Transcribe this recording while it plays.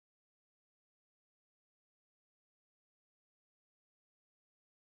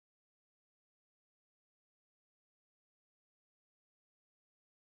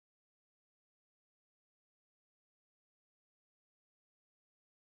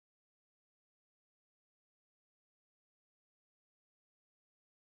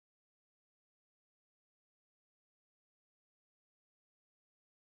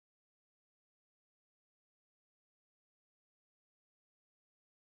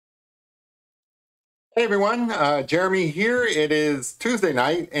Hey everyone, Jeremy here. It is Tuesday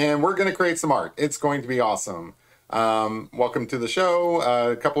night and we're going to create some art. It's going to be awesome. Welcome to the show.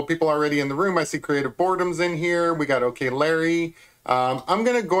 A couple of people already in the room. I see Creative Boredom's in here. We got OK Larry. I'm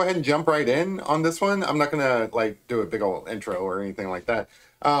going to go ahead and jump right in on this one. I'm not going to like do a big old intro or anything like that.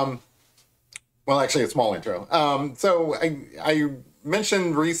 Well, actually, a small intro. So I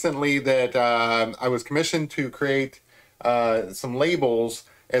mentioned recently that I was commissioned to create some labels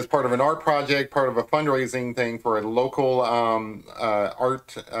as part of an art project, part of a fundraising thing for a local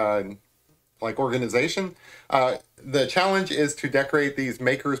art like organization. The challenge is to decorate these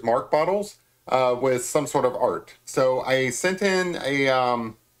Maker's Mark bottles with some sort of art. So I sent in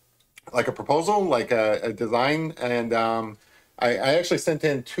a like a proposal, like a design, and I actually sent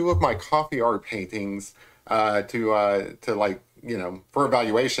in two of my coffee art paintings to like for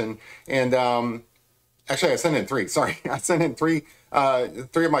evaluation, and actually I sent in three. Sorry, I sent in three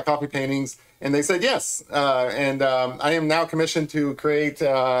of my coffee paintings, and they said yes. And I am now commissioned to create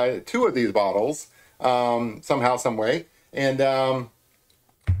two of these bottles somehow, some way, and that's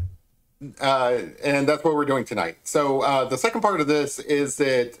what we're doing tonight. So the second part of this is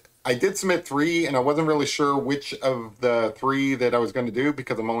that I did submit three, and I wasn't really sure which of the three that I was going to do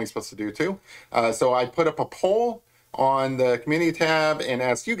because I'm only supposed to do two. So I put up a poll on the community tab and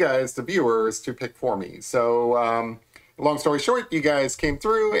asked you guys, the viewers, to pick for me. So long story short, you guys came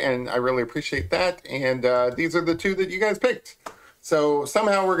through, and I really appreciate that. And these are the two that you guys picked. So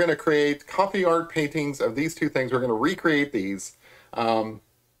somehow we're going to create coffee art paintings of these two things. We're going to recreate these in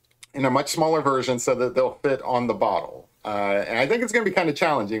a much smaller version so that they'll fit on the bottle. And I think it's going to be kind of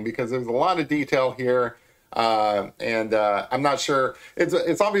challenging because there's a lot of detail here. I'm not sure.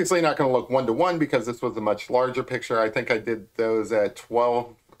 It's obviously not going to look one-to-one because this was a much larger picture. I think I did those at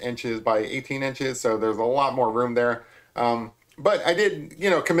 12 inches by 18 inches, so there's a lot more room there. But I did,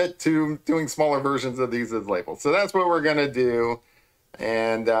 commit to doing smaller versions of these as labels. So that's what we're going to do.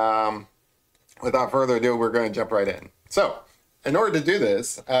 And without further ado, we're going to jump right in. So in order to do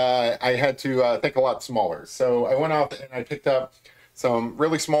this, I had to think a lot smaller. So I went off and I picked up some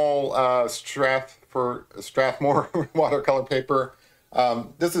really small Strathmore watercolor paper.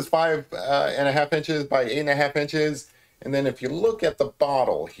 This is 5.5 inches by 8.5 inches. And then if you look at the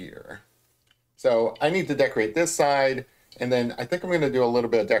bottle here, so I need to decorate this side, and then I think I'm going to do a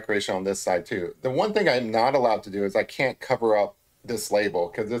little bit of decoration on this side too. The one thing I'm not allowed to do is I can't cover up this label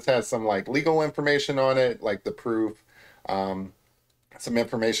because this has some like legal information on it, like the proof, some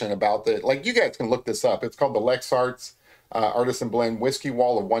information about the, like you guys can look this up. It's called the LexArts Artisan Blend Whiskey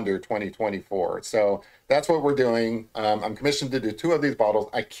Wall of Wonder 2024. So that's what we're doing. I'm commissioned to do two of these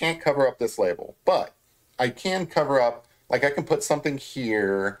bottles. I can't cover up this label, but I can cover up, like I can put something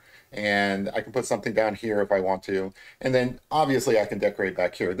here, and I can put something down here if I want to. And then obviously I can decorate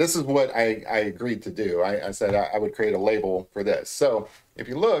back here. This is what I agreed to do. I said I would create a label for this. So if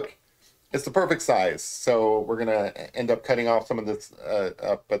you look, it's the perfect size. So we're gonna end up cutting off some of this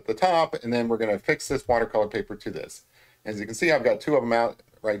up at the top, and then we're gonna fix this watercolor paper to this. As you can see, I've got two of them out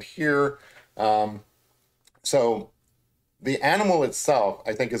right here. So the animal itself,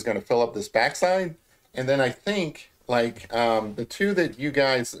 I think, is gonna fill up this backside. And then I think like the two that you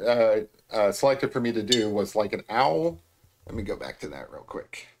guys selected for me to do was like an owl. Let me go back to that real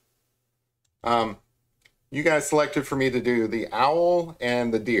quick. You guys selected for me to do the owl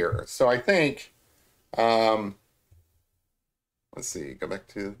and the deer. So I think, let's see, go back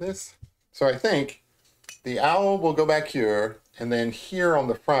to this. So I think the owl will go back here, and then here on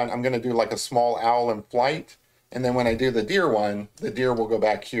the front, I'm going to do like a small owl in flight. And then when I do the deer one, the deer will go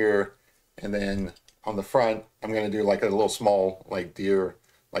back here, and then on the front, I'm going to do like a little small like deer,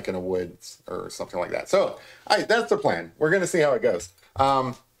 like in a woods or something like that. So that's the plan. We're going to see how it goes.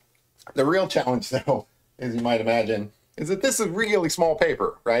 The real challenge, though, as you might imagine, is that this is really small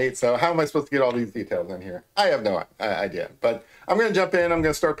paper, right? So how am I supposed to get all these details in here? I have no idea, but I'm going to jump in. I'm going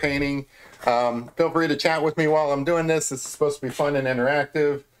to start painting. Feel free to chat with me while I'm doing this. This is supposed to be fun and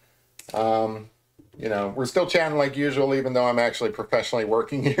interactive. We're still chatting like usual, even though I'm actually professionally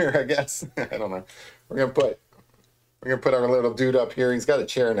working here, I guess. I don't know. We're gonna put our little dude up here. He's got a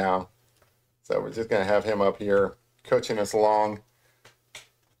chair now. So we're just gonna have him up here coaching us along.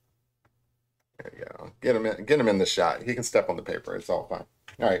 There you go. Get him in the shot. He can step on the paper. It's all fine.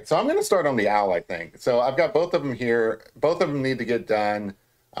 All right, so I'm gonna start on the owl, I think. So I've got both of them here. Both of them need to get done.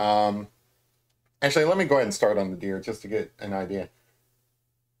 Actually, let me go ahead and start on the deer just to get an idea.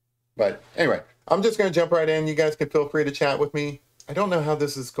 But anyway, I'm just going to jump right in. You guys can feel free to chat with me. I don't know how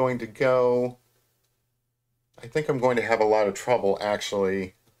this is going to go. I think I'm going to have a lot of trouble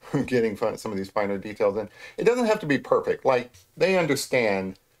actually getting some of these finer details in. It doesn't have to be perfect. Like, they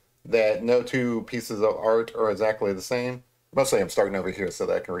understand that no two pieces of art are exactly the same. Mostly I'm starting over here so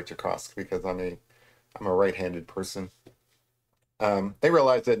that I can reach across because I'm a right-handed person. They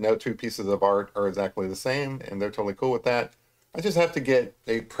realize that no two pieces of art are exactly the same, and they're totally cool with that. I just have to get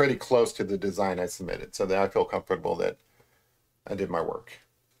a pretty close to the design I submitted so that I feel comfortable that I did my work.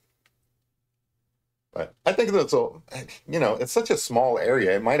 But I think that's it's such a small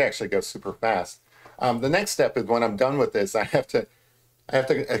area. It might actually go super fast. The next step is when I'm done with this, I have to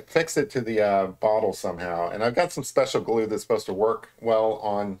fix it to the bottle somehow. And I've got some special glue that's supposed to work well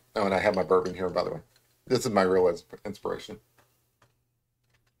on. Oh, and I have my bourbon here, by the way. This is my real inspiration.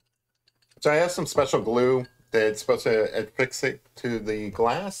 So I have some special glue that's supposed to affix it to the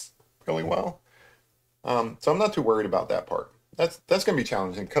glass really well. So I'm not too worried about that part. That's going to be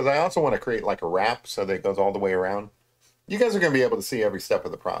challenging because I also want to create like a wrap so that it goes all the way around. You guys are going to be able to see every step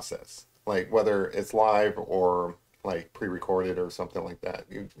of the process, like whether it's live or like pre-recorded or something like that.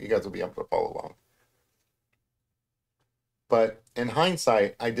 You guys will be able to follow along. But in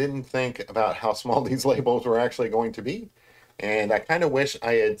hindsight, I didn't think about how small these labels were actually going to be. And I kind of wish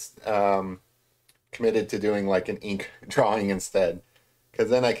I had committed to doing like an ink drawing instead, because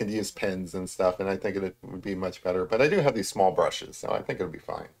then I could use pens and stuff, and I think it would be much better. But I do have these small brushes, so I think it'll be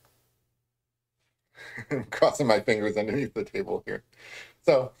fine. I'm crossing my fingers underneath the table here.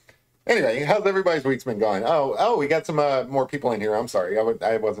 So anyway, how's everybody's week's been going? Oh, we got some more people in here. I'm sorry,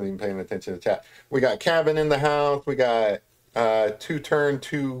 I wasn't even paying attention to the chat. We got Cabin in the house. We got two turn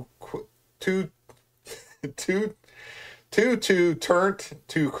two two two two turnt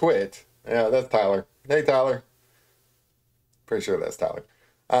to quit. Yeah, that's Tyler. Hey, Tyler. Pretty sure that's Tyler.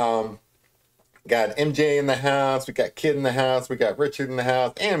 Got MJ in the house. We got Kid in the house. We got Richard in the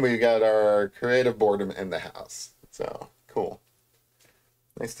house. And we got our creative boredom in the house. So, cool.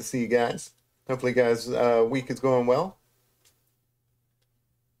 Nice to see you guys. Hopefully, guys' week is going well.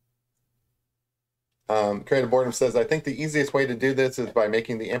 Creative Boredom says, I think the easiest way to do this is by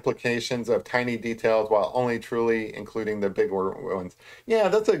making the implications of tiny details while only truly including the big ones. Yeah,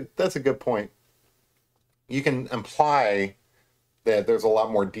 that's a good point. You can imply that there's a lot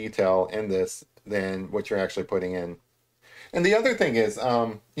more detail in this than what you're actually putting in. And the other thing is,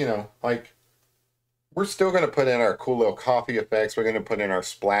 like we're still going to put in our cool little coffee effects. We're going to put in our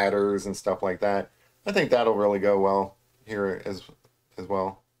splatters and stuff like that. I think that'll really go well here as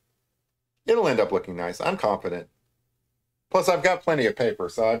well. It'll end up looking nice. I'm confident. Plus, I've got plenty of paper,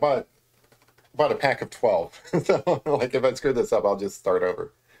 so I bought a pack of 12. So, like, if I screw this up, I'll just start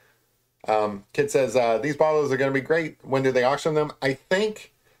over. Kid says, these bottles are going to be great. When do they auction them? I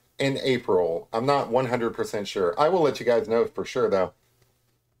think in April. I'm not 100% sure. I will let you guys know for sure, though.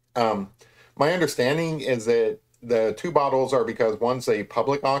 My understanding is that the two bottles are because one's a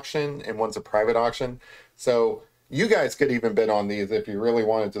public auction and one's a private auction. So you guys could even bid on these if you really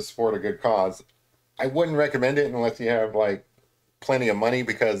wanted to support a good cause. I wouldn't recommend it unless you have like plenty of money,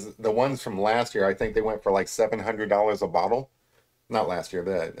 because the ones from last year, I think they went for like $700 a bottle. Not last year,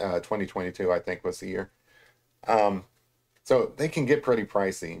 the 2022, I think, was the year. So they can get pretty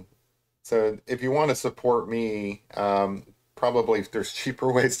pricey. So if you want to support me, probably there's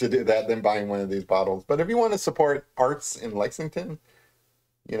cheaper ways to do that than buying one of these bottles. But if you want to support arts in Lexington,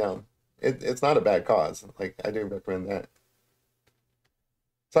 it's not a bad cause. Like, I do recommend that.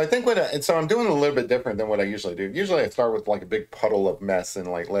 So I think so I'm doing a little bit different than what I usually do. Usually I start with like a big puddle of mess and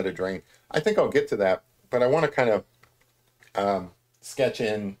like let it drain. I think I'll get to that, but I want to kind of sketch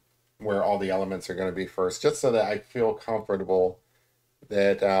in where all the elements are going to be first, just so that I feel comfortable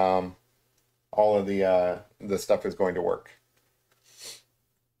that all of the stuff is going to work.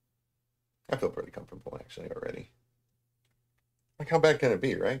 I feel pretty comfortable actually already. Like, how bad can it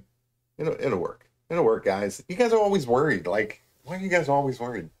be, right? It'll work. It'll work, guys. You guys are always worried. Like, why are you guys always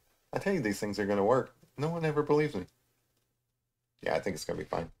worried? I tell you these things are going to work. No one ever believes me. Yeah, I think it's going to be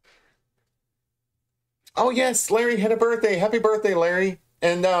fine. Oh, yes, Larry had a birthday. Happy birthday, Larry.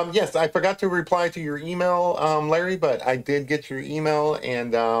 And yes, I forgot to reply to your email, Larry, but I did get your email.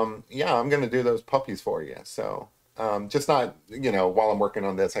 And yeah, I'm going to do those puppies for you. So just not, while I'm working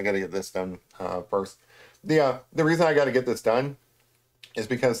on this, I got to get this done first. The reason I got to get this done is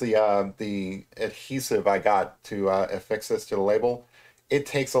because the adhesive I got to affix this to the label, it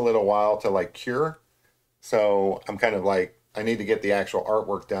takes a little while to like cure. So I'm kind of like, I need to get the actual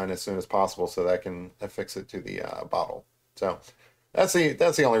artwork done as soon as possible so that I can affix it to the bottle. So that's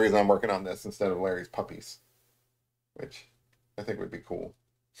the only reason I'm working on this instead of Larry's puppies, which I think would be cool.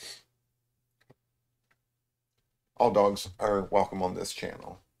 All dogs are welcome on this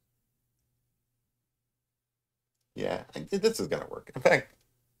channel. Yeah, this is gonna work. In fact,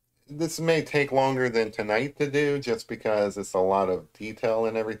 this may take longer than tonight to do just because it's a lot of detail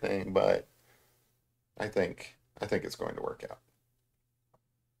and everything, but I think it's going to work out.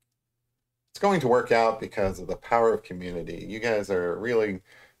 It's going to work out because of the power of community. You guys are really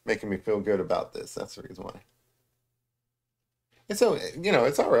making me feel good about this. That's the reason why. And so,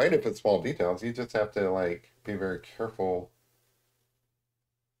 it's all right if it's small details. You just have to like be very careful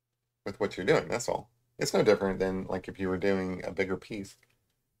with what you're doing. That's all. It's no different than like if you were doing a bigger piece.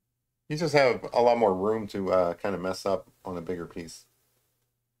 You just have a lot more room to kind of mess up on a bigger piece.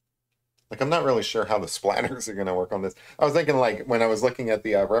 Like I'm not really sure how the splatters are going to work on this. I was thinking like when I was looking at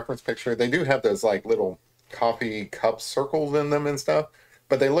the reference picture, they do have those like little coffee cup circles in them and stuff,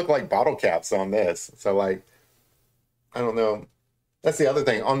 but they look like bottle caps on this. So like I don't know. That's the other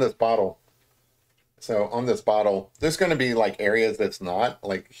thing on this bottle. So on this bottle, there's going to be like areas that's not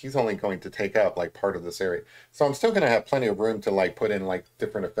like he's only going to take up like part of this area. So I'm still going to have plenty of room to like put in like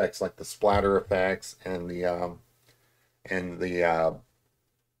different effects like the splatter effects and the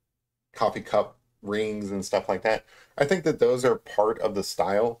coffee cup rings and stuff like that. I think that those are part of the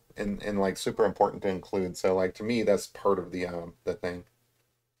style and like super important to include. So like to me that's part of the thing.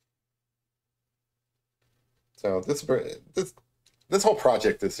 So this whole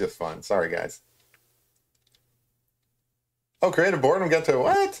project is just fun. Sorry guys. Oh, creative boredom got to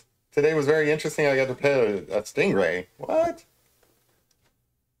what? Today was very interesting. I got to pet a stingray. What?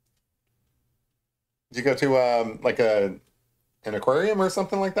 Did you go to like an aquarium or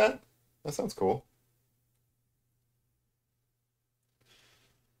something like that? That sounds cool.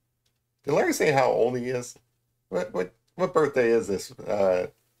 Did Larry say how old he is? What birthday is this?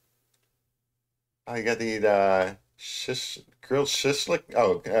 I got to eat shish grilled shishlik.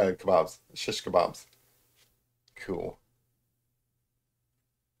 Oh, kebabs, shish kebabs. Cool.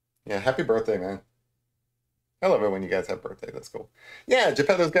 Yeah, happy birthday, man. I love it when you guys have birthday. That's cool. Yeah,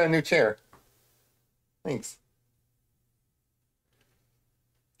 Geppetto's got a new chair. Thanks.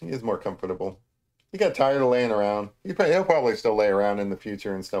 He is more comfortable. He got tired of laying around. He'll probably still lay around in the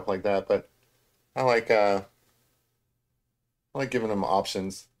future and stuff like that, but I like uh I like giving him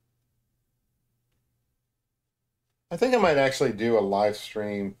options. I think I might actually do a live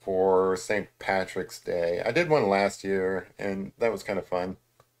stream for St. Patrick's Day. I did one last year and that was kind of fun.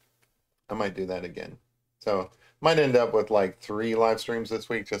 I might do that again. So might end up with like 3 live streams this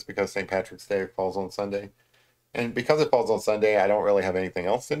week just because St. Patrick's Day falls on Sunday. And because it falls on Sunday, I don't really have anything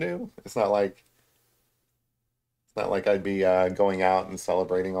else to do. It's not like I'd be going out and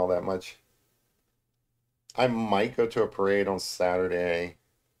celebrating all that much. I might go to a parade on Saturday.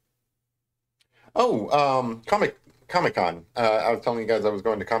 Oh, Comic Con. I was telling you guys I was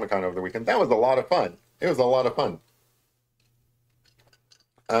going to Comic Con over the weekend. That was a lot of fun. It was a lot of fun.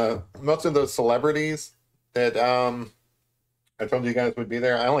 Most of those celebrities that I told you guys would be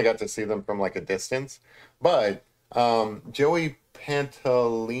there, I only got to see them from like a distance. But Joey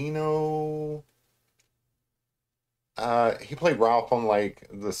Pantolino, he played Ralph on like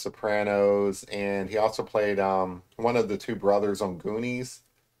The Sopranos, and he also played one of the 2 brothers on Goonies,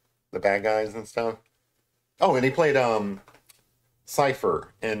 the bad guys and stuff. Oh, and he played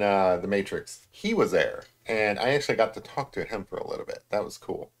Cypher in The Matrix. He was there, and I actually got to talk to him for a little bit. That was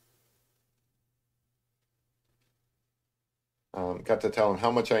cool. Got to tell him how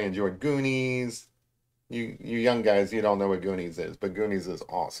much I enjoyed Goonies. You young guys, you don't know what Goonies is, but Goonies is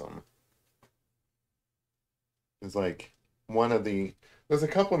awesome. It's like one of the there's a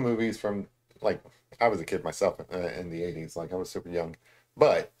couple of movies from like I was a kid myself in the 80s, like I was super young.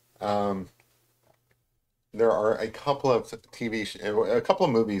 But there are a couple of a couple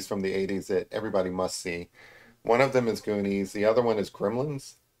of movies from the 80s that everybody must see. One of them is Goonies, the other one is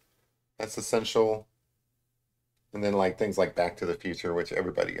Gremlins. That's essential. And then like things like Back to the Future, which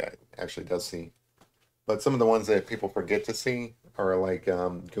everybody actually does see. But some of the ones that people forget to see are like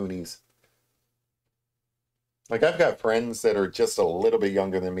Goonies. Like I've got friends that are just a little bit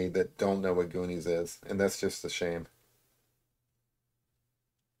younger than me that don't know what Goonies is, and that's just a shame.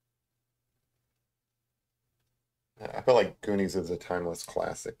 I feel like Goonies is a timeless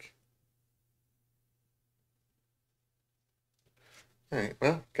classic. All right,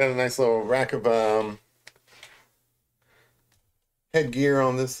 well, got a nice little rack of headgear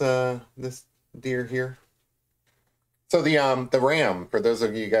on this deer here. So the Ram, for those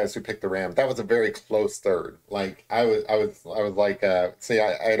of you guys who picked the Ram, that was a very close third. Like I was like see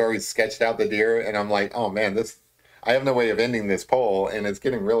I had already sketched out the deer and I'm like, oh man, this I have no way of ending this poll and it's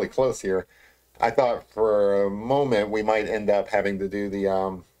getting really close here. I thought for a moment we might end up having to do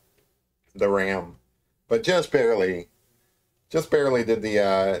the Ram. But just barely did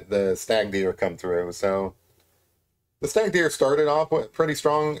the stag deer come through. So The stag deer started off pretty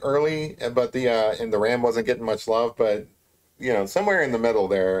strong early, but the and the ram wasn't getting much love. But somewhere in the middle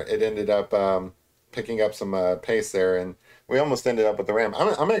there, it ended up picking up some pace there, and we almost ended up with the ram.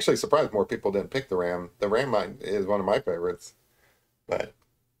 I'm actually surprised more people didn't pick the ram. The ram is one of my favorites, but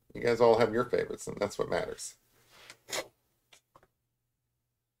you guys all have your favorites, and that's what matters.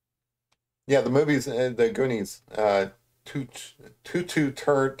 Yeah, the movies, the Goonies, to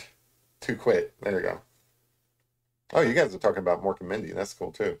turd to quit. There you go. Oh, you guys are talking about Mork and Mindy. That's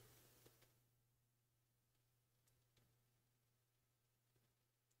cool too.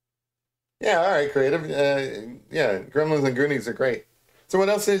 Yeah, all right, creative. Yeah, Gremlins and Goonies are great. So what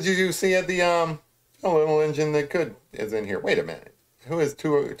else did you see at the a little engine that could is in here? Wait a minute. Who is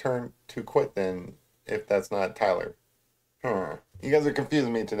to turn to quit then if that's not Tyler? Huh. You guys are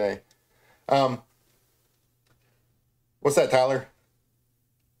confusing me today. Um, what's that, Tyler?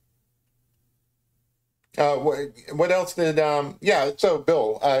 What else did yeah, so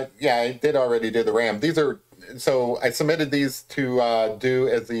Bill, yeah, I did already do the RAM. These are so I submitted these to do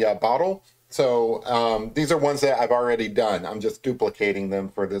as the bottle. So these are ones that I've already done. I'm just duplicating them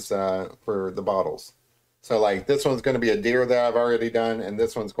for this for the bottles. So like this one's going to be a deer that I've already done, and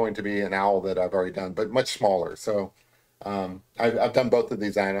this one's going to be an owl that I've already done, but much smaller. So I've done both of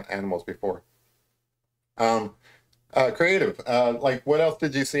these animals before. Um, Creative. Like what else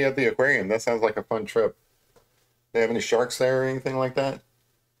did you see at the aquarium? That sounds like a fun trip. They have any sharks there or anything like that?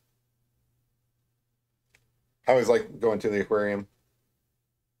 I always like going to the aquarium.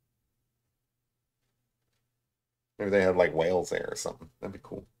 Maybe they have like whales there or something. That'd be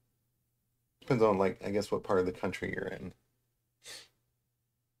cool. Depends on like I guess what part of the country you're in.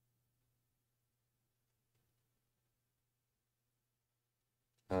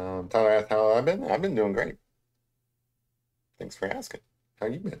 Tyler asked how I've been. I've been doing great. Thanks for asking. How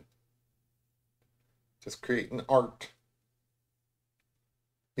you been? Just creating art.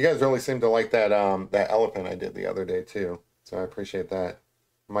 You guys really seem to like that elephant I did the other day too. So I appreciate that.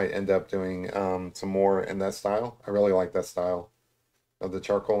 Might end up doing some more in that style. I really like that style of the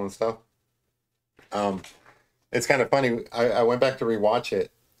charcoal and stuff. Um, it's kind of funny. I went back to rewatch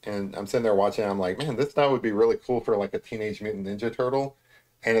it, and I'm sitting there watching. I'm like, man, this style would be really cool for like a Teenage Mutant Ninja Turtle.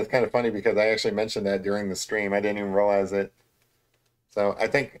 And it's kind of funny because I actually mentioned that during the stream. I didn't even realize it. So I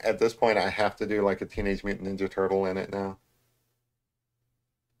think at this point I have to do like a Teenage Mutant Ninja Turtle in it now.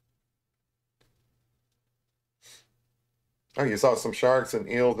 Oh, you saw some sharks and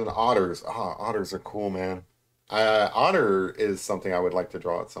eels and otters. Oh, otters are cool, man. Otter is something I would like to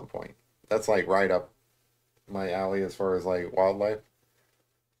draw at some point. That's like right up my alley as far as like wildlife.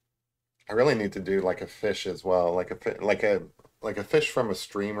 I really need to do like a fish as well, like a fish from a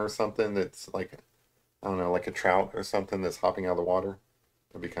stream or something that's like I don't know, like a trout or something that's hopping out of the water.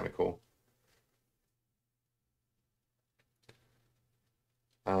 That'd be kind of cool.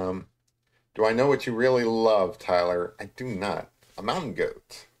 Um, do I know what you really love, Tyler? I do not. A mountain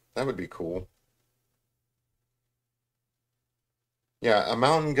goat. That would be cool. Yeah, a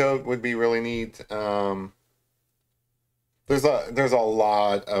mountain goat would be really neat. There's a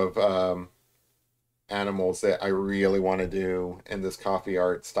lot of animals that I really want to do in this coffee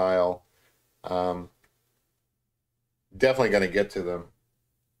art style. Um, Definitely going to get to them.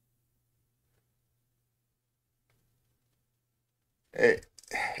 It,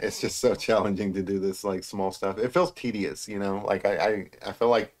 it's just so challenging to do this like small stuff. It feels tedious, you know. Like I feel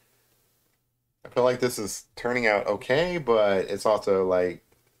like this is turning out okay, but it's also like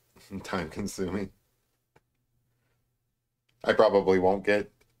time consuming. I probably won't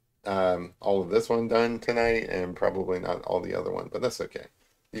get all of this one done tonight, and probably not all the other one, but that's okay.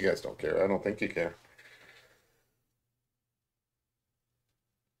 You guys don't care. I don't think you care.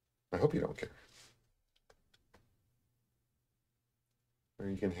 I hope you don't care. Or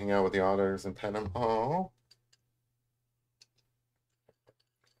you can hang out with the otters and pet them. Oh,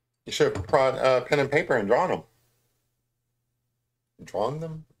 you should have brought pen and paper and drawn them. Drawn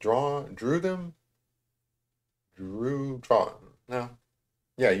them? Drew them? Drawn. No.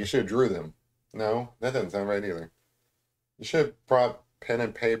 Yeah, you should have drew them. No, that doesn't sound right either. You should have brought pen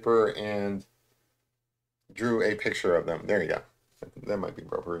and paper and drew a picture of them. There you go. That might be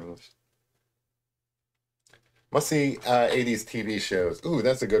proper English. Must see 80s TV shows. Ooh,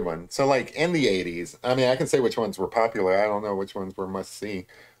 that's a good one. So, like in the 80s, I mean, I can say which ones were popular. I don't know which ones were must see.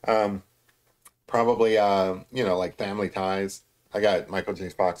 Um, Probably, like Family Ties. I got Michael J.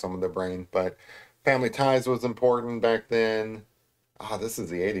 Fox on the brain, but Family Ties was important back then. Ah, this is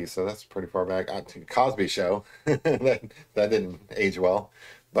the 80s, so that's pretty far back. Cosby Show. That didn't age well.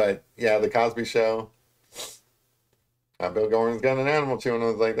 But yeah, the Cosby Show. Bill Goring's got an animal chewing. I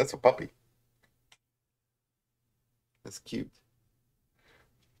was like, that's a puppy. That's cute.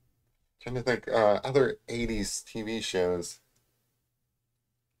 Trying to think other 80s TV shows.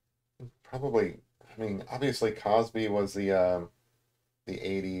 Probably, I mean, obviously Cosby was the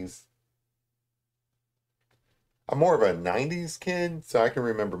 80s. I'm more of a 90s kid, so I can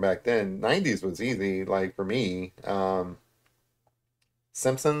remember back then. 90s was easy, like for me.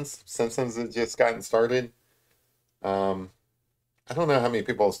 Simpsons had just gotten started. Um, I don't know how many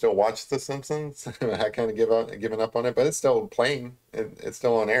people still watch The Simpsons. I kind of given up on it, but it's still playing. It's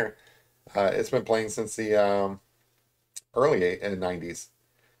still on air. It's been playing since the early 90s.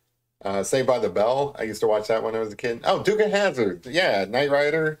 Saved by the Bell. I used to watch that when I was a kid. Oh, Duke of Hazzard. Yeah, Knight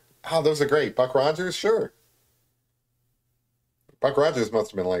Rider. Oh, those are great. Buck Rogers, sure. Buck Rogers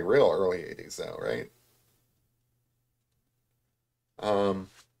must have been like real early 80s though, right? Um,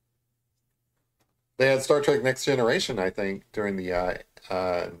 they had Star Trek Next Generation, I think, during the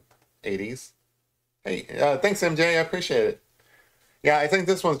 80s. Hey, thanks, MJ. I appreciate it. Yeah, I think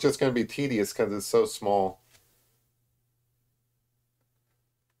this one's just going to be tedious because it's so small.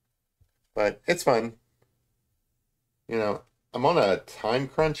 But it's fun. You know, I'm on a time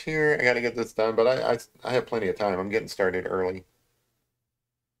crunch here. I got to get this done, but I have plenty of time. I'm getting started early.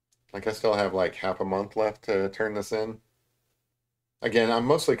 Like I still have like half a month left to turn this in. Again, I'm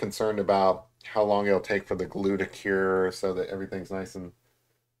mostly concerned about how long it'll take for the glue to cure so that everything's nice and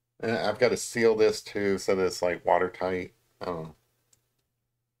I've got to seal this too so that it's like watertight. I don't know.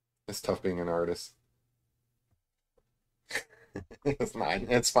 It's tough being an artist. It's not.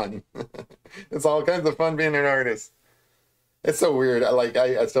 It's fun. It's all kinds of fun being an artist. It's so weird.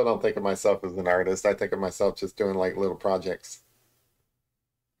 I still don't think of myself as an artist. I think of myself just doing like little projects.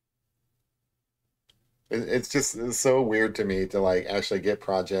 It's just it's so weird to me to like actually get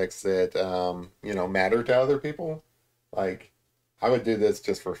projects that you know, matter to other people. Like I would do this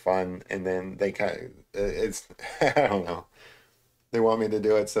just for fun, and then they kind of it's I don't know. They want me to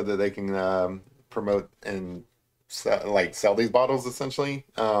do it so that they can promote and sell these bottles essentially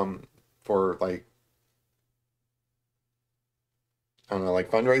for like I don't know,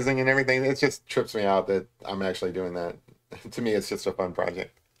 like fundraising and everything. It just trips me out that I'm actually doing that. To me, it's just a fun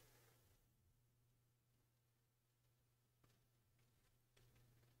project.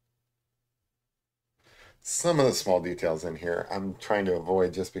 Some of the small details in here I'm trying to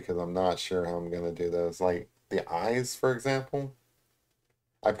avoid just because I'm not sure how I'm going to do those. Like the eyes, for example.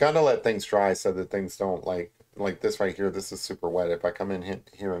 I've got to let things dry so that things don't like this right here. This is super wet. If I come in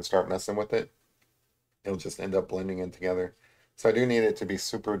here and start messing with it, it'll just end up blending in together. So I do need it to be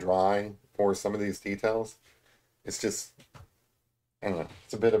super dry for some of these details. It's just, I don't know,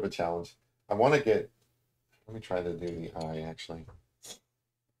 it's a bit of a challenge. I want to get, let me try to do the eye actually.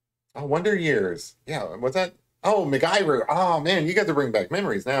 Oh, Wonder Years. Yeah, was that? Oh, MacGyver. Oh man, you got to bring back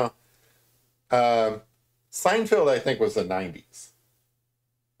memories now. Um, Seinfeld, I think, was the 90s.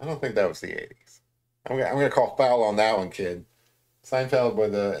 I don't think that was the 80s. I'm gonna call foul on that one, kid. Seinfeld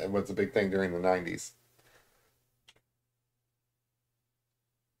was a big thing during the 90s.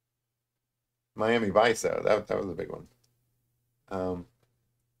 Miami Vice, though, that was a big one. Um,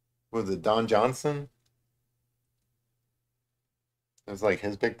 was it Don Johnson? It was like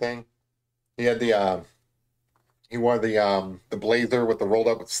his big thing. He had he wore the blazer with the rolled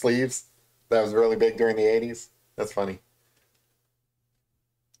up sleeves. That was really big during the 80s. That's funny.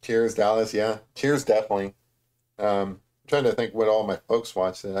 Cheers, Dallas. Yeah, Cheers, definitely. I'm trying to think what all my folks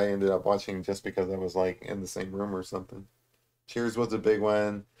watched that I ended up watching just because I was like in the same room or something. Cheers was a big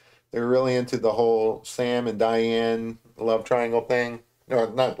one. They were really into the whole Sam and Diane love triangle thing. No,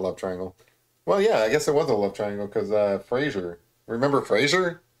 not love triangle. Well, yeah, I guess it was a love triangle because Frasier. Remember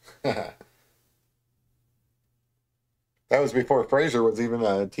Frasier? That was before Frasier was even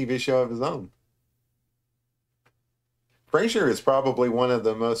a TV show of his own. Frasier is probably one of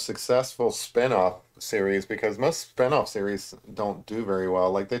the most successful spin-off series because most spin-off series don't do very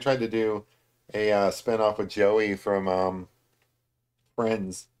well. Like they tried to do a spin-off with Joey from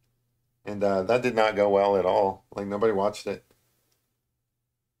Friends, and that did not go well at all. Like nobody watched it.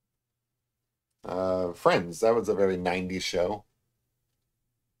 Friends, that was a very 90s show.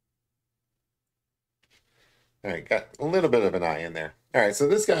 All right, got a little bit of an eye in there. All right, so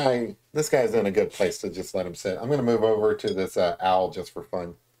this guy's in a good place to just let him sit. I'm gonna move over to this owl just for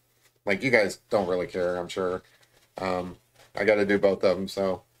fun. Like you guys don't really care, I'm sure. I got to do both of them,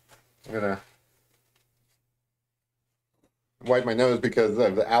 so I'm gonna wipe my nose because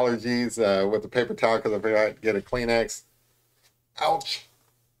of the allergies with the paper towel because I forgot to get a Kleenex. Ouch!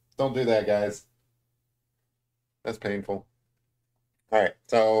 Don't do that, guys. That's painful. All right,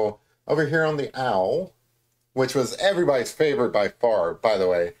 so over here on the owl, which was everybody's favorite by far, by the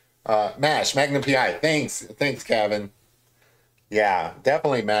way. Mash, Magnum PI. Thanks, Kevin. Yeah,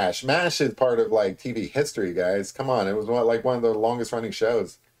 definitely MASH. MASH is part of like TV history, guys. Come on, it was like one of the longest running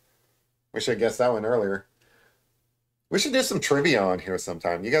shows. We should have guessed that one earlier. We should do some trivia on here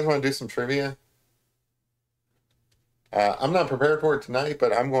sometime. You guys want to do some trivia? I'm not prepared for it tonight,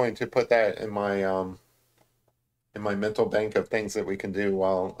 but I'm going to put that in my mental bank of things that we can do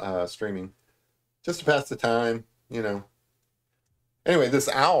while streaming, just to pass the time, you know. Anyway, this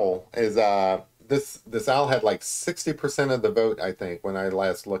owl is this owl had like 60% of the vote, I think, when I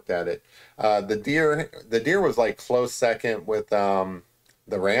last looked at it. The deer was like close second with the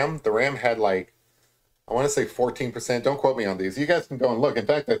ram. The ram had like, I want to say 14%. Don't quote me on these. You guys can go and look. In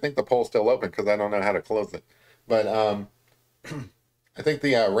fact, I think the poll's still open because I don't know how to close it. But I think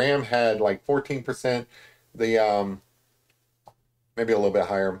the ram had like 14%. The maybe a little bit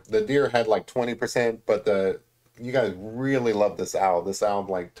higher. The deer had like 20%, but the you guys really love this owl. This owl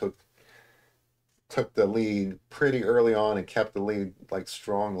like took the lead pretty early on and kept the lead like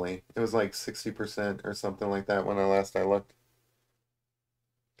strongly. It was like 60% or something like that when I looked.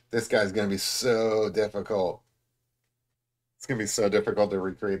 This guy's gonna be so difficult. It's gonna be so difficult to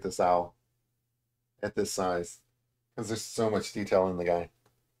recreate this owl at this size because there's so much detail in the guy.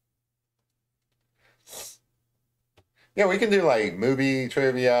 Yeah, we can do like movie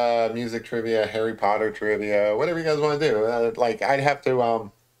trivia, music trivia, Harry Potter trivia, whatever you guys want to do. Like I'd have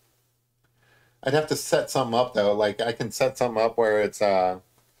to set something up though. Like I can set something up where it's like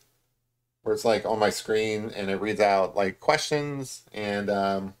on my screen and it reads out like questions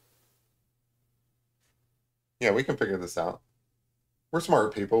and yeah, we can figure this out. We're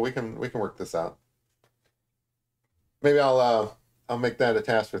smart people. We can work this out. Maybe I'll make that a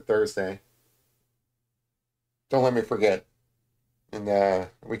task for Thursday. Don't let me forget. And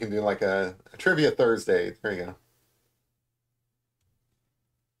we can do like a trivia Thursday. There you go.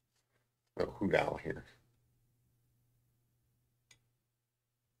 Oh, hoot owl here.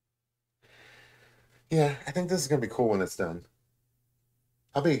 Yeah, I think this is gonna be cool when it's done.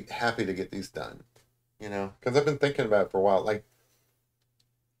 I'll be happy to get these done, because I've been thinking about it for a while. Like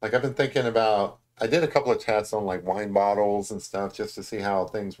I've been thinking about. I did a couple of tests on like wine bottles and stuff just to see how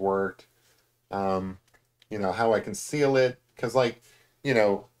things worked. Um, how I can seal it, because you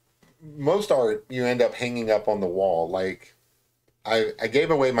know, most art you end up hanging up on the wall. Like I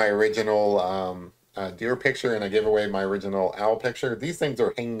gave away my original deer picture and I gave away my original owl picture. These things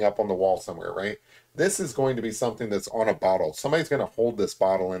are hanging up on the wall somewhere, right? This is going to be something that's on a bottle. Somebody's going to hold this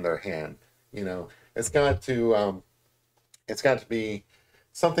bottle in their hand. You know, it's got to it's got to be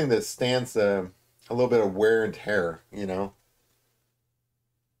something that stands a little bit of wear and tear.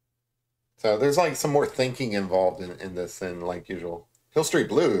 So there's like some more thinking involved in this than like usual. Hill Street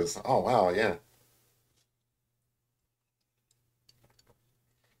Blues. Oh wow, yeah.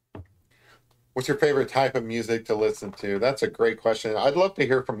 What's your favorite type of music to listen to? That's a great question. I'd love to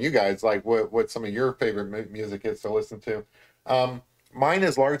hear from you guys, like what some of your favorite music is to listen to. Um, Mine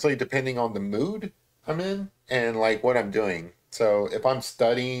is largely depending on the mood I'm in and like what I'm doing. So if I'm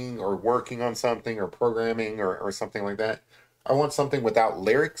studying or working on something or programming or something like that, I want something without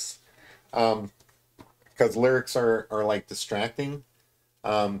lyrics, um, because lyrics are like distracting.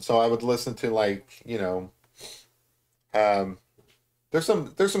 So I would listen to like, um, there's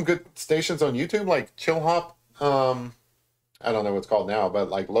some good stations on YouTube like Chill Hop. I don't know what's called now, but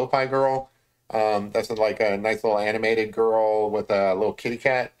like Lo-Fi Girl. That's like a nice little animated girl with a little kitty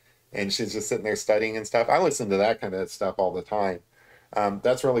cat, and she's just sitting there studying and stuff. I listen to that kind of stuff all the time.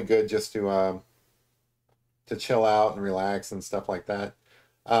 That's really good just to chill out and relax and stuff like that.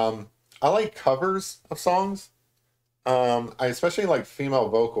 I like covers of songs. I especially like female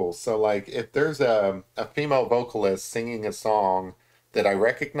vocals. So like if there's a female vocalist singing a song that I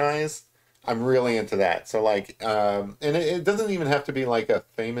recognize, I'm really into that. So like and it doesn't even have to be like a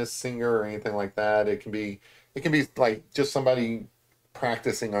famous singer or anything like that. It can be like just somebody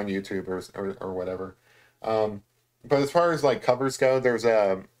practicing on YouTube or whatever. Um, but as far as like covers go, there's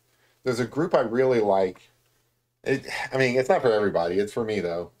a group I really like. I mean, it's not for everybody. It's for me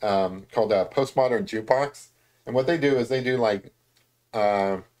though. Called Postmodern Jukebox, and what they do is they do like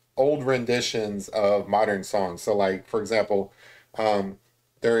uh, old renditions of modern songs. So, like for example, um,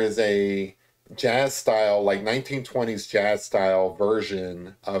 there is a jazz style, like 1920s jazz style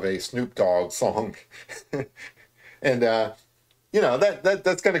version of a Snoop Dogg song, and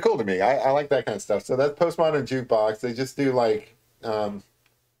that's kind of cool to me. I like that kind of stuff. So that's Postmodern Jukebox. They just do like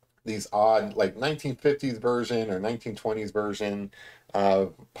these odd like 1950s version or 1920s version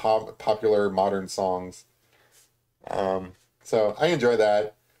of popular modern songs. So I enjoy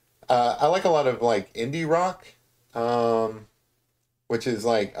that. I like a lot of like indie rock. Um, which is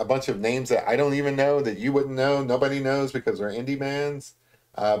like a bunch of names that I don't even know, that you wouldn't know, nobody knows because they're indie bands,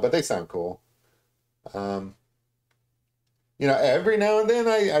 but they sound cool. Um, every now and then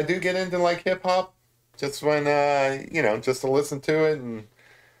I do get into like hip hop, just when just to listen to it, and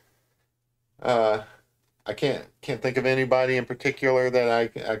uh, I can't think of anybody in particular that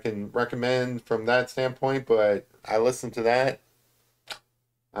I can recommend from that standpoint, but I listen to that.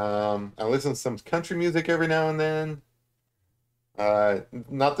 I listen to some country music every now and then.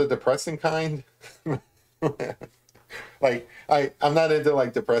 Not the depressing kind. Like I'm not into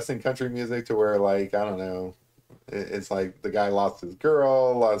like depressing country music to where like I don't know. It's like the guy lost his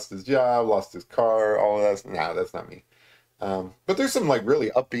girl, lost his job, lost his car, all of that. No, that's not me. But there's some like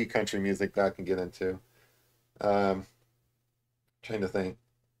really upbeat country music that I can get into. Um, Trying to think.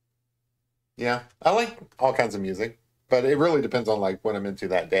 Yeah, I like all kinds of music, but it really depends on like what I'm into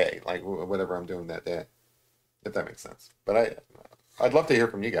that day, like whatever I'm doing that day, if that makes sense. But I'd love to hear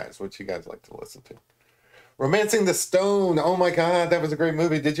from you guys, what you guys like to listen to. Romancing the Stone. Oh my God, that was a great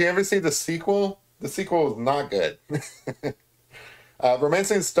movie. Did you ever see the sequel? The sequel was not good.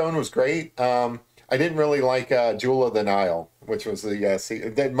 Romancing the Stone was great. I didn't really like Jewel of the Nile, which was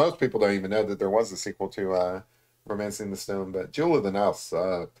the that most people don't even know that there was a sequel to Romancing the Stone, but Jewel of the Nile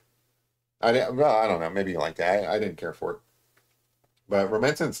sucked. Well, I don't know. Maybe you liked it. I didn't care for it, but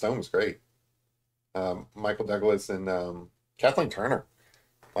Romancing the Stone was great. Michael Douglas and Kathleen Turner,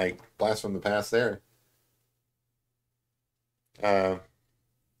 like blast from the past there. Uh,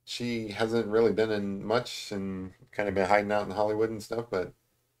 she hasn't really been in much and kind of been hiding out in Hollywood and stuff, but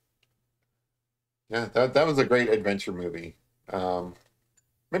yeah, that was a great adventure movie. Um,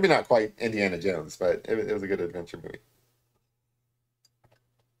 Maybe not quite Indiana Jones, but it was a good adventure movie.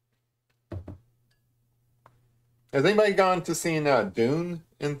 Has anybody gone to seeing Dune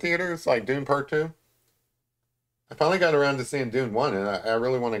in theaters, like Dune Part 2? I finally got around to seeing Dune 1, and I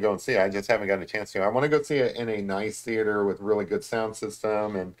really want to go and see it. I just haven't got a chance to. I want to go see it in a nice theater with really good sound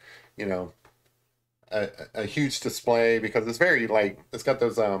system and, you know, a huge display because it's very, like, it's got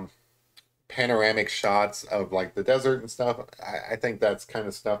those panoramic shots of, like, the desert and stuff. I think that's kind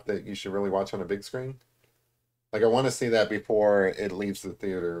of stuff that you should really watch on a big screen. Like, I want to see that before it leaves the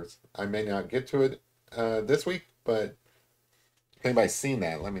theaters. I may not get to it this week, but if anybody's seen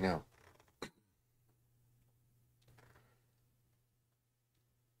that, let me know.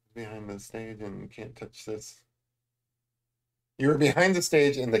 Behind the stage and can't touch this. You were behind the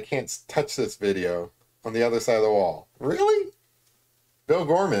stage in the can't touch this video on the other side of the wall. Really? Bill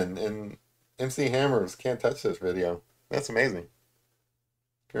Gorman and MC Hammer's can't touch this video. That's amazing.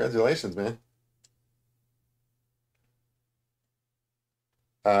 Congratulations, man.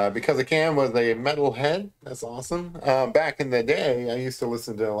 Because a can was a metalhead. That's awesome. Back in the day, I used to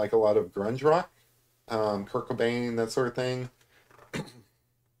listen to like a lot of grunge rock, Kurt Cobain, that sort of thing.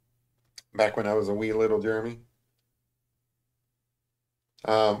 Back when I was a wee little Jeremy.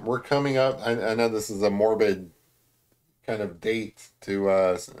 We're coming up. I know this is a morbid kind of date to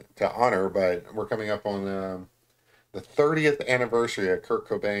honor, but we're coming up on the 30th anniversary of Kurt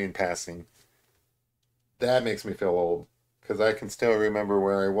Cobain passing. That makes me feel old because I can still remember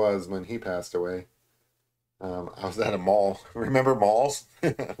where I was when he passed away. I was at a mall. Remember malls?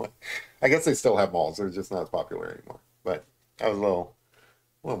 I guess they still have malls. They're just not as popular anymore. But I was a little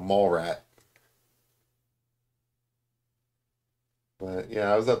mall rat. But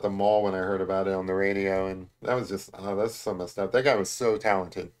yeah, I was at the mall when I heard about it on the radio, and that was just oh, that's so messed up. That guy was so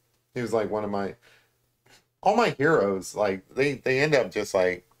talented. He was like one of my all my heroes. Like they end up just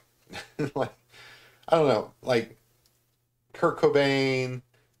like like I don't know, like Kurt Cobain,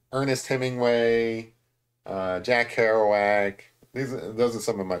 Ernest Hemingway, Jack Kerouac. Those are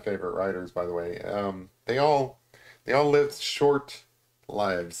some of my favorite writers, by the way. They all lived short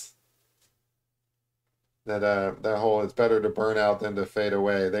lives. That whole it's better to burn out than to fade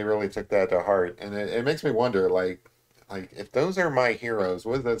away. They really took that to heart, and it makes me wonder, like if those are my heroes,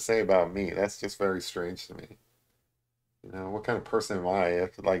 what does that say about me? That's just very strange to me. What kind of person am I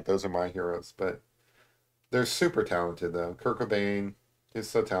if like those are my heroes? But they're super talented though. Kurt Cobain is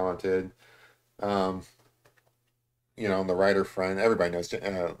so talented. Um, on the writer front, everybody knows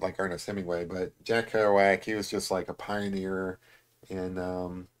like Ernest Hemingway, but Jack Kerouac, he was just like a pioneer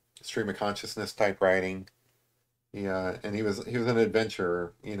in stream of consciousness type writing. Yeah, and he was an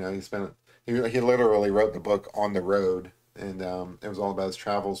adventurer. He literally wrote the book on the road, and it was all about his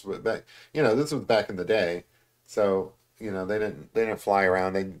travels. But this was back in the day, so they didn't fly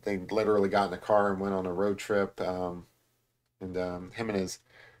around. They literally got in a car and went on a road trip. And him and his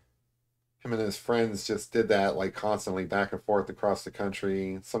him and his friends just did that like constantly back and forth across the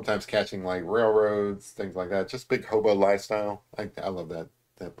country, sometimes catching like railroads, things like that. Just big hobo lifestyle. I love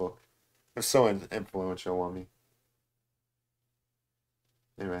that book. It's so influential on me.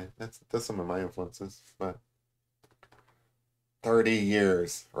 Anyway, that's some of my influences. But 30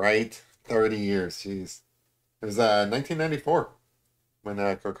 years, right? 30 years, jeez. It was 1994 when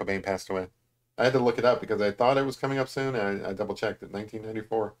Kurt Cobain passed away. I had to look it up because I thought it was coming up soon. I double checked it,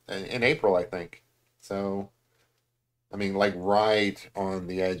 1994, in April, I think. So, I mean, like right on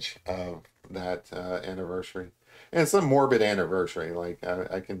the edge of that anniversary. And it's a morbid anniversary. Like,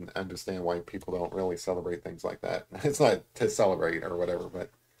 I can understand why people don't really celebrate things like that. It's not to celebrate or whatever, but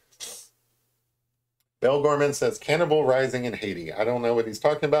Bill Gorman says Cannibal Rising in Haiti. I don't know what he's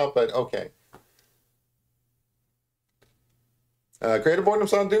talking about, but okay. Creative Boredom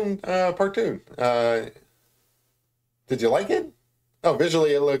Saw Doom Part 2. Did you like it? Oh,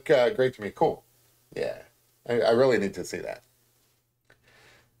 visually it looked great to me. Cool. Yeah, I really need to see that.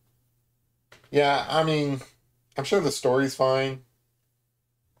 Yeah, I mean, I'm sure the story's fine,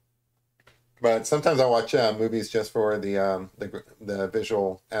 but sometimes I watch movies just for the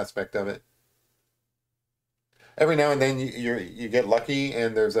visual aspect of it. Every now and then you get lucky,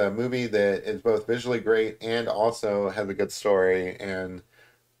 and there's a movie that is both visually great and also has a good story. And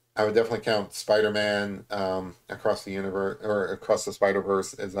I would definitely count Spider-Man across the universe or across the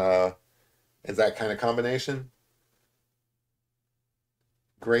Spider-Verse as that kind of combination.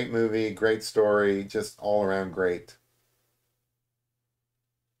 Great movie, great story, just all around great.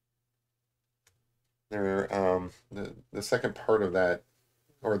 The second part of that,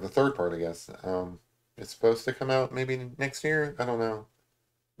 or the third part, I guess, it's supposed to come out maybe next year. I don't know.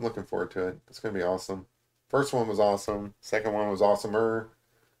 I'm looking forward to it. It's gonna be awesome. First one was awesome. Second one was awesomer.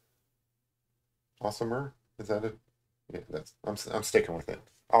 Awesomer? Is that it? Yeah, I'm sticking with it.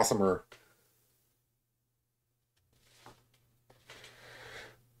 Awesomer.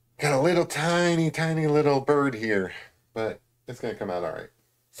 Got a little tiny, tiny little bird here, but it's gonna come out all right.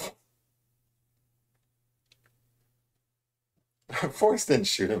 Forrest didn't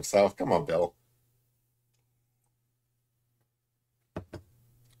shoot himself. Come on, Bill.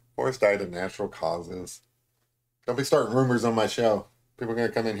 Forrest died of natural causes. Don't be starting rumors on my show. People are gonna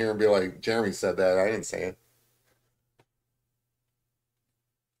come in here and be like, Jeremy said that. I didn't say it.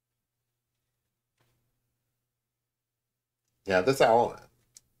 Yeah, this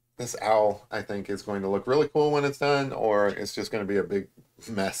owl, I think, is going to look really cool when it's done, or it's just going to be a big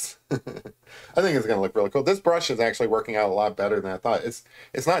mess. I think it's going to look really cool. This brush is actually working out a lot better than I thought. It's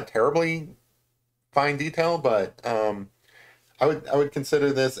not terribly fine detail, but I would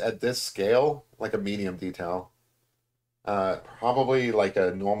consider this at this scale like a medium detail. Probably like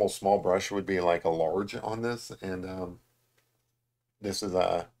a normal small brush would be like a large on this, and this is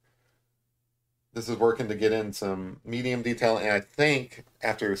this is working to get in some medium detail. And I think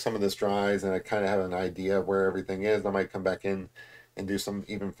after some of this dries and I kind of have an idea of where everything is, I might come back in and do some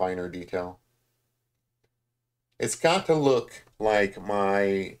even finer detail. It's got to look like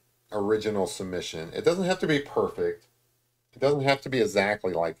my original submission. It doesn't have to be perfect. It doesn't have to be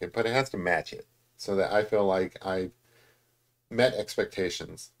exactly like it, but it has to match it so that I feel like I met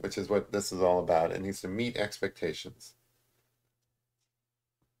expectations, which is what this is all about. It needs to meet expectations.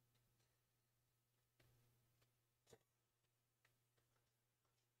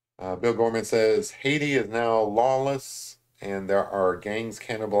 Bill Gorman says Haiti is now lawless and there are gangs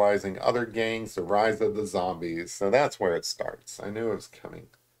cannibalizing other gangs, the rise of the zombies. So that's where it starts. I knew it was coming.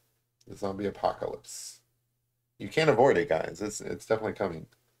 The zombie apocalypse. You can't avoid it, guys. It's definitely coming.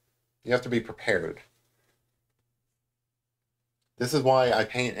 You have to be prepared. This is why I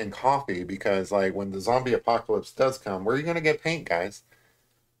paint in coffee, because like when the zombie apocalypse does come, where are you gonna get paint, guys?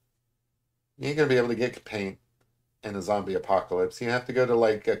 You ain't gonna be able to get paint in a zombie apocalypse. You have to go to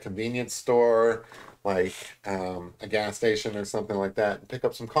like a convenience store, like a gas station or something like that, and pick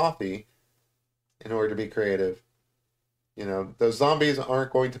up some coffee in order to be creative. You know, those zombies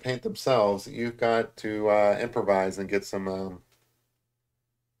aren't going to paint themselves. You've got to improvise and get some.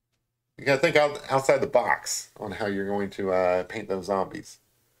 You got to think outside the box on how you're going to paint those zombies.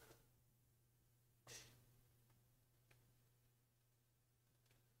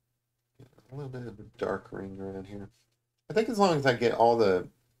 A little bit of a dark ring around here. I think as long as I get all the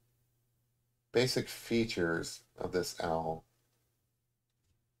basic features of this owl,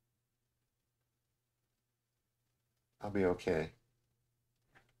 I'll be okay.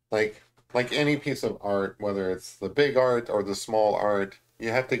 Like like any piece of art, whether it's the big art or the small art, you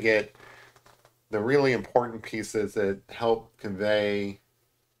have to get the really important pieces that help convey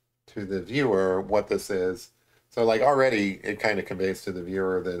to the viewer what this is. So like already it kind of conveys to the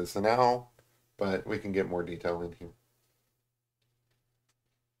viewer that it's an owl. but we can get more detail in here.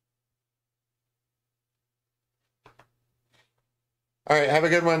 All right, have a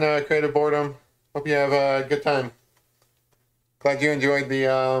good one, Creative Boredom. Hope you have a good time. Glad you enjoyed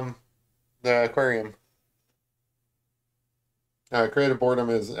the aquarium. Creative Boredom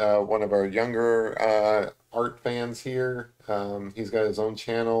is one of our younger art fans here. He's got his own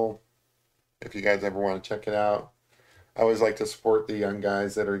channel. If you guys ever want to check it out, I always like to support the young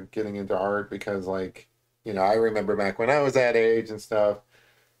guys that are getting into art because, like, you know, I remember back when I was that age and stuff,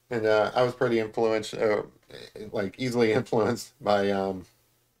 and I was pretty influenced, like easily influenced by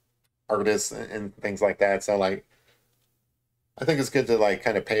artists and things like that. So, like, I think it's good to like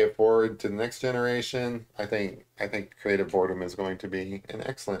kind of pay it forward to the next generation. I think Creative Boredom is going to be an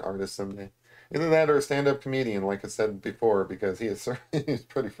excellent artist someday. Either that or a stand-up comedian, like I said before, because he is he's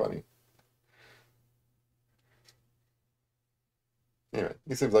pretty funny. Anyway,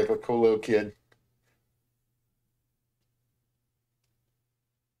 he seems like a cool little kid.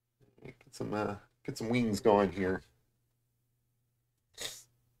 Get some wings going here.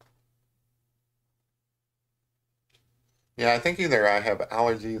 Yeah, I think either I have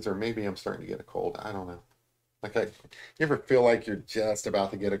allergies or maybe I'm starting to get a cold. I don't know. You ever feel like you're just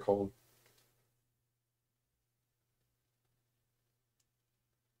about to get a cold?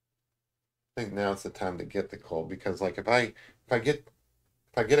 I think now's the time to get the cold because like if I get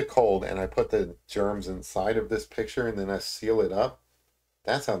a cold and I put the germs inside of this picture and then I seal it up,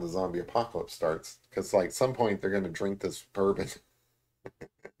 that's how the zombie apocalypse starts. Because like some point they're gonna drink this bourbon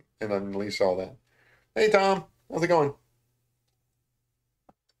and unleash all that. Hey Tom, how's it going?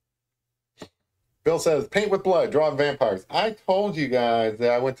 Bill says, paint with blood, draw vampires. I told you guys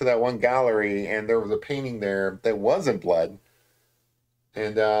that I went to that one gallery and there was a painting there that wasn't blood.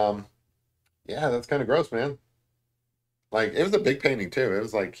 And yeah, that's kind of gross, man. Like it was a big painting too. It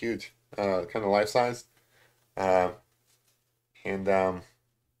was like huge, kind of life size. Uh, and it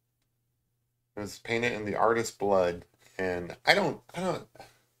was painted in the artist's blood. And I don't know.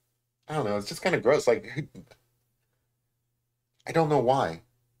 It's just kind of gross. Like I don't know why.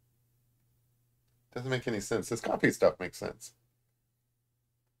 Doesn't make any sense. This coffee stuff makes sense.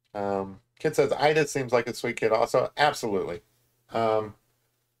 Kid says Ida seems like a sweet kid. Also, absolutely. Um,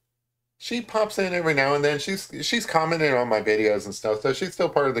 she pops in every now and then. She's commenting on my videos and stuff, so she's still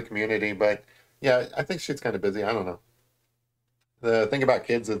part of the community. But yeah, I think she's kind of busy. I don't know. The thing about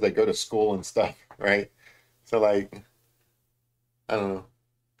kids is they go to school and stuff, right? So like, I don't know.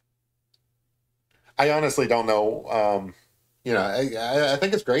 I honestly don't know. You know, I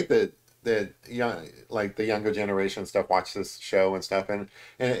think it's great that young like the younger generation stuff watch this show and stuff, and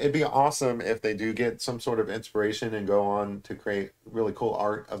it'd be awesome if they do get some sort of inspiration and go on to create really cool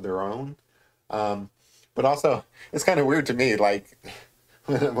art of their own. Um, but also, it's kind of weird to me, like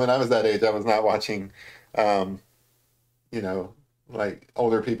when I was that age, I was not watching, um, you know, like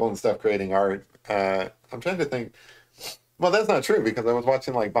older people and stuff creating art. I'm trying to think. Well, that's not true because I was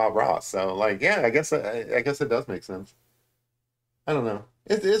watching like Bob Ross. So like, yeah, I guess it does make sense. I don't know.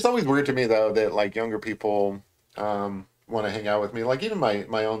 It's always weird to me though that like younger people want to hang out with me. Like even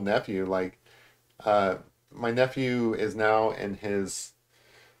my own nephew. Like uh, my nephew is now in his.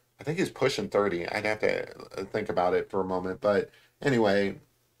 I think he's pushing 30. I'd have to think about it for a moment. But anyway,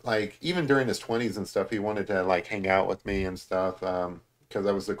 like even during his 20s and stuff, he wanted to like hang out with me and stuff. Because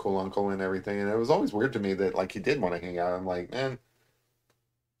I was the cool uncle and everything. And it was always weird to me that like he did want to hang out. I'm like, man,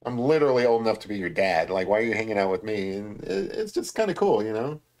 I'm literally old enough to be your dad. Like, why are you hanging out with me? And it's just kind of cool, you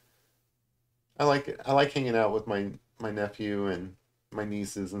know. I like hanging out with my nephew and my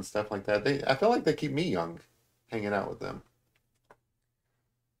nieces and stuff like that. I feel like they keep me young, hanging out with them.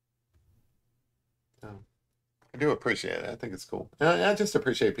 So, I do appreciate it. I think it's cool. And I just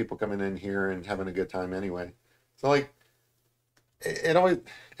appreciate people coming in here and having a good time anyway. So like it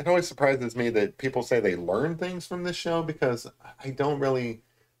always surprises me that people say they learn things from this show because I don't really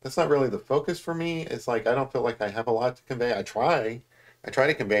that's not really the focus for me. It's like I don't feel like I have a lot to convey. I try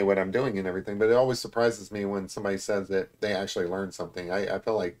to convey what I'm doing and everything, but it always surprises me when somebody says that they actually learned something. I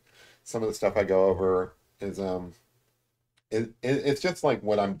feel like some of the stuff I go over is it's just like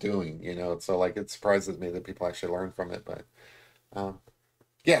what I'm doing, you know. So like it surprises me that people actually learn from it. But um,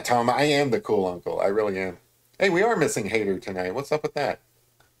 yeah, Tom, I am the cool uncle. I really am. Hey, we are missing Hater tonight. What's up with that?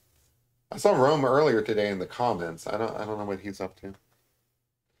 I saw Rome earlier today in the comments. I don't know what he's up to.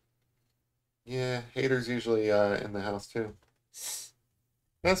 Yeah, Hater's usually in the house too.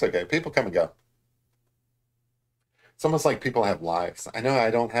 That's okay. People come and go. It's almost like people have lives. I know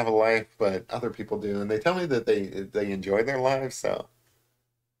I don't have a life, but other people do, and they tell me that they enjoy their lives, so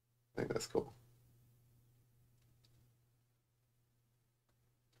I think that's cool.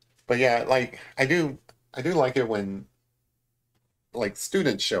 But yeah, like I do like it when like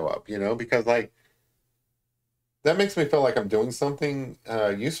students show up, you know, because like that makes me feel like I'm doing something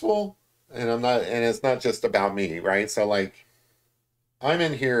useful, and I'm not, and it's not just about me, right? So like I'm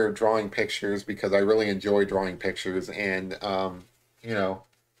in here drawing pictures because I really enjoy drawing pictures, and you know,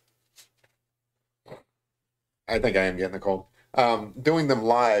 I think I am getting a cold. Doing them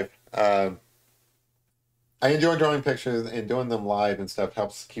live, I enjoy drawing pictures, and doing them live and stuff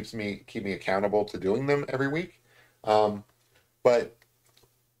helps keep me accountable to doing them every week. Um, but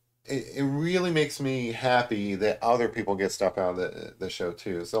it really makes me happy that other people get stuff out of the show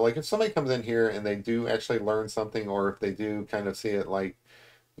too. So like if somebody comes in here and they do actually learn something, or if they do kind of see it like,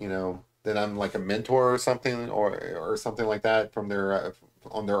 you know, that I'm like a mentor or something, or something like that from their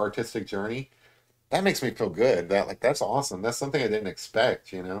on their artistic journey, that makes me feel good. That like that's awesome. That's something I didn't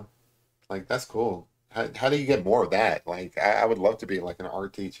expect, you know. Like that's cool. How do you get more of that? Like I would love to be like an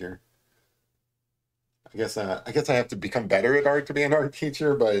art teacher. I guess I have to become better at art to be an art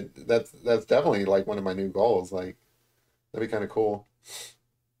teacher, but that's definitely like one of my new goals. Like that'd be kind of cool.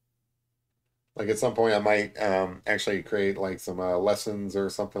 Like at some point, I might actually create like some lessons or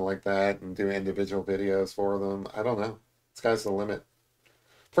something like that, and do individual videos for them. I don't know. Sky's the limit.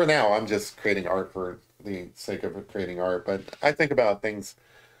 For now, I'm just creating art for the sake of creating art. But I think about things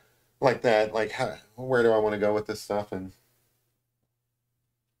like that, like where do I want to go with this stuff, and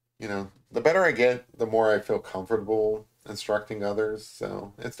you know, the better I get, the more I feel comfortable instructing others.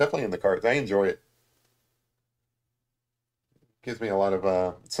 So it's definitely in the cards. I enjoy it. Gives me a lot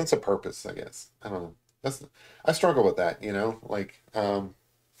of sense of purpose, I guess. I don't know. That's I struggle with that, you know, like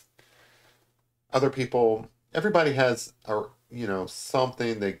other people, everybody has a, you know,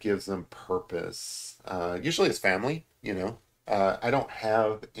 something that gives them purpose. Usually it's family, you know. I don't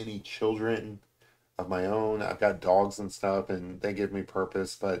have any children of my own. I've got dogs and stuff, and they give me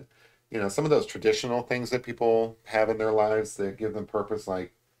purpose. But you know, some of those traditional things that people have in their lives that give them purpose,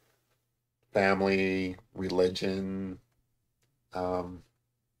 like family, religion, um,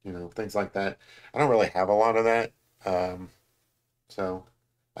 you know, things like that. I don't really have a lot of that. Um, so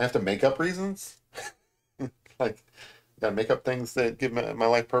I have to make up reasons, like gotta make up things that give my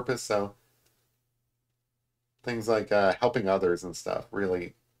life purpose. So things like helping others and stuff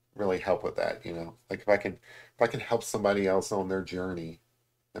really help with that. You know, like if I can help somebody else on their journey,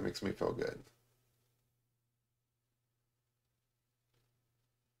 that makes me feel good.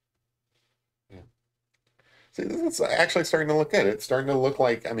 Yeah. See, this is actually starting to look good. It's starting to look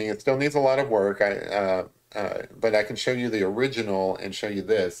like, I mean, it still needs a lot of work. But I can show you the original and show you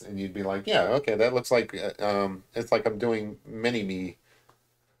this, and you'd be like, yeah, okay, that looks like it's like I'm doing mini me.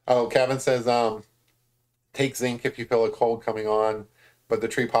 Oh, Kevin says, take zinc if you feel a cold coming on, but the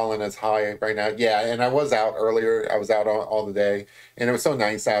tree pollen is high right now. Yeah, and I was out earlier. I was out all the day, and it was so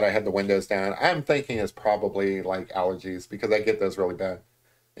nice out. I had the windows down. I'm thinking it's probably like allergies because I get those really bad.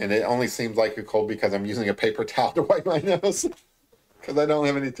 And it only seems like a cold because I'm using a paper towel to wipe my nose because I don't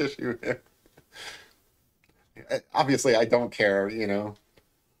have any tissue here. Obviously, I don't care, you know.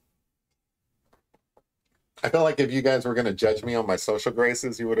 I feel like if you guys were going to judge me on my social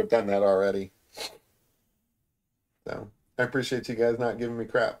graces, you would have done that already. So I appreciate you guys not giving me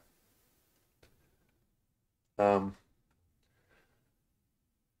crap. Um,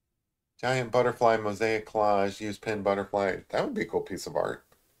 Giant butterfly mosaic collage, use pen butterfly. That would be a cool piece of art.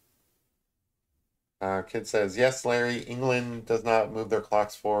 Kid says, yes, Larry, England does not move their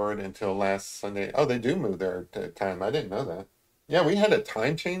clocks forward until last Sunday. Oh, they do move their time. I didn't know that. Yeah, we had a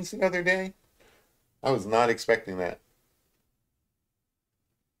time change the other day. I was not expecting that.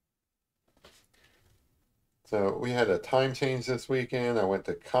 So we had a time change this weekend. I went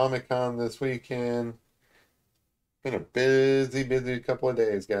to Comic-Con this weekend. Been a busy couple of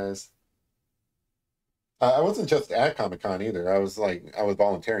days, guys. I wasn't just at Comic-Con either. I was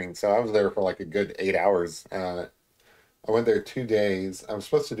volunteering, so I was there for like a good 8 hours. I went there 2 days. I was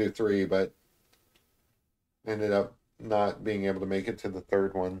supposed to do three, but ended up not being able to make it to the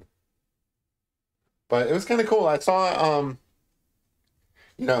third one. But it was kind of cool. I saw,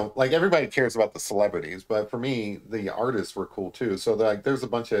 you know, like everybody cares about the celebrities, but for me, the artists were cool too. So like, there's a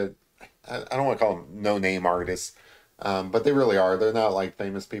bunch of, I don't want to call them no-name artists, but they really are. They're not like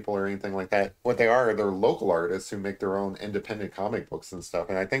famous people or anything like that. What they are, they're local artists who make their own independent comic books and stuff,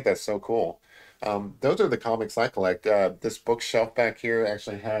 and I think that's so cool. Those are the comics I collect. This bookshelf back here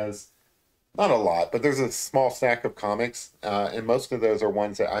actually has not a lot, but there's a small stack of comics, and most of those are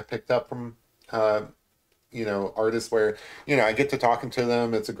ones that I picked up from, uh, you know, artists where, you know, I get to talking to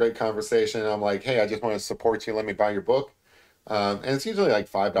them. It's a great conversation. I'm like, hey, I just want to support you. Let me buy your book. And it's usually like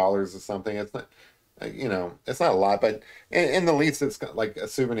 $5 or something. It's not, You know, it's not a lot, but in the least, it's got, like a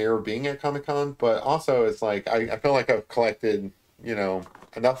souvenir of being at Comic Con. But also, it's like I feel like I've collected, you know,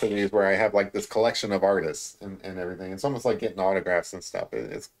 enough of these where I have like this collection of artists and everything. It's almost like getting autographs and stuff.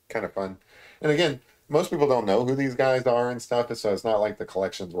 It's kind of fun. And again, most people don't know who these guys are and stuff, so it's not like the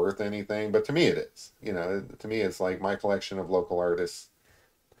collection's worth anything. But to me, it is. You know, to me, it's like my collection of local artists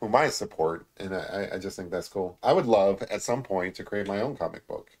whom I support, and I just think that's cool. I would love at some point to create my own comic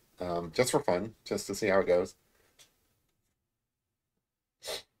book, just for fun, just to see how it goes.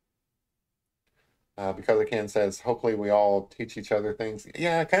 Because again says, hopefully we all teach each other things.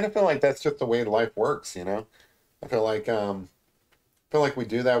 Yeah, I kind of feel like that's just the way life works, you know. I feel like we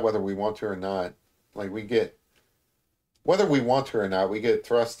do that whether we want to or not. Like we get whether we want to or not, we get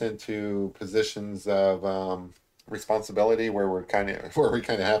thrust into positions of responsibility where we're kind of where we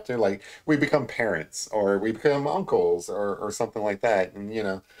kind of have to. Like we become parents or we become uncles or something like that, and you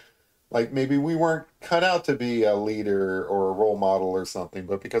know, like maybe we weren't cut out to be a leader or a role model or something,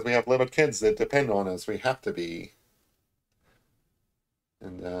 but because we have little kids that depend on us, we have to be.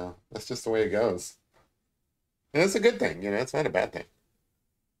 And that's just the way it goes. And it's a good thing, you know, it's not a bad thing.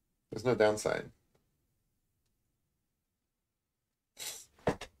 There's no downside.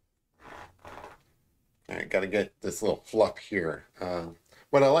 All right, got to get this little fluff here.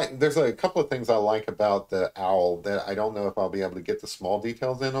 What I like, there's a couple of things I like about the owl that I don't know if I'll be able to get the small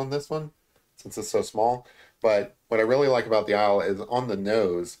details in on this one since it's so small. But what I really like about the owl is on the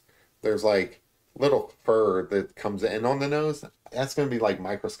nose, there's like little fur that comes in on the nose. That's going to be like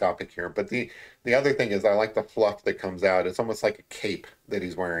microscopic here. But the other thing is I like the fluff that comes out. It's almost like a cape that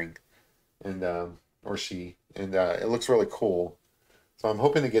he's wearing, and or she, and it looks really cool. So I'm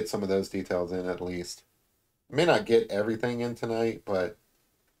hoping to get some of those details in at least. May not get everything in tonight, but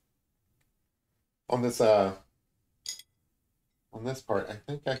on this uh on this part, I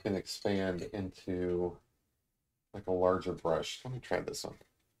think I can expand into like a larger brush. Let me try this one.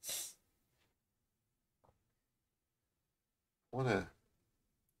 Wanna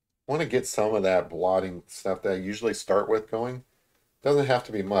wanna get some of that blotting stuff that I usually start with going. Doesn't have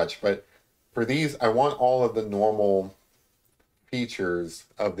to be much, but for these, I want all of the normal features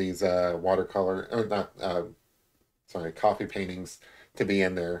of these watercolor or not sorry, coffee paintings to be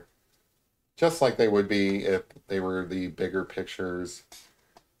in there. Just like they would be if they were the bigger pictures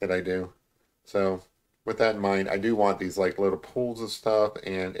that I do. So with that in mind, I do want these like little pools of stuff,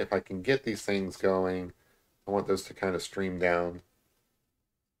 and if I can get these things going, I want those to kind of stream down.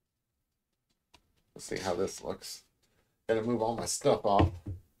 Let's see how this looks. Gotta move all my stuff off.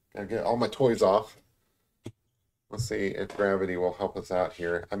 Gotta get all my toys off. Let's see if gravity will help us out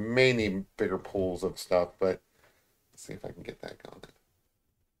here. I may need bigger pools of stuff, but let's see if I can get that going.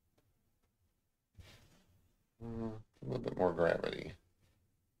 A little bit more gravity.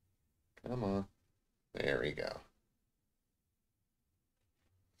 Come on. There we go.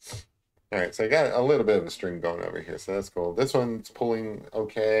 All right, so I got a little bit of a string going over here, so that's cool. This one's pulling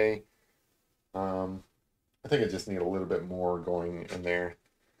okay. I think I just need a little bit more going in there.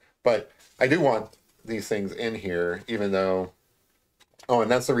 But I do want these things in here, even though... Oh,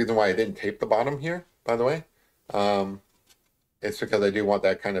 and that's the reason why I didn't tape the bottom here, by the way. It's because I do want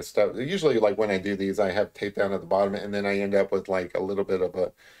that kind of stuff. Usually, like when I do these, I have tape down at the bottom, and then I end up with like a little bit of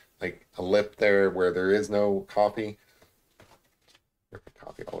a like a lip there where there is no coffee.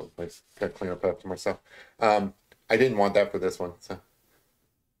 Coffee all over the place. Gotta clean up after myself. I didn't want that for this one. So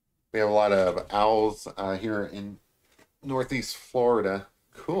we have a lot of owls here in Northeast Florida.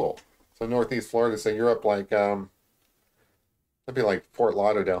 Cool. So Northeast Florida. So you're up like that'd be like Fort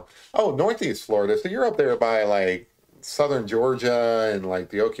Lauderdale. Oh, Northeast Florida. So you're up there by like southern Georgia and like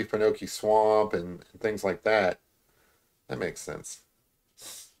the Okefenokee Swamp and things like that. That makes sense.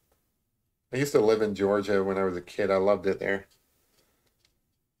 I used to live in Georgia when I was a kid. I loved it there.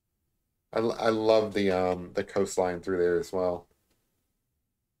 I love the coastline through there as well.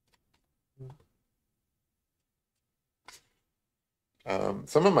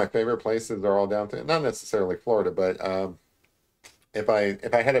 Some of my favorite places are all down to not necessarily Florida, but if I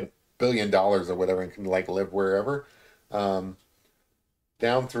had $1 billion or whatever and can like live wherever, um,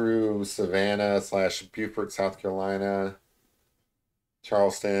 down through Savannah slash Beaufort, South Carolina,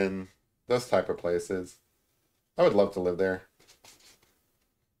 Charleston, those type of places. I would love to live there.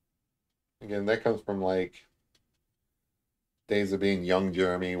 Again, that comes from like days of being young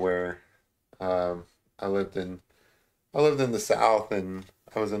Jeremy, where um, I lived in I lived in the South and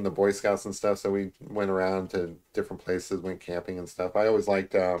I was in the Boy Scouts and stuff, so we went around to different places, went camping and stuff. I always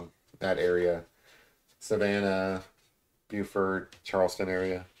liked that area, Savannah, Beaufort, Charleston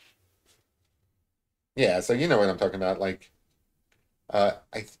area. Yeah, so you know what I'm talking about. Like, I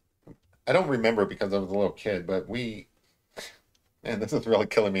I don't remember because I was a little kid, but man, this is really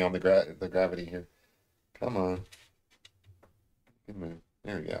killing me on the gravity here. Come on. Good move.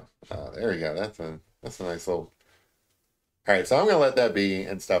 There we go. There we go. That's a nice little. All right, so I'm gonna let that be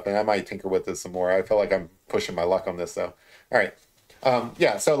and stuff, and I might tinker with this some more. I feel like I'm pushing my luck on this though. All right.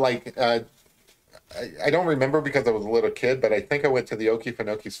 Yeah, so like I don't remember because I was a little kid, but I think I went to the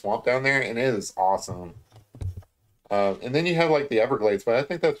Okefenokee Swamp down there, and it is awesome. And then you have like the Everglades, but I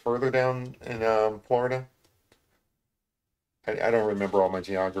think that's further down in Florida. I don't remember all my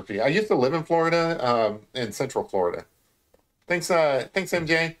geography. I used to live in Florida, in Central Florida. Thanks,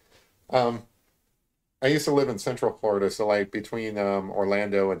 MJ. Um, I used to live in Central Florida, so like between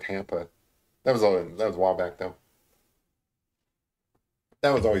Orlando and Tampa. That was a while back though.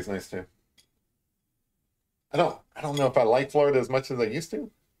 That was always nice too. I don't know if I like Florida as much as I used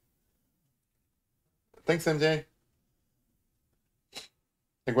to. Thanks, MJ.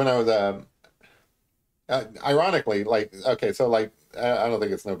 Like when I was ironically, like okay, so like I don't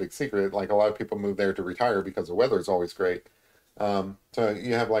think it's no big secret. Like a lot of people move there to retire because the weather is always great. So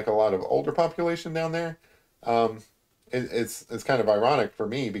you have like a lot of older population down there. Um, it's kind of ironic for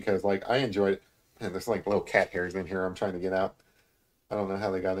me because like I enjoyed it. And there's like little cat hairs in here. I'm trying to get out. I don't know how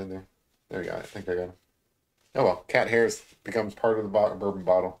they got in there. There we go. I think I got them. Oh well, cat hairs becomes part of the bourbon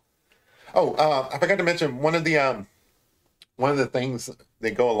bottle. Oh, I forgot to mention one of the things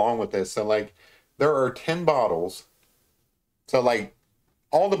that go along with this. So like there are 10 bottles. So like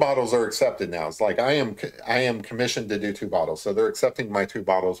all the bottles are accepted now. It's like I am commissioned to do two bottles. So they're accepting my two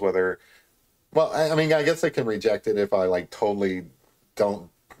bottles whether well, I mean I guess they can reject it if I like totally don't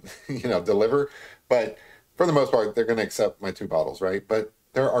deliver, but for the most part they're going to accept my two bottles, right? But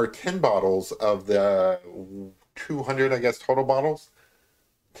there are 10 bottles of the 200 I guess total bottles.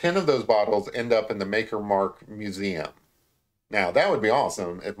 10 of those bottles end up in the Maker Mark Museum. Now, that would be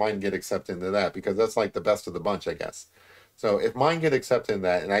awesome if mine get accepted into that because that's like the best of the bunch, I guess. So if mine get accepted in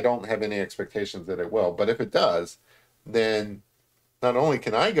that, and I don't have any expectations that it will, but if it does, then not only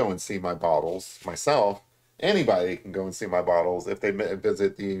can I go and see my bottles myself, anybody can go and see my bottles if they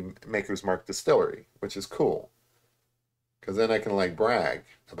visit the Maker's Mark distillery, which is cool. Because then I can like brag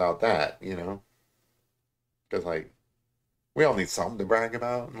about that. Because like we all need something to brag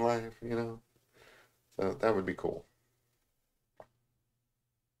about in life. So that would be cool.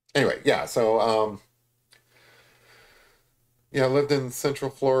 Anyway, yeah, so yeah, I lived in Central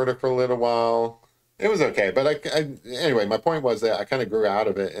Florida for a little while. It was okay, but anyway, my point was that I kind of grew out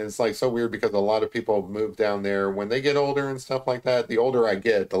of it, and it's like so weird because a lot of people move down there when they get older and stuff like that. The older I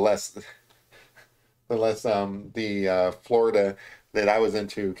get, the less the Florida that I was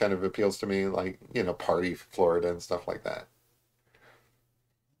into kind of appeals to me, like party Florida and stuff like that.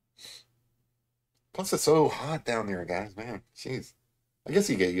 Plus, it's so hot down there, guys. Man, jeez. I guess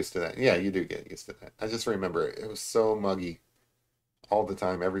you get used to that. Yeah, you do get used to that. I just remember it was so muggy all the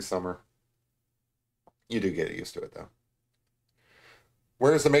time, every summer. You do get used to it though.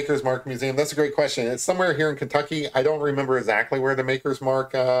 Where's the Maker's Mark Museum? That's a great question. It's somewhere here in Kentucky. I don't remember exactly where the Maker's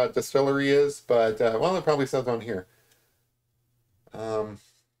Mark distillery is, but well, it probably says on here. Um,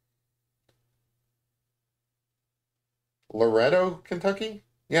 Loretto, Kentucky?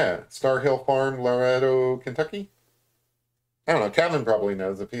 Yeah, Star Hill Farm, Loretto, Kentucky. I don't know. Kevin probably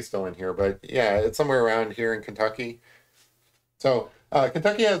knows if he's still in here, but yeah, it's somewhere around here in Kentucky. So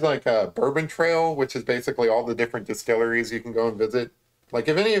Kentucky has like a bourbon trail, which is basically all the different distilleries you can go and visit. Like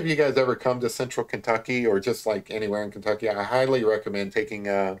if any of you guys ever come to Central Kentucky or just like anywhere in Kentucky, I highly recommend taking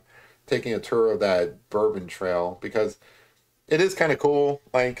a tour of that bourbon trail because it is kind of cool.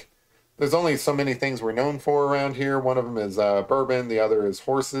 Like there's only so many things we're known for around here. One of them is bourbon, the other is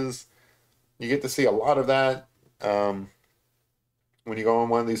horses. You get to see a lot of that um, when you go on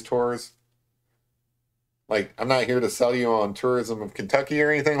one of these tours. Like I'm not here to sell you on tourism of Kentucky or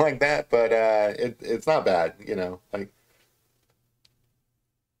anything like that, but it's not bad. Like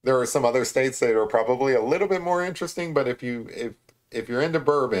there are some other states that are probably a little bit more interesting, but if you're into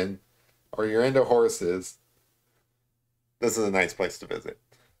bourbon or you're into horses, this is a nice place to visit.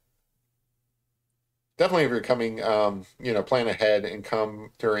 Definitely if you're coming, plan ahead and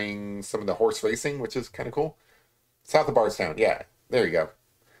come during some of the horse racing, which is kind of cool. South of Bardstown, yeah, there you go.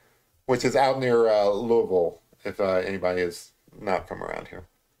 Which is out near Louisville, if anybody is not from around here.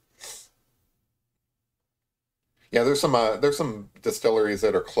 Yeah, there's some distilleries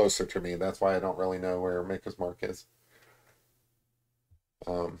that are closer to me. That's why I don't really know where Maker's Mark is.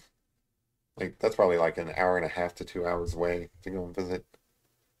 Um, like that's probably like an hour and a half to 2 hours away to go and visit.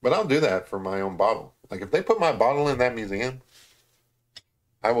 But I'll do that for my own bottle. Like if they put my bottle in that museum,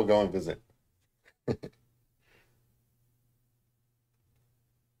 I will go and visit.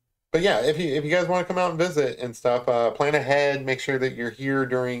 But yeah, if you guys want to come out and visit and stuff, plan ahead. Make sure that you're here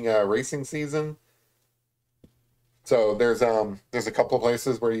during racing season. So there's a couple of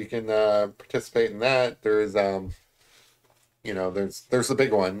places where you can participate in that. There's there's the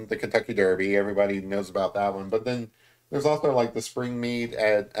big one, the Kentucky Derby. Everybody knows about that one. But then there's also like the spring meet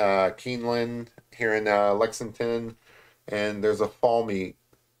at Keeneland here in Lexington, and there's a fall meet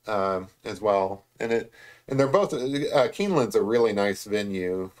as well. And they're both Keeneland's a really nice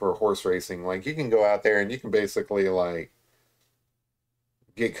venue for horse racing. Like you can go out there and you can basically like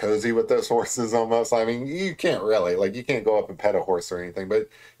get cozy with those horses almost. I mean, you can't really like you can't go up and pet a horse or anything, but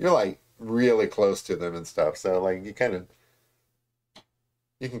you're like really close to them and stuff. So like you can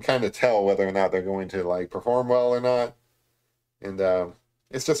kind of tell whether or not they're going to like perform well or not. And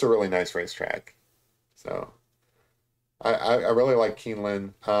it's just a really nice racetrack. So I really like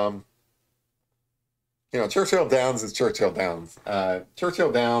Keeneland. Churchill Downs is Churchill Downs.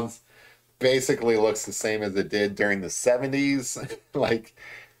 Churchill Downs basically looks the same as it did during the 70s.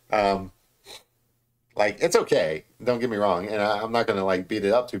 Um, like it's okay. Don't get me wrong. And I'm not going to like beat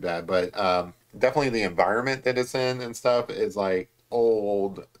it up too bad, but definitely the environment that it's in and stuff is like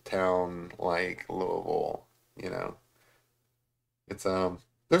old town, like Louisville, you know. It's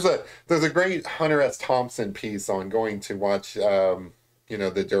there's a great Hunter S. Thompson piece on going to watch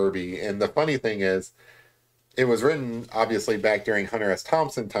the Derby. And the funny thing is it was written obviously back during Hunter S.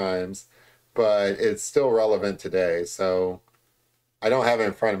 Thompson times, but it's still relevant today. So I don't have it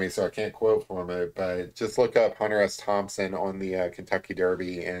in front of me, so I can't quote from it, but just look up Hunter S. Thompson on the Kentucky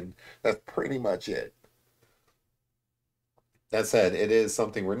Derby, and that's pretty much it. That said, it is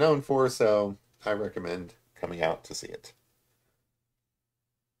something we're known for, so I recommend coming out to see it.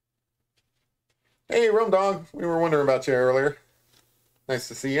 Hey, Rum Dog, we were wondering about you earlier. Nice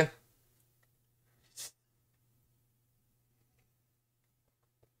to see you.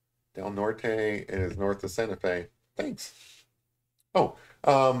 Del Norte is north of Santa Fe. Thanks. Oh,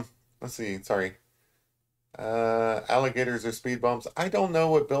 let's see. Sorry. Alligators or speed bumps. I don't know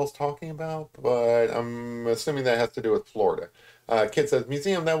what Bill's talking about, but I'm assuming that has to do with Florida. Kid says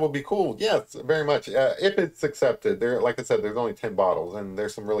museum, that would be cool. Yes, very much. If it's accepted. There, like I said, there's only 10 bottles, and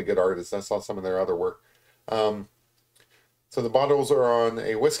there's some really good artists. I saw some of their other work. So the bottles are on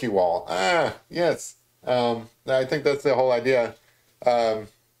a whiskey wall. Ah, yes. I think that's the whole idea. Um,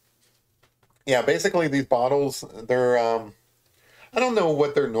 yeah, basically these bottles, they're I don't know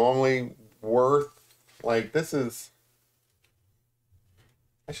what they're normally worth. Like this is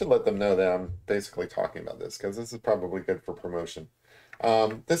I should let them know that I'm basically talking about this because this is probably good for promotion.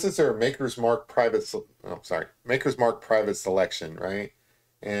 This is their Maker's Mark private selection, right?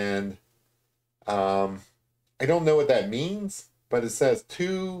 And I don't know what that means, but it says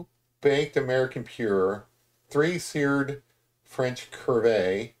 2 baked American pure, 3 seared French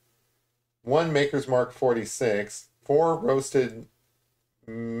Curve, 1 Maker's Mark 46, 4 roasted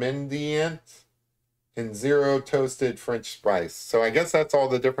Mendiant, and 0 toasted French spice. So I guess that's all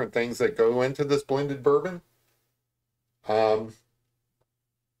the different things that go into this blended bourbon. Um,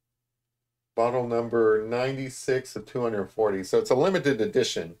 Bottle number 96 of 240. So it's a limited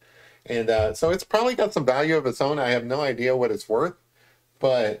edition. And so it's probably got some value of its own. I have no idea what it's worth.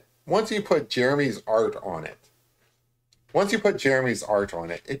 But once you put Jeremy's art on it,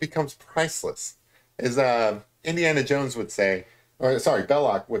 it becomes priceless. As Indiana Jones would say, or sorry,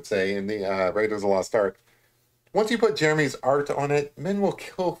 Belloc would say in the Raiders of the Lost Ark, once you put Jeremy's art on it, men will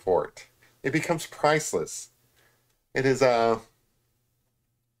kill for it. It becomes priceless. It is that's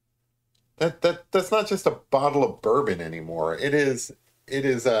not just a bottle of bourbon anymore. It is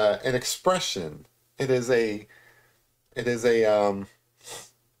an expression. It is a well,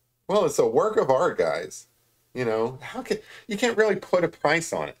 it's a work of art, guys. How can you can't really put a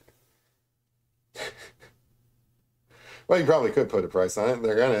price on it. Well, you probably could put a price on it.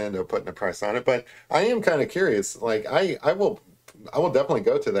 They're gonna end up putting a price on it, but I am kind of curious. Like I will definitely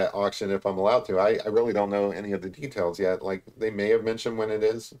go to that auction if I'm allowed to. I really don't know any of the details yet. Like they may have mentioned when it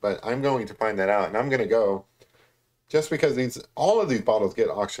is, but I'm going to find that out, and I'm going to go just because all of these bottles get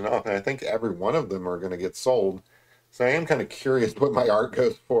auctioned off, and I think every one of them are going to get sold. So I am kind of curious what my art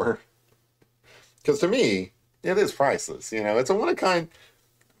goes for, because to me it is priceless. It's a one of a kind.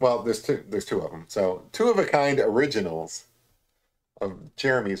 Well, there's two of them, so two of a kind originals of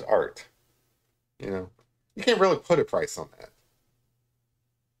Jeremy's art. You can't really put a price on that.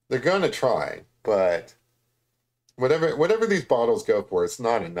 They're going to try, but whatever these bottles go for, it's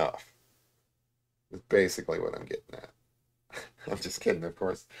not enough. Is basically what I'm getting at. I'm just kidding, of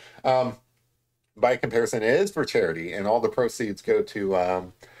course. By comparison, it is for charity, and all the proceeds go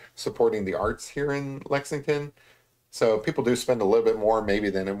to supporting the arts here in Lexington. So people do spend a little bit more maybe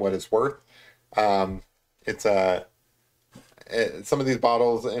than what it's worth. Um, it's some of these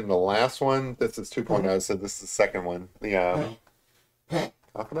bottles in the last one, this is 2.0, so this is the second one.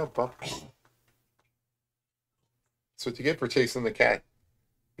 Cough it up, Buck. That's what you get for chasing the cat.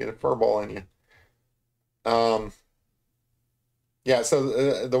 Get a fur ball in you. Um, yeah,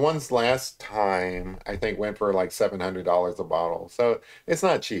 so the ones last time I think went for like $700 a bottle, so it's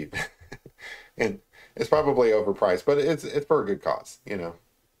not cheap, and it's probably overpriced, but it's for a good cause, you know.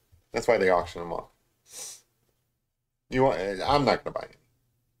 That's why they auction them off. You want? I'm not gonna buy it.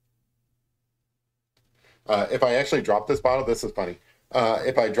 If I actually drop this bottle, this is funny.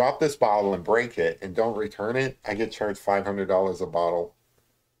 If I drop this bottle and break it and don't return it, I get charged $500 a bottle.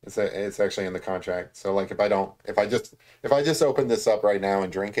 It's actually in the contract. So like if I just open this up right now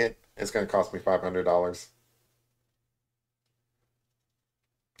and drink it, it's going to cost me $500.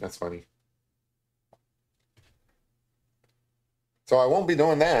 That's funny. So I won't be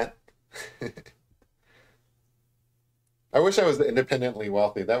doing that. I wish I was independently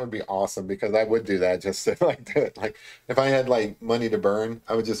wealthy. That would be awesome because I would do that just to like do it. Like if I had like money to burn,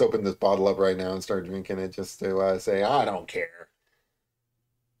 I would just open this bottle up right now and start drinking it just to say I don't care.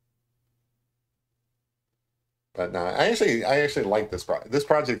 But no, I actually like this project. This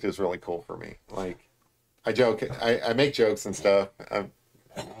project is really cool for me. Like I joke, I make jokes and stuff.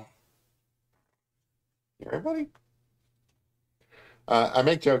 Everybody, I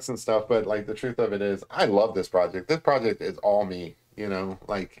make jokes and stuff, but like the truth of it is, I love this project. This project is all me. You know,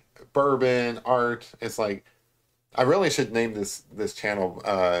 like bourbon art. It's like I really should name this channel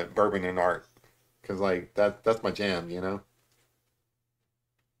Bourbon and Art because like that's my jam. You know,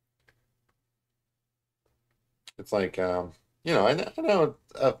 it's like you know I know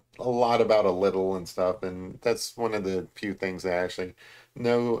a lot about a little and stuff, and that's one of the few things I actually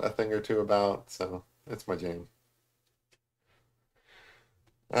know a thing or two about. So it's my jam.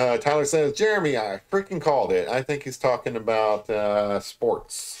 Tyler says, Jeremy, I freaking called it. I think he's talking about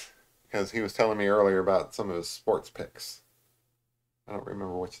sports because he was telling me earlier about some of his sports picks. I don't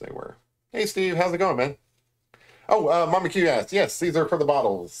remember which they were. Hey, Steve, how's it going, man? Oh, Mama Q asked, yes, these are for the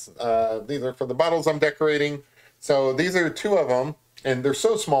bottles. These are for the bottles I'm decorating. So these are two of them, and they're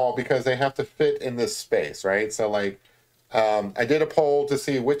so small because they have to fit in this space, right? So, like, I did a poll to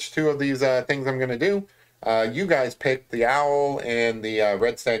see which two of these things I'm going to do. You guys picked the owl and the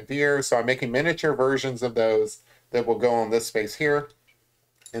red stag deer, so I'm making miniature versions of those that will go on this space here.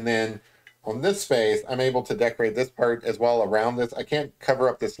 And then on this space, I'm able to decorate this part as well around this. I can't cover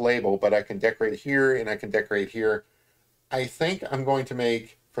up this label, but I can decorate here and I can decorate here. I think I'm going to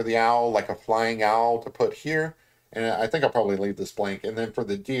make for the owl like a flying owl to put here. And I think I'll probably leave this blank. And then for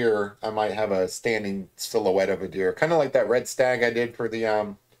the deer, I might have a standing silhouette of a deer. Kind of like that red stag I did for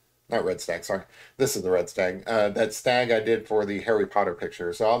the, not red stag, sorry. This is the red stag. That stag I did for the Harry Potter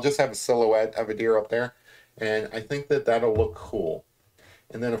picture. So I'll just have a silhouette of a deer up there. And I think that that'll look cool.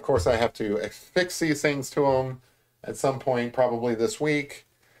 And then, of course, I have to affix these things to them at some point, probably this week.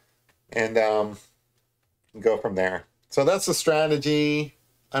 And go from there. So that's the strategy.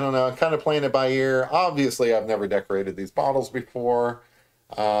 I don't know, I'm kind of playing it by ear. Obviously, I've never decorated these bottles before.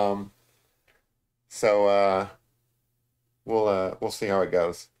 Um, so we'll see how it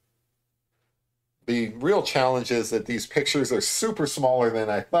goes. The real challenge is that these pictures are super smaller than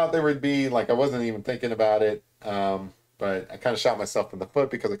I thought they would be. Like I wasn't even thinking about it. But I kind of shot myself in the foot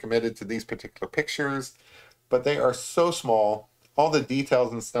because I committed to these particular pictures. But they are so small. All the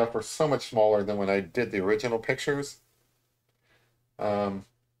details and stuff are so much smaller than when I did the original pictures. Um,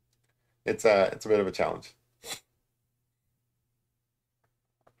 it's a bit of a challenge.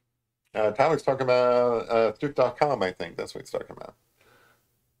 Tyler's talking about Snoop.com, I think. That's what he's talking about.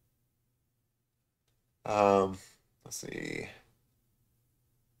 Let's see.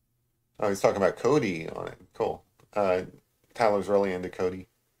 Oh, he's talking about Cody on it. Cool. Tyler's really into Cody.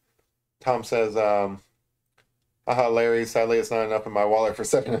 Tom says, haha, Larry, sadly it's not enough in my wallet for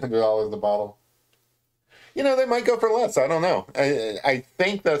 $700 a bottle. You know, they might go for less. I don't know. I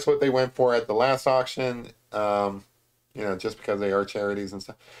think that's what they went for at the last auction. You know, just because they are charities and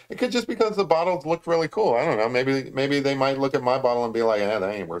stuff. It could just because the bottles look really cool. I don't know. Maybe they might look at my bottle and be like, yeah,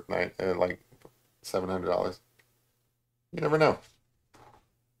 that ain't worth like $700. You never know.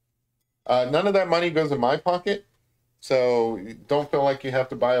 None of that money goes in my pocket. So don't feel like you have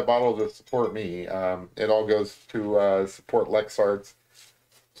to buy a bottle to support me. It all goes to support LexArts.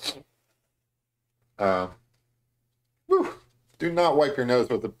 Whew, do not wipe your nose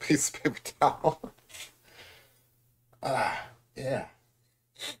with a piece of paper towel. Yeah.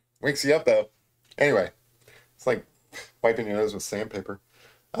 Wakes you up though. Anyway, it's like wiping your nose with sandpaper.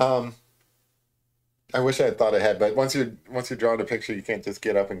 I wish I had thought ahead, but once you're drawing a picture, you can't just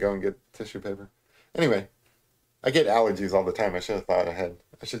get up and go and get tissue paper. Anyway, I get allergies all the time. I should have thought ahead.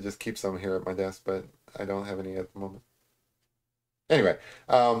 I should just keep some here at my desk, but I don't have any at the moment. Anyway,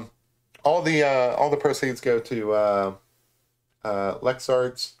 all the proceeds go to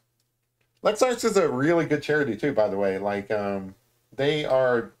LexArts. LexArts is a really good charity too, by the way. Like they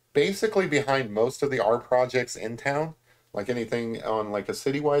are basically behind most of the art projects in town, like anything on like a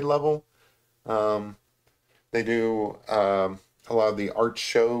citywide level. Um, they do a lot of the art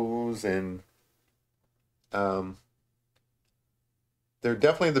shows and um, they're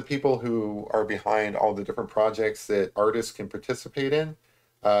definitely the people who are behind all the different projects that artists can participate in.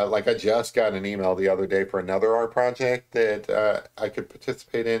 Like I just got an email the other day for another art project that I could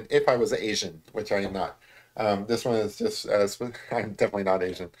participate in if I was Asian, which I am not. This one is just, I'm definitely not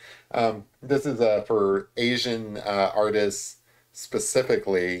Asian. This is for Asian artists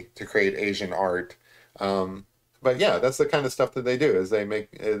specifically to create Asian art. But yeah, that's the kind of stuff that they do is they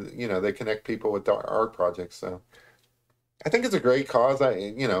make, they connect people with the art projects. So I think it's a great cause.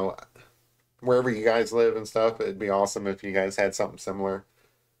 Wherever you guys live and stuff, it'd be awesome if you guys had something similar.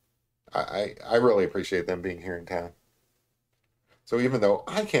 I really appreciate them being here in town. So even though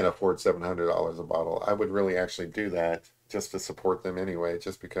I can't afford $700 a bottle, I would really actually do that just to support them anyway,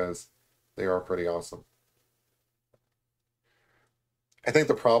 just because they are pretty awesome. I think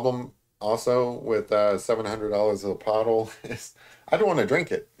the problem also with $700 a bottle is I don't want to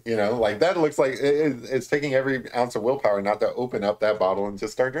drink it. Like that looks like it's taking every ounce of willpower not to open up that bottle and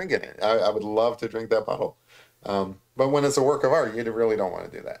just start drinking it. I would love to drink that bottle. But when it's a work of art, you really don't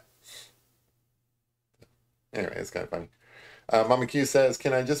want to do that. Anyway, it's kind of funny. Mama Q says,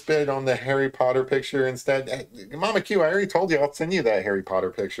 "Can I just bid on the Harry Potter picture instead?" Mama Q, I already told you I'll send you that Harry Potter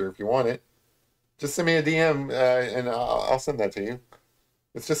picture if you want it. Just send me a DM and I'll send that to you.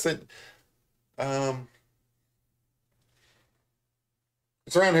 It's just that um,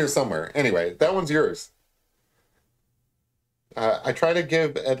 it's around here somewhere. Anyway, that one's yours. I try to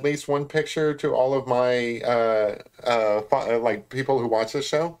give at least one picture to all of my like people who watch this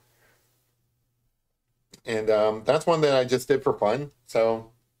show, and that's one that I just did for fun.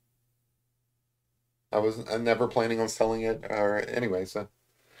 So I'm never planning on selling it or anyway. So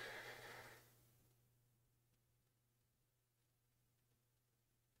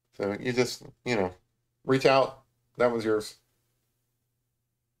you just reach out. That was yours.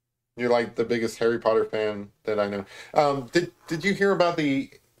 You're like the biggest Harry Potter fan that I know. Did you hear about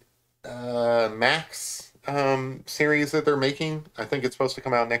the Max series that they're making? I think it's supposed to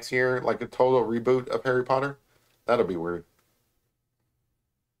come out next year, like a total reboot of Harry Potter. That'll be weird.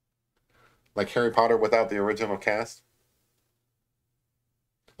 Like Harry Potter without the original cast.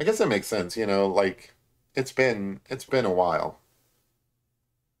 I guess that makes sense, like it's been a while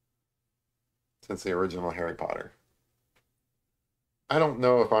since the original Harry Potter. I don't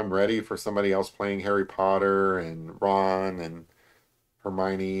know if I'm ready for somebody else playing Harry Potter and Ron and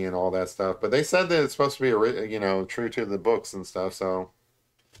Hermione and all that stuff, but they said that it's supposed to be true to the books and stuff, so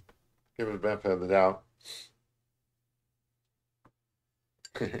give it a benefit of the doubt.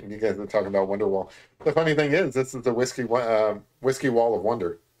 You guys are talking about Wonderwall. The funny thing is, this is the whiskey wall of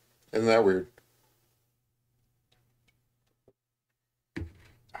wonder. Isn't that weird?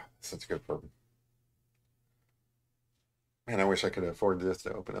 Such a good bourbon. Man, I wish I could afford this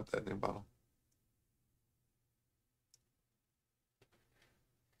to open up that new bottle.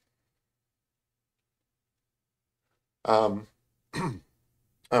 Um,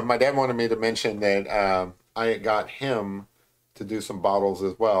 my dad wanted me to mention that I got him to do some bottles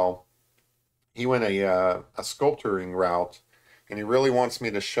as well. He went a sculpturing route, and he really wants me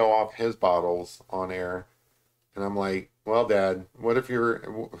to show off his bottles on air. And I'm like, well, Dad, what if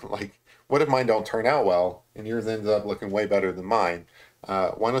what if mine don't turn out well and yours ends up looking way better than mine?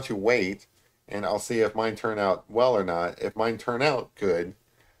 Why don't you wait and I'll see if mine turn out well or not. If mine turn out good,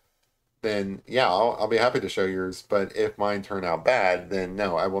 then yeah, I'll be happy to show yours. But if mine turn out bad, then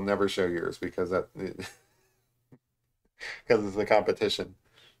no, I will never show yours because that because it's a competition.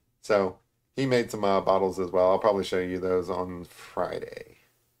 So he made some bottles as well. I'll probably show you those on Friday.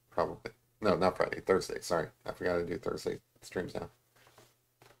 Probably. No, not Friday. Thursday. Sorry. I forgot to do Thursday streams now.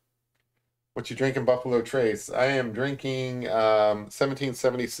 What you drinking, Buffalo Trace? I am drinking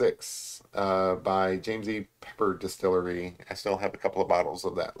 1776 by James E. Pepper Distillery. I still have a couple of bottles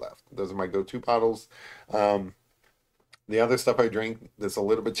of that left. Those are my go-to bottles. Um, the other stuff I drink that's a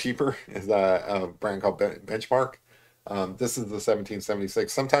little bit cheaper is a brand called Benchmark. This is the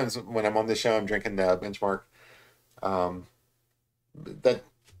 1776. Sometimes when I'm on the show, I'm drinking the Benchmark. Um, that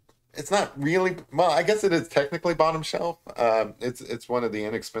it's not really well. I guess it is technically bottom shelf. It's one of the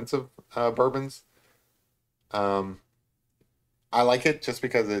inexpensive bourbons. Um, I like it just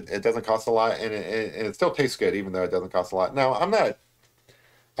because it doesn't cost a lot, and it still tastes good even though it doesn't cost a lot. Now I'm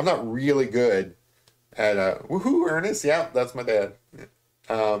not really good at woohoo Ernest. Yeah, that's my dad.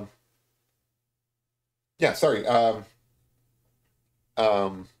 Um, yeah, sorry. Um,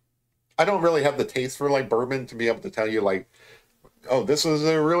 I don't really have the taste for like bourbon to be able to tell you like, oh, this was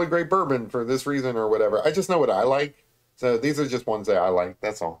a really great bourbon for this reason or whatever. I just know what I like. So these are just ones that I like.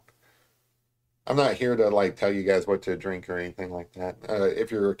 That's all. I'm not here to like tell you guys what to drink or anything like that.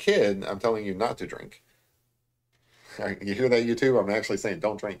 If you're a kid, I'm telling you not to drink. You hear that, YouTube? I'm actually saying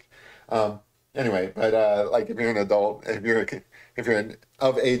don't drink. Um, anyway, but like if you're an adult, if you're an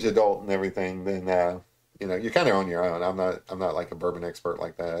of age adult and everything, then you know you're kind of on your own. I'm not like a bourbon expert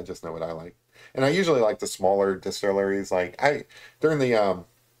like that. I just know what I like, and I usually like the smaller distilleries. Like I during the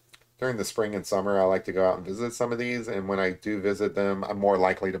during the spring and summer, I like to go out and visit some of these, and when I do visit them, I'm more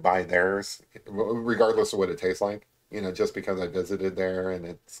likely to buy theirs, regardless of what it tastes like. You know, just because I visited there and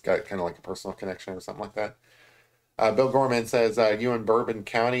it's got kind of like a personal connection or something like that. Bill Gorman says, you in Bourbon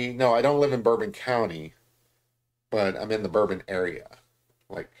County? No, I don't live in Bourbon County, but I'm in the Bourbon area,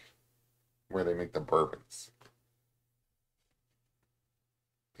 like where they make the bourbons.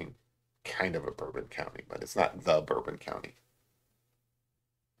 I mean, kind of a Bourbon County, but it's not the Bourbon County.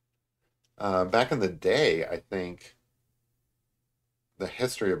 Back in the day, I think the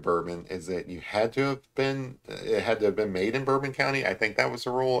history of bourbon is that it had to have been made in Bourbon County. I think that was the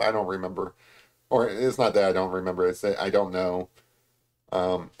rule. I don't remember. Or it's not that I don't remember, it's that I don't know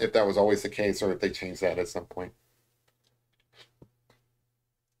if that was always the case or if they changed that at some point.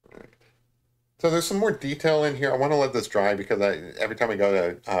 So there's some more detail in here. I want to let this dry because every time I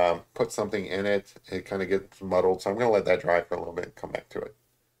go to put something in it, it kind of gets muddled. So I'm going to let that dry for a little bit and come back to it.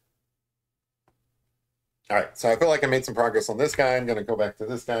 All right, so I feel like I made some progress on this guy. I'm going to go back to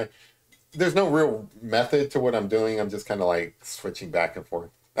this guy. There's no real method to what I'm doing. I'm just kind of like switching back and forth.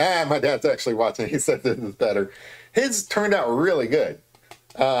 Ah, my dad's actually watching. He said this is better. His turned out really good.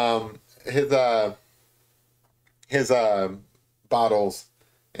 Um, his his bottles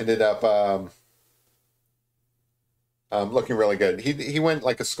ended up looking really good. He went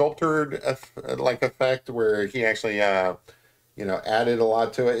like a sculptured like effect where he actually you know added a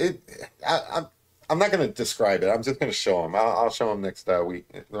lot to it. I'm not going to describe it. I'm just going to show him. I'll show him next week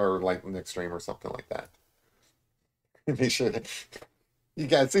or like next stream or something like that. He should. You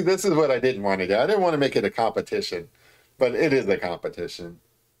guys see, this is what I didn't want to do. I didn't want to make it a competition, but it is a competition.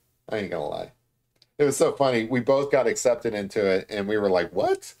 I ain't gonna lie. It was so funny. We both got accepted into it, and we were like,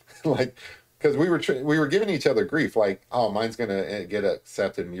 "What?" Like, because we were giving each other grief, like, "Oh, mine's gonna get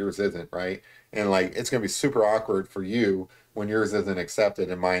accepted and yours isn't, right?" And like, it's gonna be super awkward for you when yours isn't accepted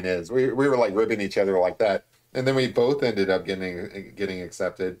and mine is. We were like ribbing each other like that, and then we both ended up getting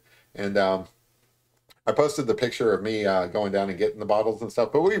accepted. And I posted the picture of me going down and getting the bottles and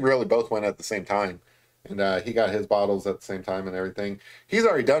stuff, but we really both went at the same time. And he got his bottles at the same time and everything. He's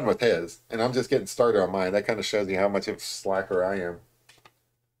already done with his, and I'm just getting started on mine. That kind of shows you how much of a slacker I am.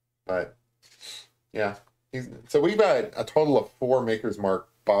 But yeah, so we've got a total of 4 Maker's Mark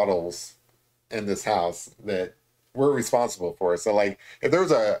bottles in this house that we're responsible for. So like, if there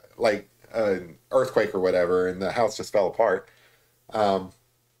was a like an earthquake or whatever, and the house just fell apart, um,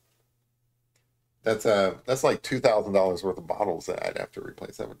 that's like $2,000 worth of bottles that I'd have to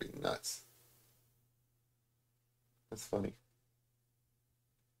replace. That would be nuts. That's funny.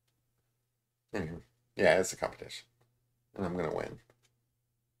 Anyway, yeah, it's a competition, and I'm gonna win.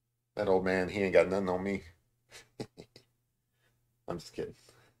 That old man, he ain't got nothing on me. I'm just kidding.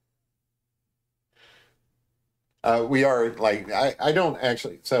 We are like I don't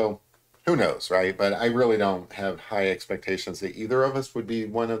actually. So who knows, right? But I really don't have high expectations that either of us would be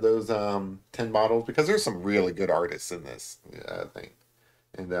one of those 10 models because there's some really good artists in this thing,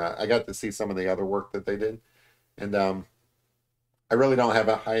 and I got to see some of the other work that they did, and I really don't have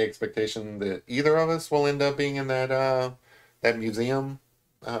a high expectation that either of us will end up being in that museum,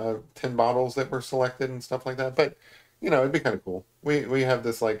 10 bottles that were selected and stuff like that. But you know, it'd be kind of cool. We have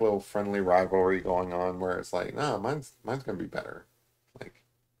this like little friendly rivalry going on where it's like, no, mine's gonna be better. Like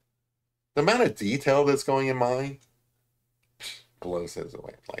the amount of detail that's going in mine blows his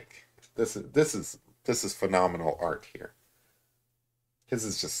away. Like this is phenomenal art here. His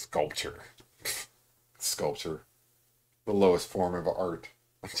is just sculpture. Sculpture. The lowest form of art.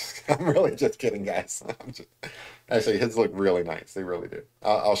 I'm really just kidding, guys. Actually, his look really nice. They really do.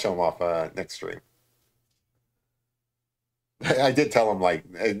 I'll show them off next stream. I did tell him like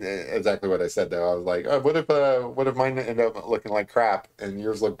exactly what I said though. I was like, oh, what if mine end up looking like crap and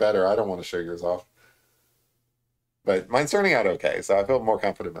yours look better? I don't want to show yours off. But mine's turning out okay, so I feel more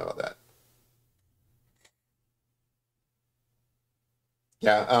confident about that.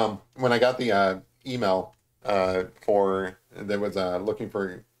 Yeah, when I got the email for that was looking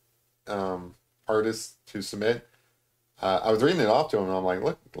for artists to submit, I was reading it off to him, and I'm like,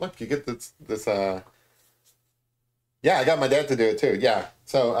 look, you get this. Yeah, I got my dad to do it too. Yeah.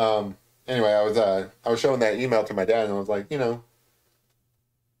 So anyway, I was showing that email to my dad, and I was like, you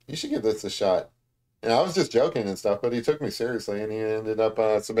should give this a shot. And I was just joking and stuff, but he took me seriously, and he ended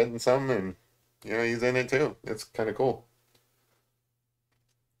up submitting some, and he's in it too. It's kind of cool.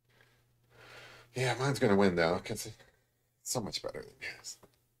 Yeah, mine's gonna win though, because it's so much better than his.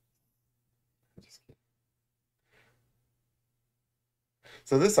 Just kidding.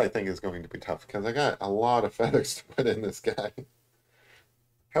 So this, I think, is going to be tough because I got a lot of feathers to put in this guy.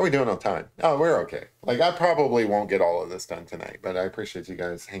 How are we doing on time? Oh, we're okay. Like, I probably won't get all of this done tonight, but I appreciate you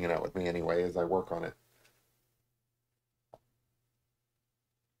guys hanging out with me anyway as I work on it.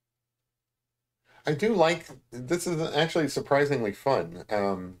 I do like this is actually surprisingly fun.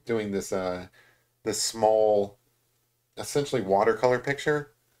 Doing this small, essentially watercolor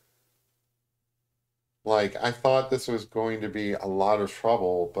picture. Like, I thought this was going to be a lot of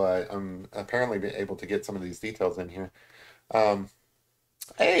trouble, but I'm apparently able to get some of these details in here. Um,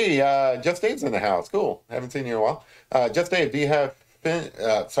 Hey, Just Dave's in the house. Cool. Haven't seen you in a while. Just Dave, do you have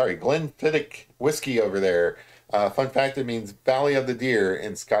Glenfiddich whiskey over there? Fun fact, it means Valley of the Deer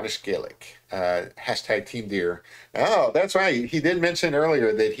in Scottish Gaelic. Hashtag Team Deer. Oh, that's right. He did mention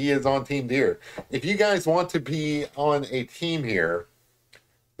earlier that he is on Team Deer. If you guys want to be on a team here,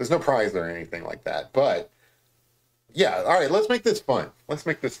 there's no prize or anything like that. But yeah, all right, let's make this fun. Let's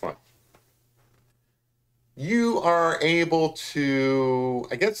make this fun. You are able to,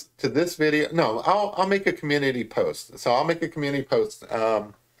 I guess, to this video. No, I'll make a community post. So I'll make a community post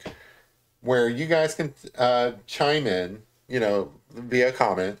where you guys can chime in, via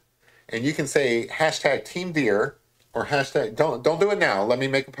comment, and you can say hashtag Team Deer or hashtag don't do it now. Let me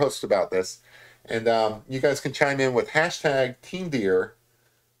make a post about this, and you guys can chime in with hashtag Team Deer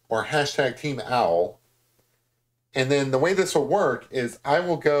or hashtag Team Owl. And then the way this will work is I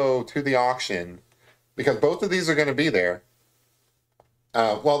will go to the auction because both of these are going to be there.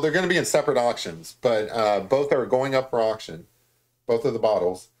 Well, they're going to be in separate auctions, but both are going up for auction, both of the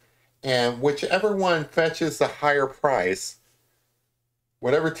bottles. And whichever one fetches the higher price,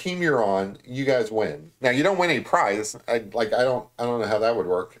 whatever team you're on, you guys win. Now, you don't win any prize. I don't know how that would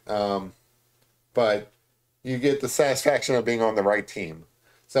work. But you get the satisfaction of being on the right team.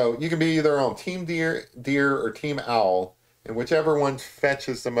 So you can be either on Team Deer or Team Owl, and whichever one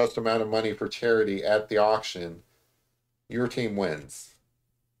fetches the most amount of money for charity at the auction, your team wins.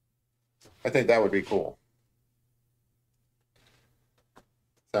 I think that would be cool.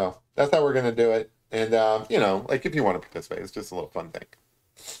 So that's how we're going to do it. And, like if you want to participate, it's just a little fun thing.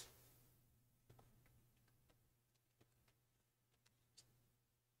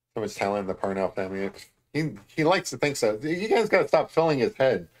 So much talent in the Parnell family. He likes to think so. You guys got to stop filling his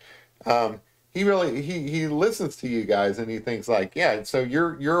head. He really he listens to you guys and he thinks like, yeah, so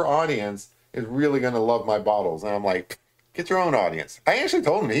your audience is really going to love my bottles. And I'm like, get your own audience. I actually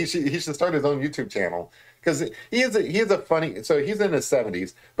told him he should start his own YouTube channel because he is a funny. So he's in his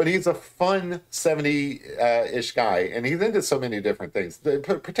 70s, but he's a fun 70-ish guy, and he's into so many different things.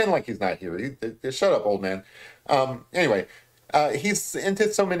 Pretend like he's not here. Shut up, old man. Anyway. He's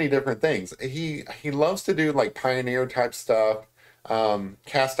into so many different things. He loves to do like pioneer type stuff,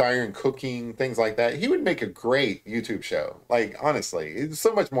 cast iron cooking, things like that. He would make a great YouTube show. Like honestly, it's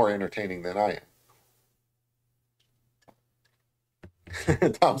so much more entertaining than I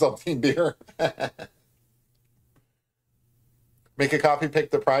am. Tom's on Team Beer. Make a copy,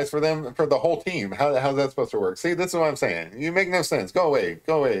 pick the prize for them for the whole team. How's that supposed to work? See, this is what I'm saying. You make no sense. Go away,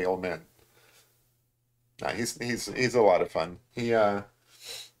 old man. Nah, he's a lot of fun. He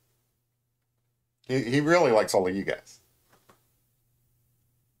really likes all of you guys.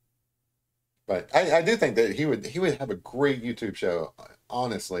 But I do think that he would have a great YouTube show,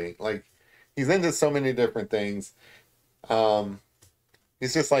 honestly. Like he's into so many different things. Um,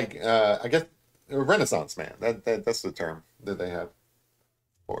 he's just like I guess a Renaissance man. That's the term that they have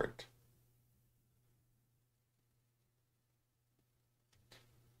for it.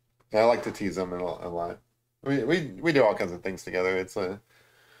 I like to tease him a lot. We do all kinds of things together. It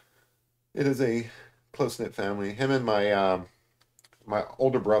is a close knit family. Him and my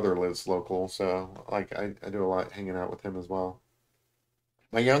older brother lives local, so like I do a lot hanging out with him as well.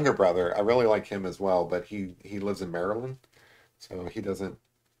 My younger brother, I really like him as well, but he lives in Maryland, so he doesn't.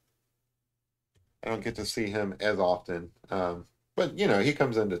 I don't get to see him as often. But he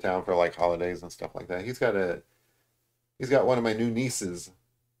comes into town for like holidays and stuff like that. He's got one of my new nieces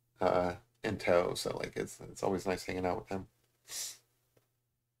uh, in tow, so like it's always nice hanging out with him.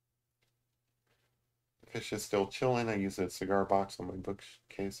 Fish is still chilling. I use a cigar box on my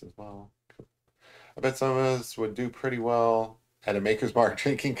bookcase as well. I bet some of us would do pretty well at a Maker's Mark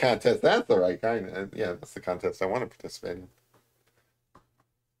drinking contest. That's the right kind. Yeah, that's the contest I want to participate in.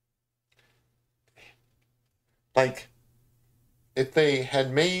 Like, if they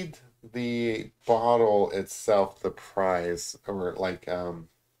had made the bottle itself the prize, or like,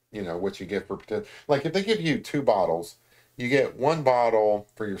 what you get for like if they give you two bottles, you get one bottle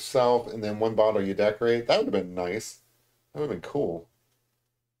for yourself and then one bottle you decorate. That would have been nice. That would have been cool.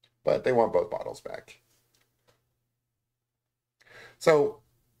 But they want both bottles back. So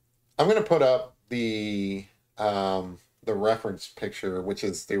I'm going to put up the reference picture, which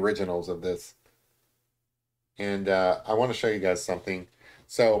is the originals of this, and I want to show you guys something.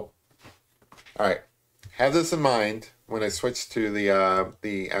 So, all right, have this in mind when I switch to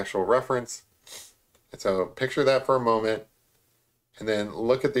the actual reference. So picture that for a moment, and then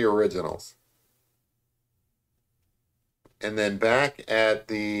look at the originals, and then back at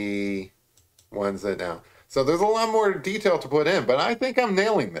the ones that now. So there's a lot more detail to put in, but I think I'm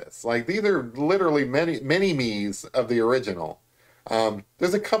nailing this. Like, these are literally many me's of the original.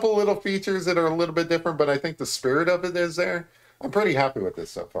 There's a couple little features that are a little bit different, but I think the spirit of it is there. I'm pretty happy with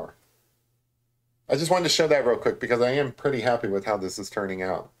this so far. I just wanted to show that real quick because I am pretty happy with how this is turning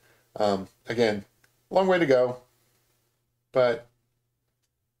out. Again, long way to go, but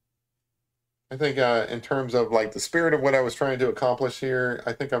I think in terms of like the spirit of what I was trying to accomplish here,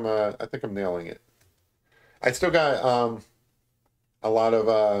 I think I'm nailing it. I still got a lot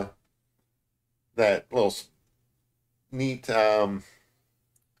of that little neat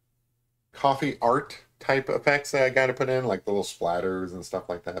coffee art type effects that I got to put in, like the little splatters and stuff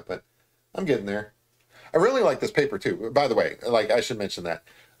like that, but I'm getting there. I really like this paper too. By the way, like, I should mention that.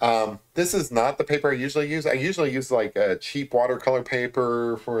 This is not the paper I usually use. I usually use like a cheap watercolor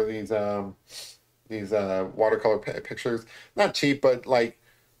paper for these watercolor pictures. Not cheap, but like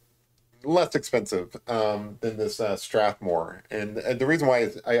less expensive than this Strathmore. And the reason why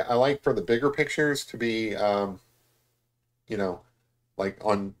is I like for the bigger pictures to be, like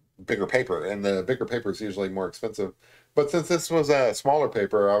on bigger paper. And the bigger paper is usually more expensive. But since this was a smaller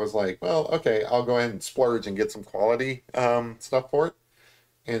paper, I was like, well, okay, I'll go ahead and splurge and get some quality stuff for it.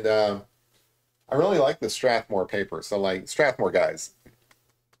 And I really like the Strathmore paper. So, like, Strathmore guys,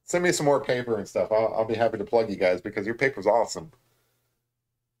 send me some more paper and stuff. I'll be happy to plug you guys because your paper's awesome.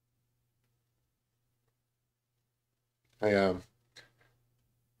 I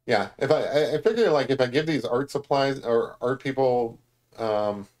yeah, if I figure, like, if I give these art supplies or art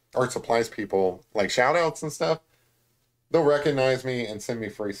supplies people like shout outs and stuff, they'll recognize me and send me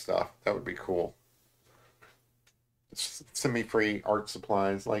free stuff. That would be cool. Send me free art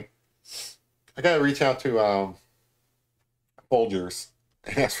supplies. Like, I gotta reach out to Folgers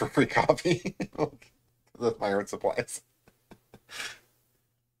and ask for free coffee. That's my art supplies.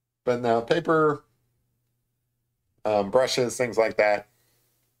 But now paper, brushes, things like that.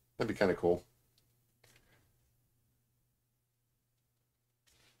 That'd be kind of cool.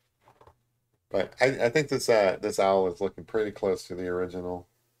 But I think this owl is looking pretty close to the original,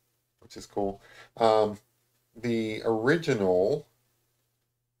 which is cool. The original,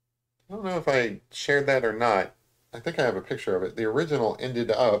 I don't know if I shared that or not. I think I have a picture of it. The original ended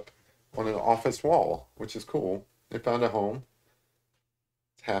up on an office wall, which is cool. They found a home.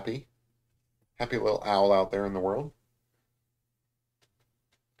 It's happy. Happy little owl out there in the world.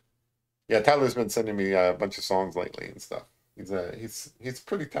 Yeah, Tyler's been sending me a bunch of songs lately and stuff. He's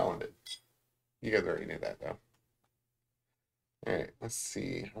pretty talented. You guys already knew that though. All right, let's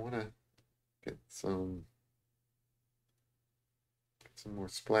see. I want to get some more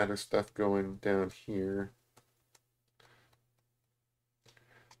splatter stuff going down here.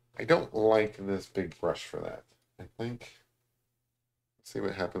 I don't like this big brush for that. I think. Let's see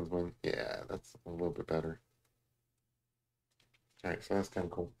what happens when. Yeah, that's a little bit better. All right, so that's kind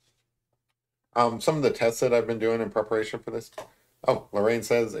of cool. Some of the tests that I've been doing in preparation for this. Oh, Lorraine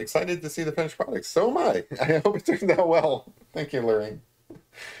says, excited to see the finished product. So am I. I hope it turns out well. Thank you, Lorraine.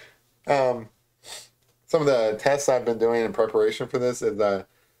 Some of the tests I've been doing in preparation for this is, I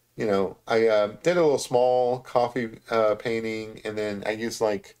did a little small coffee painting, and then I used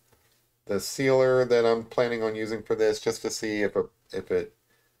like the sealer that I'm planning on using for this just to see if it's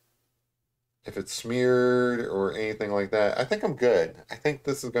smeared or anything like that. I think I'm good. I think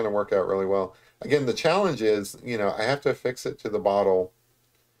this is going to work out really well. Again, the challenge is, I have to affix it to the bottle,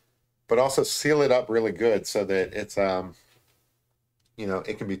 but also seal it up really good so that it's,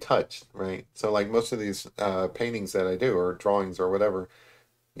 it can be touched, right? So like most of these paintings that I do or drawings or whatever,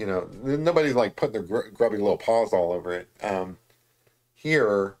 nobody's like putting their grubby little paws all over it.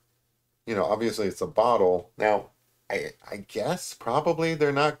 Here, obviously it's a bottle. Now, I guess probably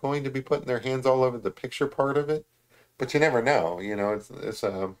they're not going to be putting their hands all over the picture part of it, but you never know. It's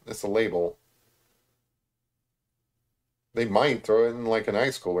a label. They might throw it in like an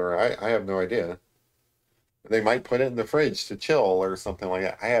ice cooler. I have no idea. They might put it in the fridge to chill or something like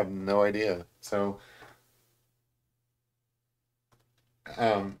that. I have no idea. So,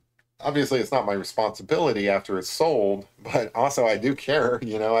 um, obviously it's not my responsibility after it's sold, but also I do care,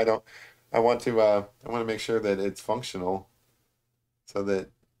 I don't I want to make sure that it's functional so that,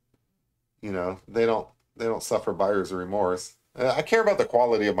 they don't suffer buyer's remorse. I care about the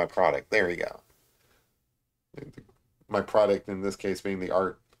quality of my product. There you go. My product in this case being the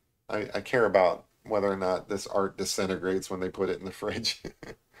art. I care about whether or not this art disintegrates when they put it in the fridge.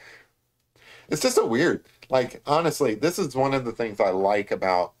 It's just so weird. Like, honestly, this is one of the things I like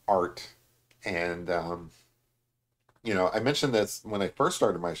about art. And, I mentioned this when I first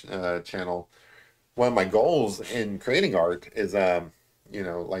started my channel. One of my goals in creating art is,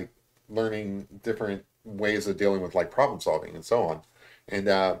 like learning different ways of dealing with like problem solving and so on. And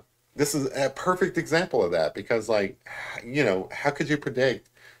this is a perfect example of that because, like, how could you predict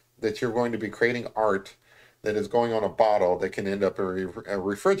that you're going to be creating art that is going on a bottle that can end up a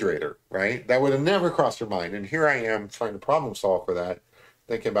refrigerator, right? That would have never crossed your mind. And here I am trying to problem solve for that,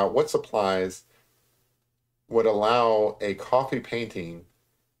 thinking about what supplies would allow a coffee painting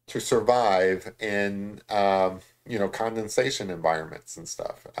to survive in condensation environments and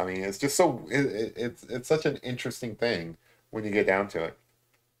stuff. I mean, it's just it's such an interesting thing when you get down to it.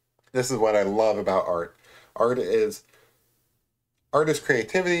 This is what I love about art. Art is art is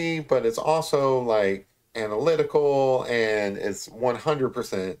creativity, but it's also like analytical and it's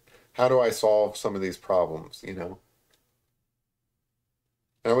 100% how do I solve some of these problems. And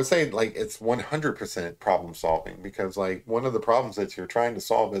I would say like it's 100% problem solving because like one of the problems that you're trying to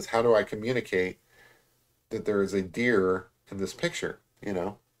solve is how do I communicate that there is a deer in this picture. I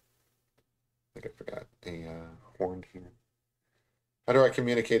think I forgot a horn here. How do I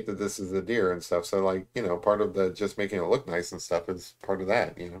communicate that this is a deer and stuff? So like, part of the just making it look nice and stuff is part of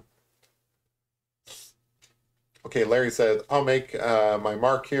that. Okay, Larry says, I'll make my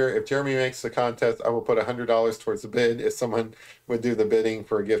mark here. If Jeremy makes the contest, I will put $100 towards the bid if someone would do the bidding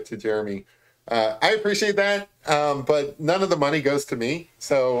for a gift to Jeremy. I appreciate that, but none of the money goes to me.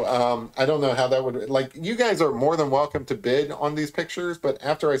 So I don't know how that would, like, you guys are more than welcome to bid on these pictures, but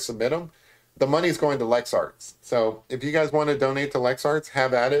after I submit them, the money's going to LexArts. So if you guys want to donate to LexArts,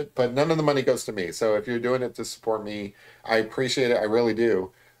 have at it, but none of the money goes to me. So if you're doing it to support me, I appreciate it. I really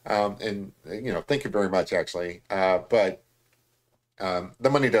do. And thank you very much, actually. But the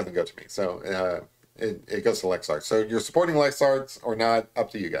money doesn't go to me, so it goes to LexArts. So you're supporting LexArts or not?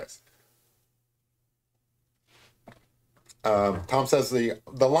 Up to you guys. Tom says the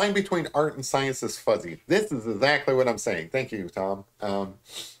line between art and science is fuzzy. This is exactly what I'm saying. Thank you, Tom.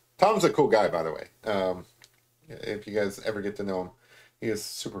 Tom's a cool guy, by the way. If you guys ever get to know him, he is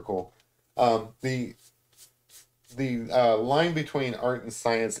super cool. The line between art and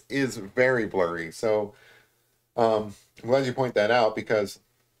science is very blurry. So I'm glad you point that out because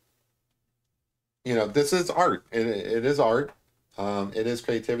this is art. It is art. It is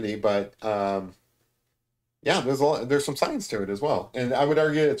creativity, but yeah, there's some science to it as well. And I would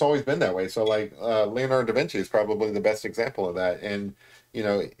argue it's always been that way. So like Leonardo da Vinci is probably the best example of that. And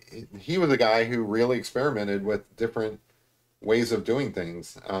he was a guy who really experimented with different ways of doing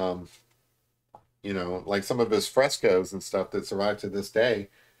things. Like some of his frescoes and stuff that survive to this day,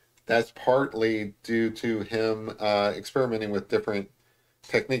 that's partly due to him experimenting with different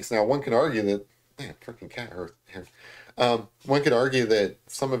techniques. Now, one can argue that, man, freaking cat earth here. One could argue that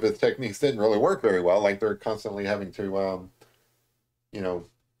some of his techniques didn't really work very well, like they're constantly having to, you know,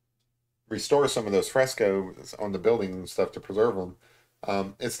 restore some of those frescoes on the building and stuff to preserve them.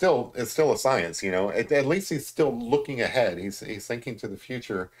 It's still a science. At least he's still looking ahead. He's thinking to the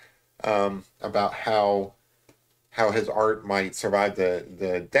future about how his art might survive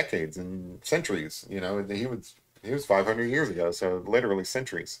the decades and centuries. He was 500 years ago, so literally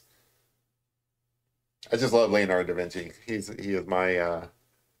centuries. I just love Leonardo da Vinci. He's my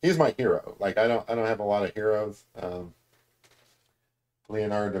hero. Like I don't have a lot of heroes.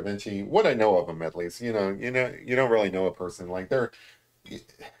 Leonardo da Vinci, what I know of him at least, you don't really know a person like they're.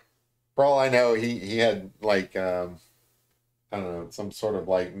 For all I know, he had like I don't know, some sort of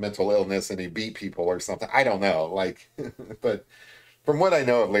like mental illness and he beat people or something. I don't know, like, but from what I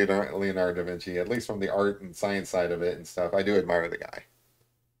know of Leonardo da Vinci, at least from the art and science side of it and stuff, I do admire the guy.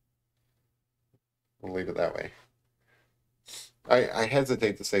 We'll leave it that way. I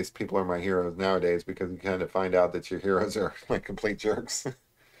hesitate to say people are my heroes nowadays because you kind of find out that your heroes are like complete jerks.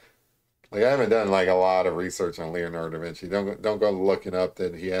 Like I haven't done like a lot of research on Leonardo da Vinci. Don't go looking up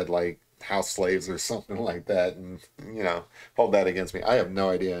that he had like house slaves or something like that, and hold that against me. I have no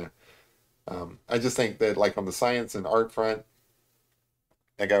idea. I just think that like on the science and art front,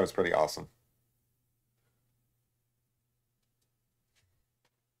 that guy was pretty awesome.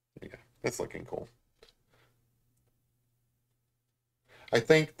 Yeah, that's looking cool. I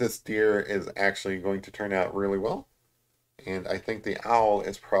think this deer is actually going to turn out really well. And I think the owl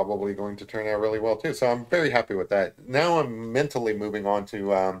is probably going to turn out really well too. So I'm very happy with that. Now I'm mentally moving on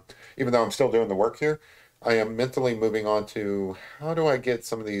to, even though I'm still doing the work here, I am mentally moving on to how do I get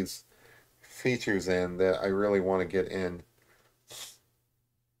some of these features in that I really want to get in.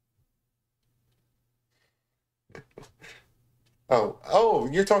 Oh,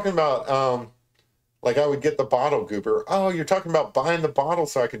 you're talking about like I would get the bottle goober. Oh, you're talking about buying the bottle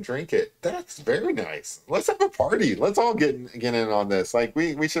so I can drink it. That's very nice. Let's have a party. Let's all get in on this. Like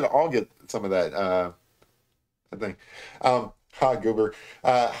we should all get some of that thing. Ha goober.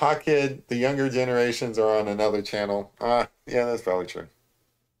 Ha kid, the younger generations are on another channel. Yeah, that's probably true.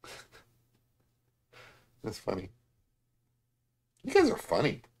 That's funny. You guys are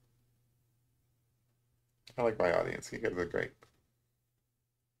funny. I like my audience. You guys are great.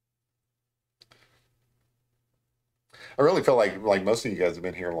 I really feel like most of you guys have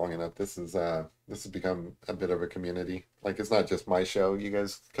been here long enough. This has become a bit of a community. Like it's not just my show. You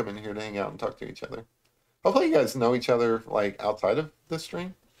guys come in here to hang out and talk to each other. Hopefully you guys know each other like outside of this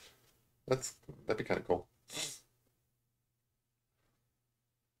stream. That'd be kind of cool.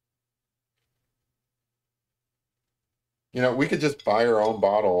 We could just buy our own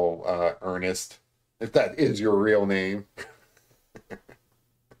bottle, Ernest, if that is your real name.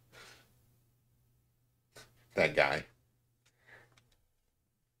 That guy.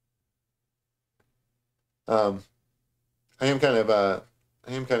 Um, I am kind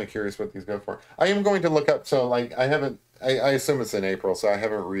of curious what these go for. I am going to look up, so like I assume it's in April, so I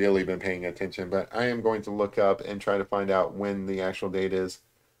haven't really been paying attention, but I am going to look up and try to find out when the actual date is.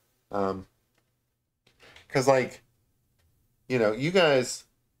 Um, because like, you guys,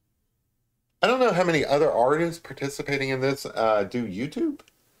 I don't know how many other artists participating in this do YouTube.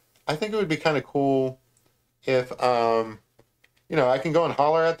 I think it would be kind of cool if I can go and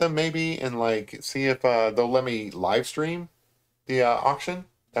holler at them maybe and like see if they'll let me live stream the auction.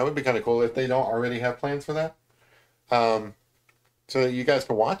 That would be kind of cool if they don't already have plans for that. Um, so that you guys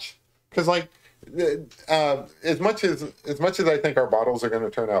can watch. Because like, as much as I think our bottles are going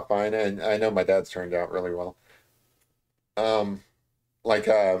to turn out fine, and I know my dad's turned out really well. Um, like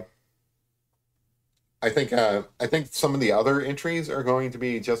I think some of the other entries are going to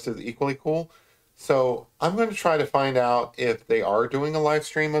be just as equally cool. So I'm going to try to find out if they are doing a live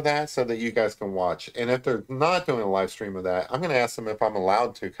stream of that so that you guys can watch. And if they're not doing a live stream of that, I'm going to ask them if I'm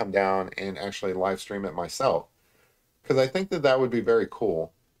allowed to come down and actually live stream it myself. Because I think that that would be very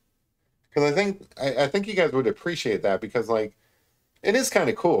cool. Because I think you guys would appreciate that because like it is kind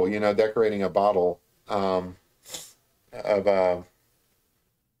of cool, decorating a bottle of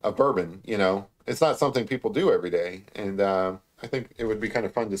bourbon. It's not something people do every day, and I think it would be kind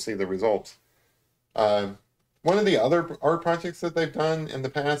of fun to see the results. Um, One of the other art projects that they've done in the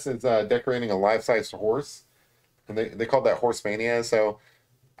past is decorating a life-sized horse, and they called that Horse Mania. So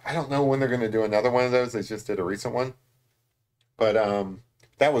I don't know when they're going to do another one of those. They just did a recent one, but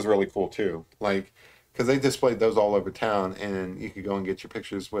that was really cool too. Like, because they displayed those all over town, and you could go and get your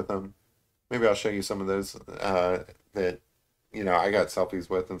pictures with them. Maybe I'll show you some of those that I got selfies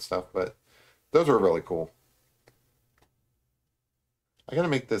with and stuff. But those were really cool. I gotta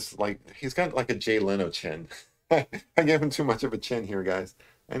make this like he's got like a Jay Leno chin. I gave him too much of a chin here, guys.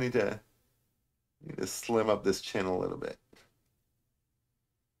 I need to slim up this chin a little bit.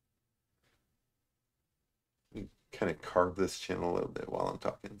 Kind of carve this chin a little bit while I'm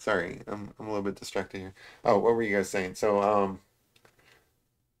talking. Sorry, I'm a little bit distracted here. Oh, what were you guys saying? So,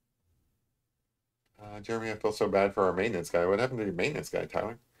 Jeremy, I feel so bad for our maintenance guy. What happened to your maintenance guy,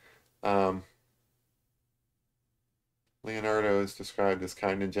 Tyler? Um, Leonardo is described as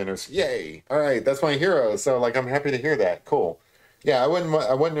kind and generous. Yay! All right, that's my hero. So, like, I'm happy to hear that. Cool. Yeah, I wouldn't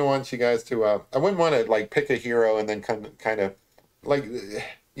want you guys to. I wouldn't want to like pick a hero and then kind of like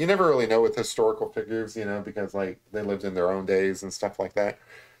you never really know with historical figures, because like they lived in their own days and stuff like that.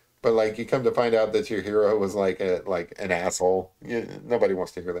 But like you come to find out that your hero was like an asshole. Nobody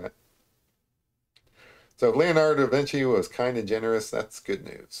wants to hear that. So if Leonardo da Vinci was kind and generous, that's good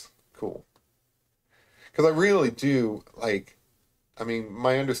news. Cool. Because I really do like. I mean,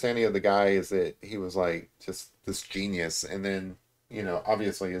 my understanding of the guy is that he was like just this genius, and then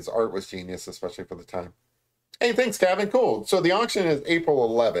obviously his art was genius, especially for the time. Hey, thanks, Gavin. Cool. So the auction is April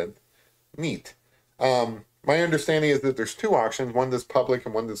 11th. Neat. My understanding is that there's two auctions, one that's public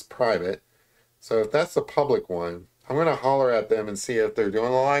and one that's private. So if that's the public one, I'm gonna holler at them and see if they're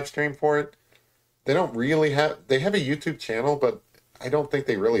doing a live stream for it. They don't really have, they have a YouTube channel, but I don't think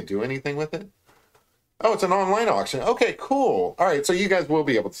they really do anything with it. Oh, it's an online auction. Okay, cool. All right, so you guys will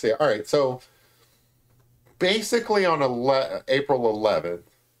be able to see it. All right, so basically on April 11th,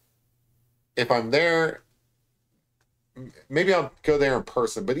 if I'm there, maybe I'll go there in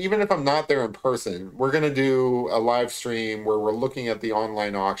person. But even if I'm not there in person, we're going to do a live stream where we're looking at the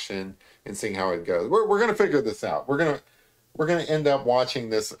online auction and seeing how it goes. We're going to figure this out. We're going to end up watching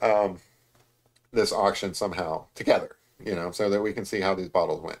this this auction somehow together, you know, so that we can see how these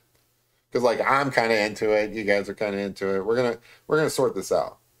bottles went. Because like I'm kind of into it, you guys are kind of into it. We're gonna sort this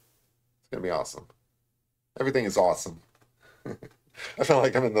out. It's gonna be awesome. Everything is awesome. I feel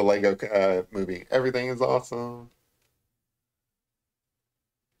like I'm in the Lego movie. Everything is awesome.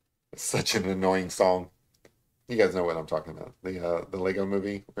 It's such an annoying song. You guys know what I'm talking about. The Lego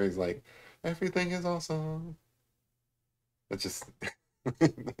movie where he's like, everything is awesome. It's just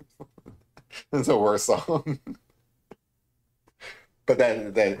it's a worse song. But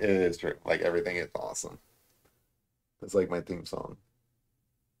that it is true. Like everything is awesome. It's like my theme song.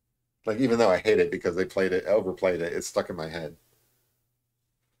 Like even though I hate it because they played it, overplayed it, it's stuck in my head.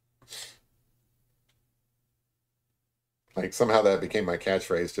 Like somehow that became my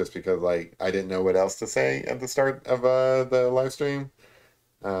catchphrase just because like I didn't know what else to say at the start of the live stream.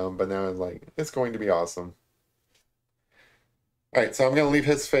 But now it's like it's going to be awesome. All right, so I'm gonna leave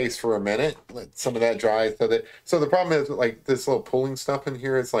his face for a minute, let some of that dry. So the problem is like this little pooling stuff in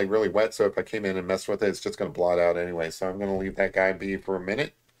here is like really wet. So if I came in and messed with it, it's just gonna blot out anyway. So I'm gonna leave that guy be for a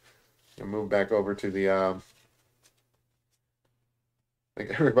minute and move back over to the. I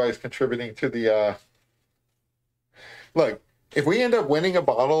think everybody's contributing to the. Look, if we end up winning a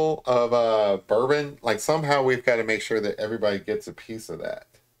bottle of bourbon, like somehow we've got to make sure that everybody gets a piece of that.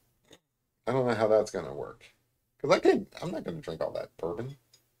 I don't know how that's gonna work. Because I'm not going to drink all that bourbon.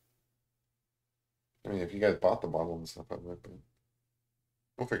 I mean, if you guys bought the bottle and stuff, I would, but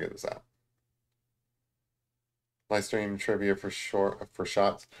we'll figure this out. Live stream trivia for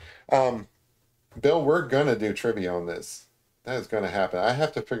shots. Bill, we're going to do trivia on this. That is going to happen. I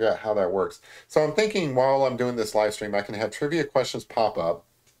have to figure out how that works. So I'm thinking while I'm doing this live stream, I can have trivia questions pop up.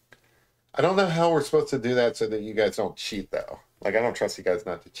 I don't know how we're supposed to do that so that you guys don't cheat, though. Like, I don't trust you guys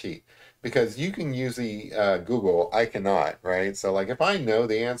not to cheat. Because you can use the Google, I cannot, right? So, like, if I know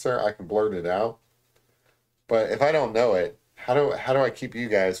the answer, I can blurt it out. But if I don't know it, how do I keep you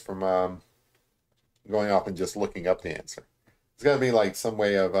guys from going off and just looking up the answer? It's got to be, like, some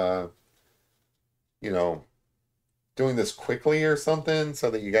way of, you know, doing this quickly or something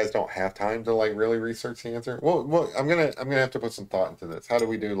so that you guys don't have time to, like, really research the answer. Well, I'm gonna have to put some thought into this. How do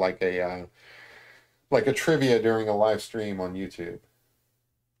we do, like a trivia during a live stream on YouTube?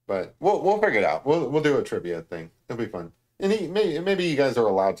 But we'll figure it out. We'll do a trivia thing. It'll be fun. And maybe you guys are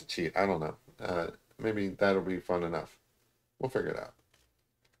allowed to cheat. I don't know. Maybe that'll be fun enough. We'll figure it out.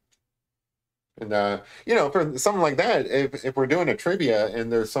 And you know, for something like that, if we're doing a trivia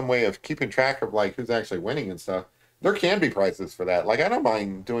and there's some way of keeping track of like who's actually winning and stuff, there can be prizes for that. Like I don't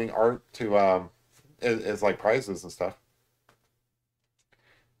mind doing art to as like prizes and stuff.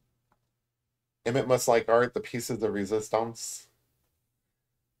 Emmett must like art. The pieces of resistance.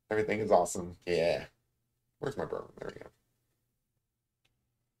 Everything is awesome. Yeah. Where's my bourbon? There we go.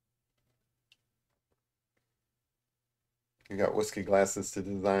 You got whiskey glasses to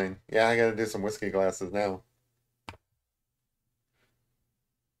design. Yeah, I gotta do some whiskey glasses now.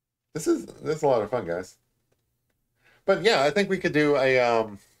 This is a lot of fun, guys. But yeah, I think we could do a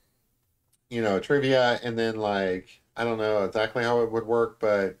you know, trivia and then like I don't know exactly how it would work,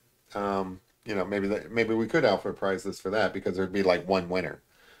 but you know, maybe we could offer prizes for that because there'd be like one winner.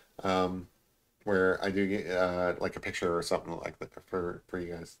 Um, where I do get like a picture or something like that for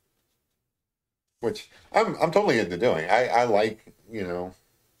you guys. Which I'm totally into doing. I like, you know,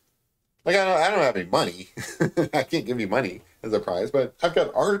 like I don't have any money. I can't give you money as a prize, but I've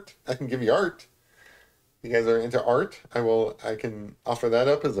got art. I can give you art. You guys are into art? I can offer that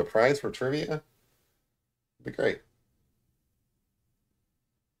up as a prize for trivia. It'd be great.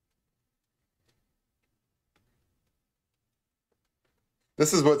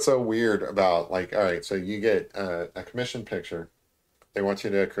 This is what's so weird about like, all right, so you get a commission picture. They want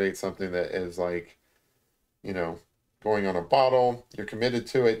you to create something that is like, you know, going on a bottle. You're committed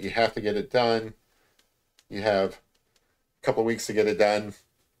to it. You have to get it done. You have a couple of weeks to get it done.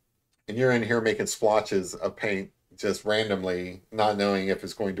 And you're in here making splotches of paint just randomly, not knowing if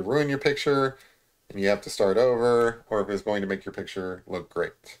it's going to ruin your picture and you have to start over or if it's going to make your picture look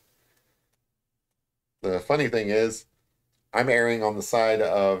great. The funny thing is, I'm erring on the side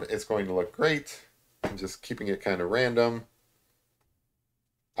of it's going to look great. I'm just keeping it kind of random.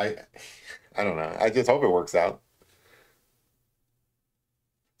 I I don't know. I just hope it works out.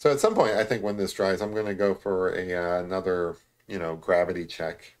 So at some point, I think when this dries, I'm going to go for a another, gravity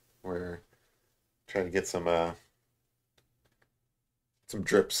check where try to get some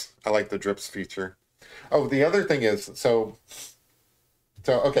drips. I like the drips feature. Oh, the other thing is, so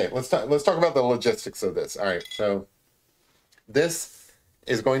okay, let's talk about the logistics of this. All right, so this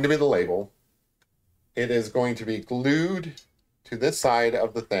is going to be the label. It is going to be glued to this side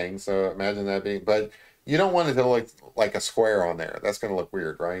of the thing. So imagine that being, but you don't want it to look like a square on there. That's going to look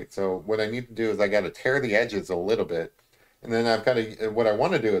weird, right? So what I need to do is I got to tear the edges a little bit. And then I've got to, what I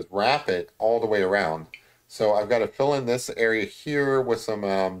want to do is wrap it all the way around. So I've got to fill in this area here with some,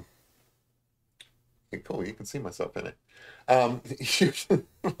 cool, you can see myself in it.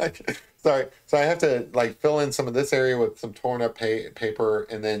 Sorry. So I have to like fill in some of this area with some torn up paper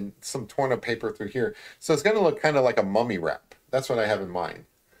and then some torn up paper through here. So it's going to look kind of like a mummy wrap. That's what I have in mind.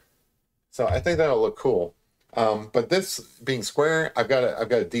 So I think that'll look cool. But this being square, I've got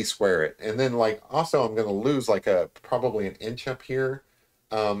to de-square it. And then like also I'm going to lose like probably an inch up here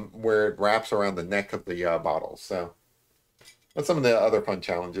where it wraps around the neck of the bottle. So that's some of the other fun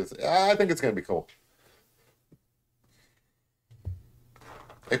challenges. I think it's going to be cool.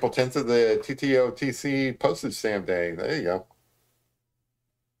 April 10th is the TTOTC postage stamp day. There you go.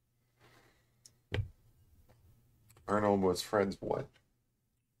 Arnold was Fred's what? What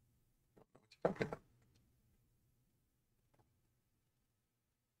you talking about?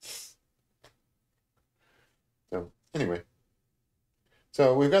 So anyway.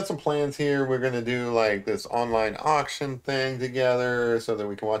 So we've got some plans here. We're going to do like this online auction thing together so that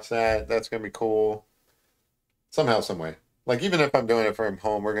we can watch that. That's going to be cool. Somehow, some way. Like even if I'm doing it from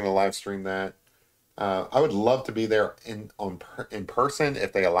home, we're going to live stream that. I would love to be there in person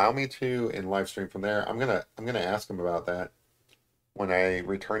if they allow me to and live stream from there. I'm gonna ask them about that when I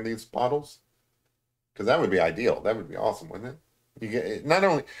return these bottles because that would be ideal. That would be awesome, wouldn't it? You get not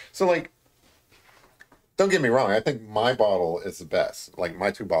only so like don't get me wrong. I think my bottle is the best. Like my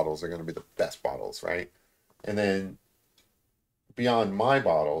two bottles are going to be the best bottles, right? And then beyond my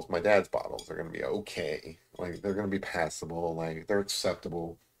bottles, my dad's bottles are going to be okay. Like they're going to be passable. Like they're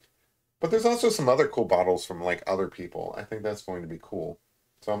acceptable. But there's also some other cool bottles from like other people. I think that's going to be cool.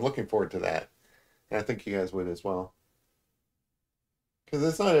 So I'm looking forward to that. And I think you guys would as well. Because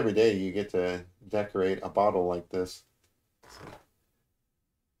it's not every day you get to decorate a bottle like this.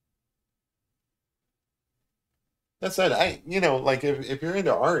 That said, like if you're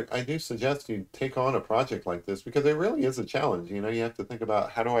into art, I do suggest you take on a project like this because it really is a challenge. You have to think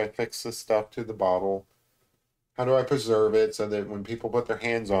about how do I fix this stuff to the bottle? How do I preserve it so that when people put their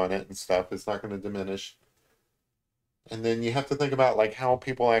hands on it and stuff, it's not going to diminish? And then you have to think about like how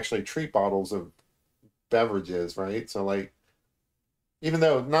people actually treat bottles of beverages, right? So like even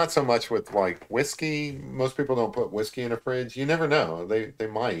though not so much with like whiskey, most people don't put whiskey in a fridge. You never know. They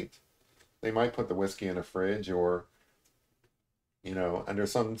might. They might put the whiskey in a fridge or under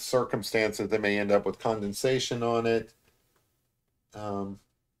some circumstances they may end up with condensation on it.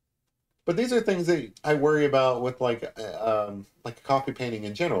 But these are things that I worry about with like coffee painting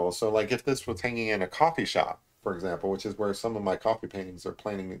in general. So like if this was hanging in a coffee shop, for example, which is where some of my coffee paintings I'm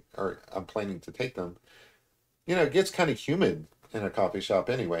planning to take them, it gets kind of humid in a coffee shop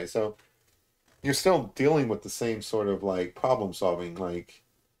anyway. So you're still dealing with the same sort of like problem solving, like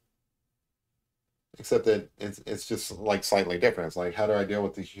except that it's just like slightly different. It's like how do I deal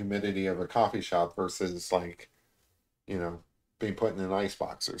with the humidity of a coffee shop versus like, being put in an ice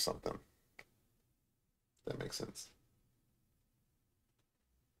box or something. That makes sense.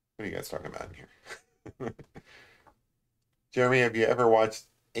 What are you guys talking about in here? Jeremy, have you ever watched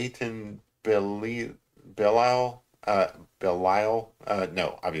Aiton Belial? Belial?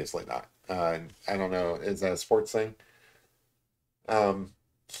 No, obviously not. I don't know. Is that a sports thing? Um,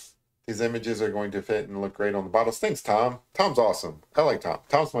 these images are going to fit and look great on the bottles. Thanks, Tom. Tom's awesome. I like Tom.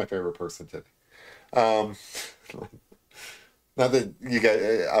 Tom's my favorite person today. Um, Not that you got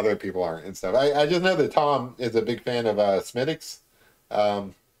other people aren't and stuff. I just know that Tom is a big fan of Smittix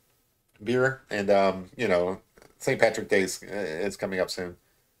um, beer, and St. Patrick Day is coming up soon.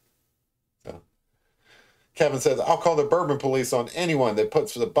 So Kevin says, "I'll call the bourbon police on anyone that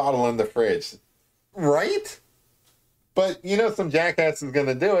puts the bottle in the fridge." Right? But some jackass is going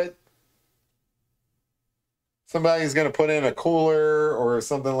to do it. Somebody's going to put in a cooler or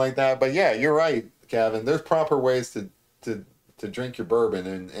something like that. But yeah, you're right, Kevin. There's proper ways to drink your bourbon,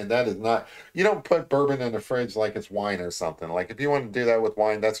 and that is not, you don't put bourbon in the fridge like it's wine or something. Like if you want to do that with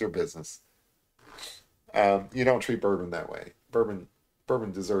wine, that's your business. You don't treat bourbon that way. Bourbon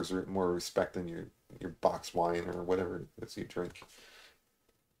deserves more respect than your box wine or whatever it is you drink.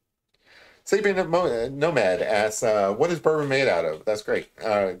 Sleeping Nomad asks, "What is bourbon made out of?" That's great.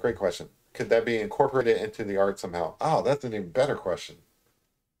 Great question. Could that be incorporated into the art somehow? Oh, that's an even better question.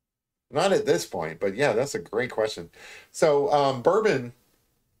 Not at this point, but yeah, that's a great question. So, bourbon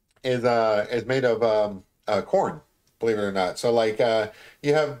is made of corn, believe it or not. So, like,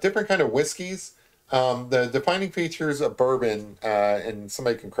 you have different kind of whiskeys. The defining features of bourbon, and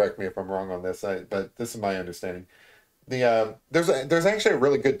somebody can correct me if I'm wrong on this, but this is my understanding. There's actually a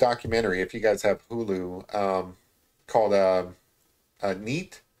really good documentary if you guys have Hulu, called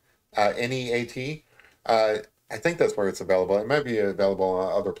Neat, NEAT. Uh, I think that's where it's available. It might be available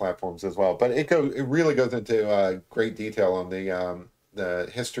on other platforms as well. But it really goes into great detail on the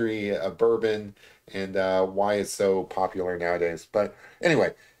history of bourbon and why it's so popular nowadays. But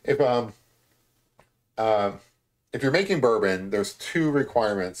anyway, if um uh, if you're making bourbon, there's two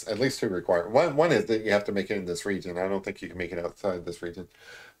requirements, at least two requirements. One is that you have to make it in this region. I don't think you can make it outside this region.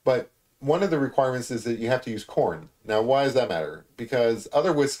 But one of the requirements is that you have to use corn. Now, why does that matter? Because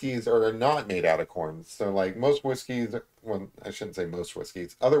other whiskeys are not made out of corn. So, like most whiskeys, well, I shouldn't say most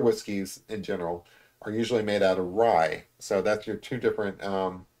whiskeys, other whiskeys in general are usually made out of rye. So that's your two different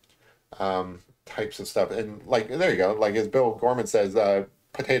types of stuff. And like, there you go. Like as Bill Gorman says,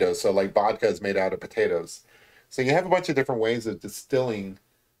 potatoes. So like vodka is made out of potatoes. So you have a bunch of different ways of distilling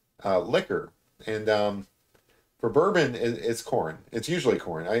liquor. And for bourbon, it's corn. It's usually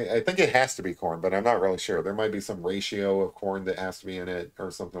corn. I think it has to be corn, but I'm not really sure. There might be some ratio of corn that has to be in it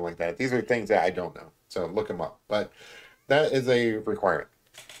or something like that. These are things that I don't know. So look them up. But that is a requirement.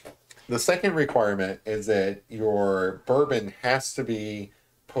 The second requirement is that your bourbon has to be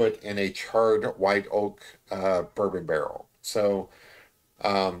put in a charred white oak bourbon barrel.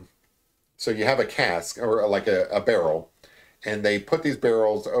 Um, so you have a cask or like a barrel, and they put these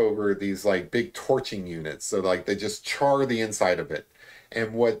barrels over these like big torching units. So like they just char the inside of it.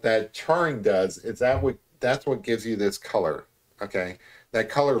 And what that charring does is that's what gives you this color. Okay. That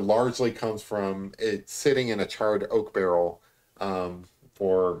color largely comes from it sitting in a charred oak barrel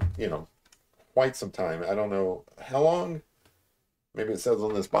for, quite some time. I don't know how long. Maybe it says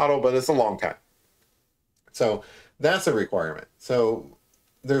on this bottle, but it's a long time. So that's a requirement. So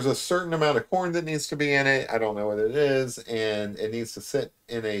there's a certain amount of corn that needs to be in it. I don't know what it is, and it needs to sit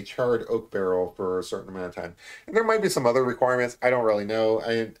in a charred oak barrel for a certain amount of time. And there might be some other requirements. I don't really know.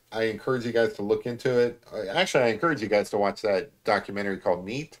 I encourage you guys to look into it. Actually, I encourage you guys to watch that documentary called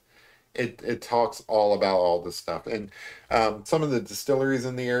Neat. It talks all about all this stuff, and some of the distilleries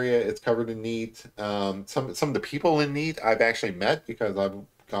in the area, it's covered in Neat. Some of the people in Neat I've actually met because I've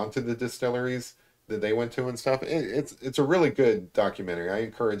gone to the distilleries that they went to and stuff. It's a really good documentary. I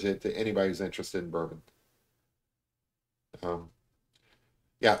encourage it to anybody who's interested in bourbon. Um,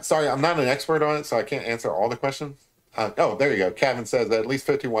 yeah, sorry, I'm not an expert on it, so I can't answer all the questions. Oh, there you go. Kevin says at least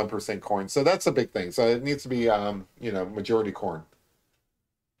 51% corn. So that's a big thing. So it needs to be, majority corn,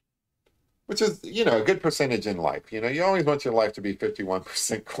 which is, a good percentage in life. You always want your life to be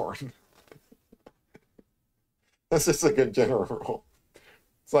 51% corn. That's just a good general rule.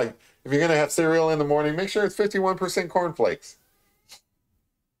 It's like if you're going to have cereal in the morning, make sure it's 51% cornflakes.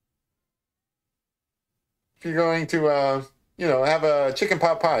 If you're going to, have a chicken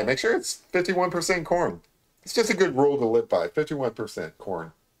pot pie, make sure it's 51% corn. It's just a good rule to live by. 51%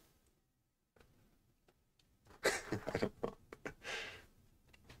 corn. I don't know.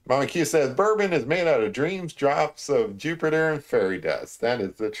 Mama Q says bourbon is made out of dreams, drops of Jupiter, and fairy dust. That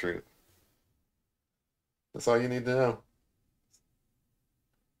is the truth. That's all you need to know.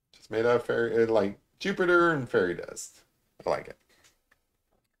 Just made out of like Jupiter and fairy dust. I like it.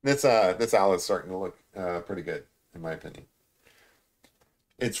 This owl is starting to look pretty good, in my opinion.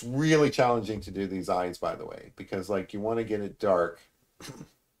 It's really challenging to do these eyes, by the way, because like you want to get it dark,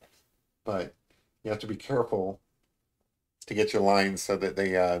 but you have to be careful to get your lines so that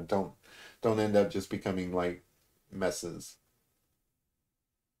they don't end up just becoming like messes.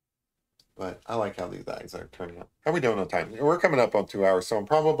 But I like how these eyes are turning out. How are we doing on time? We're coming up on 2 hours, so I'm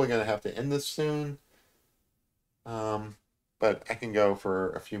probably going to have to end this soon. But I can go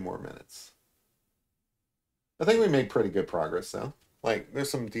for a few more minutes. I think we made pretty good progress, though. Like, there's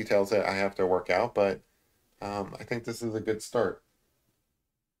some details that I have to work out, but I think this is a good start.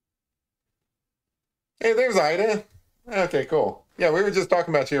 Hey, there's Ida. Okay, cool. Yeah, we were just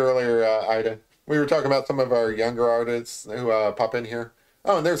talking about you earlier, Ida. We were talking about some of our younger artists who pop in here.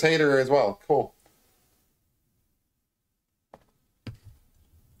 Oh, and there's Hader as well. Cool.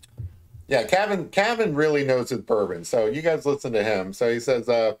 Yeah, Kevin really knows his bourbon. So you guys listen to him. So he says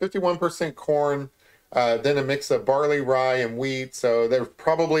 51% corn, Then a mix of barley, rye, and wheat. So there's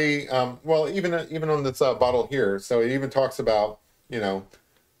probably, well, even on this bottle here. So it even talks about, you know,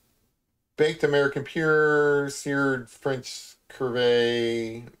 baked American pure, seared French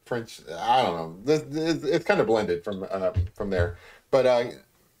Curve, French. I don't know. It's kind of blended from there, but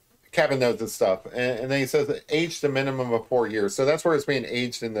Kevin knows this stuff, and then he says that aged a minimum of 4 years. So that's where it's being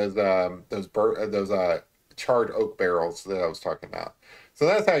aged in those charred oak barrels that I was talking about. So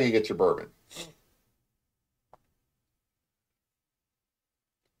that's how you get your bourbon.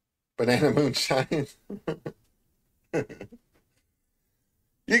 Banana moonshine. You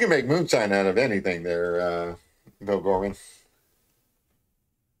can make moonshine out of anything there, Bill Gorman.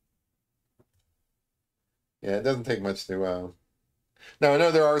 Yeah, it doesn't take much to. No, I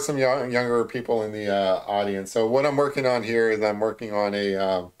know there are some younger people in the audience. So what I'm working on here is I'm working on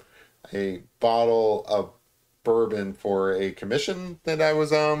a bottle of bourbon for a commission that I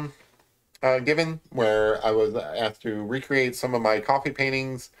was given, where I was asked to recreate some of my coffee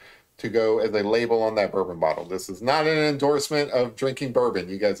paintings to go as a label on that bourbon bottle. This is not an endorsement of drinking bourbon.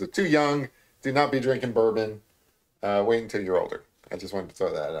 You guys are too young. Do not be drinking bourbon. Wait until you're older. I just wanted to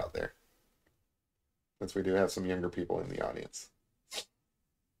throw that out there, since we do have some younger people in the audience.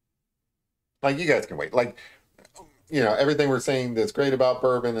 Like, you guys can wait. Like, everything we're saying that's great about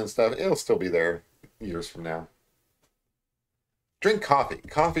bourbon and stuff, it'll still be there years from now. Drink coffee.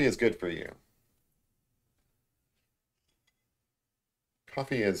 Coffee is good for you.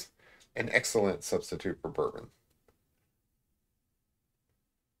 Coffee is an excellent substitute for bourbon.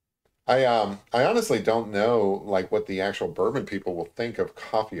 I honestly don't know like what the actual bourbon people will think of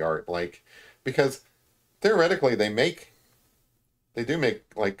coffee art, like, because theoretically they do make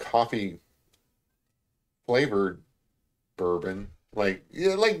like coffee flavored bourbon. Like,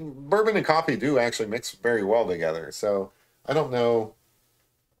 yeah, like bourbon and coffee do actually mix very well together. So I don't know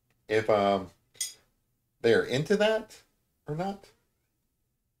if they're into that or not.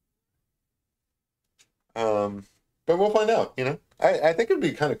 Um, but we'll find out, I think it'd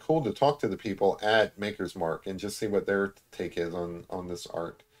be kind of cool to talk to the people at Maker's Mark and just see what their take is on this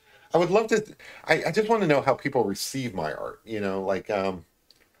art. I would love to. I just want to know how people receive my art. Like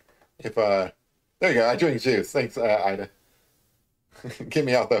if there you go. I drink juice. Thanks, Ida. Get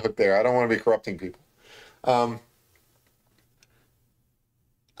me off the hook there. I don't want to be corrupting people. Um,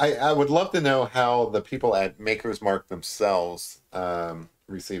 I would love to know how the people at Maker's Mark themselves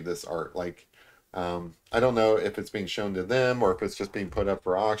receive this art. Like, I don't know if it's being shown to them or if it's just being put up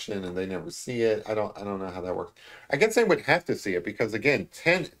for auction and they never see it. I don't know how that works. I guess they would have to see it because again,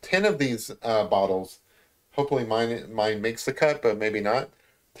 10 of these bottles, hopefully mine makes the cut, but maybe not.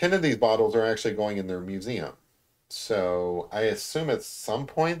 10 of these bottles are actually going in their museum. So I assume at some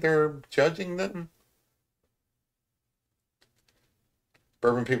point they're judging them.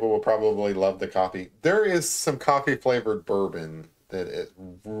 Bourbon people will probably love the coffee. There is some coffee flavored bourbon that is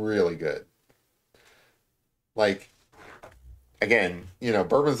really good. Like, again,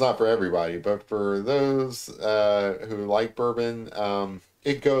 bourbon's not for everybody, but for those who like bourbon,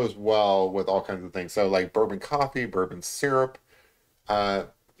 it goes well with all kinds of things. So, like bourbon coffee, bourbon syrup, uh,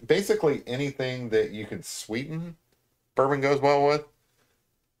 basically anything that you can sweeten, bourbon goes well with.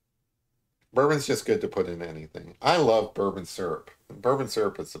 Bourbon's just good to put in anything. I love bourbon syrup. Bourbon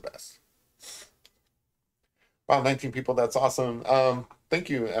syrup is the best. Wow, 19 people, that's awesome. Thank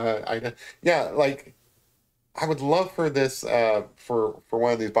you, Ida. Yeah, like, I would love for this for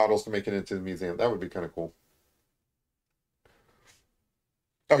one of these bottles to make it into the museum. That would be kind of cool.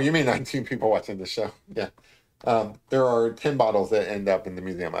 Oh, you mean 19 people watching the show? Yeah. There are 10 bottles that end up in the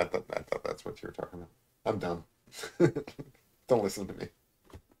museum. I thought that's what you were talking about. I'm done. Don't listen to me.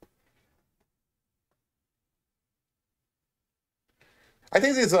 I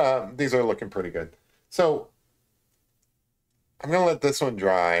think these are looking pretty good. So I'm gonna let this one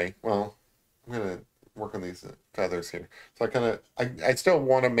dry. Well, I'm gonna work on these feathers here. So I still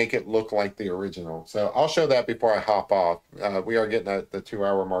want to make it look like the original. So I'll show that before I hop off. We are getting at the 2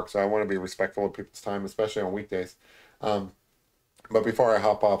 hour mark, so I want to be respectful of people's time, especially on weekdays. Um, but before I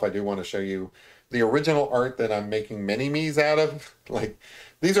hop off, I do want to show you the original art that I'm making mini me's out of. Like,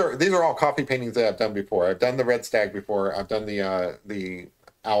 these are all coffee paintings that I've done before. I've done the red stag before. I've done the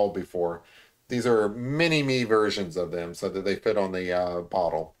owl before. These are mini me versions of them so that they fit on the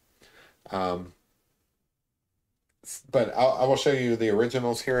bottle. Um, but I will show you the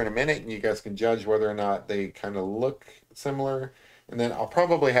originals here in a minute, and you guys can judge whether or not they kind of look similar. And then I'll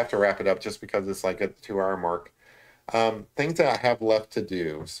probably have to wrap it up just because it's like at the 2 hour mark. Things that I have left to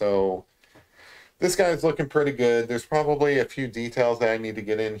do. So this guy's looking pretty good. There's probably a few details that I need to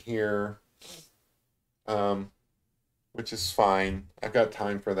get in here, which is fine. I've got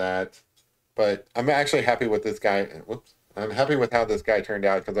time for that. but I'm actually happy with this guy. Whoops. I'm happy with how this guy turned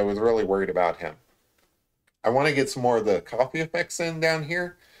out because I was really worried about him. I want to get some more of the coffee effects in down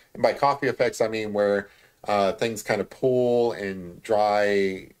here. And by coffee effects, I mean where things kind of pool and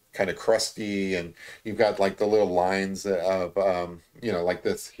dry, kind of crusty, and you've got like the little lines of, you know, like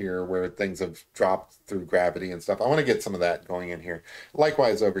this here where things have dropped through gravity and stuff. I want to get some of that going in here.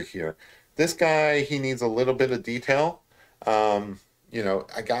 Likewise over here. This guy, he needs a little bit of detail. You know,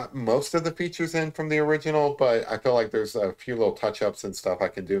 I got most of the features in from the original, but I feel like there's a few little touch-ups and stuff I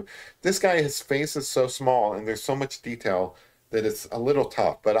can do. This guy, his face is so small and there's so much detail that it's a little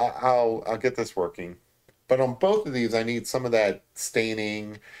tough, but I'll get this working. But on both of these, I need some of that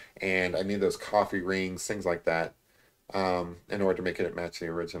staining and I need those coffee rings, things like that, in order to make it match the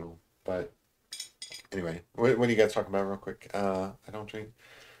original. But anyway, what are you guys talking about real quick? I don't drink,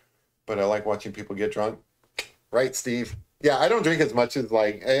 but I like watching people get drunk. Right, Steve? Yeah, I don't drink as much as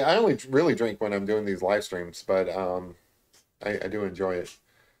like I only really drink when I'm doing these live streams, but I do enjoy it.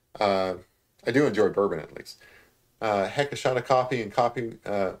 I do enjoy bourbon at least. Heck, a shot of coffee and coffee.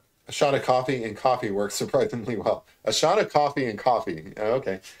 A shot of coffee and coffee works surprisingly well. A shot of coffee and coffee.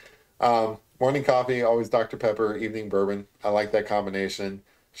 Okay. Morning coffee, always Dr. Pepper. Evening bourbon. I like that combination.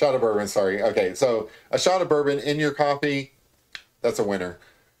 Shot of bourbon. Sorry. Okay, so a shot of bourbon in your coffee. That's a winner.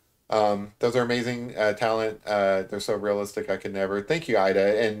 Those are amazing talent. They're so realistic. I could never. Thank you,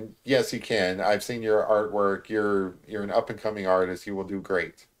 Ida. And yes, you can. I've seen your artwork. You're an up and coming artist. You will do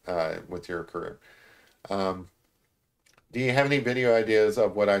great with your career. Do you have any video ideas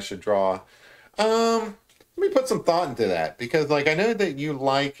of what I should draw? Let me put some thought into that because, like, I know that you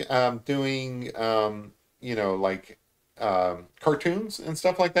like doing, you know, like cartoons and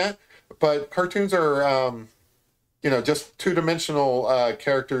stuff like that. But cartoons are you know, just two-dimensional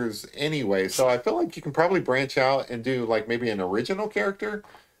characters anyway. So I feel like you can probably branch out and do like maybe an original character.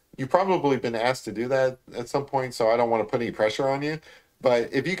 You've probably been asked to do that at some point, so I don't want to put any pressure on you.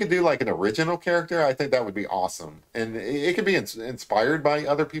 But if you could do like an original character, I think that would be awesome. And it could be inspired by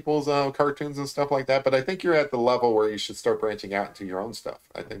other people's cartoons and stuff like that. But I think you're at the level where you should start branching out into your own stuff.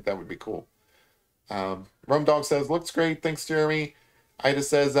 I think that would be cool. Rome Dog says, looks great. Thanks, Jeremy. Ida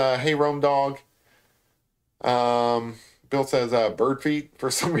says, hey, Rome Dog. Bill says bird feet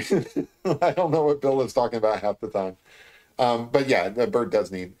for some reason. I don't know what Bill is talking about half the time. But yeah, the bird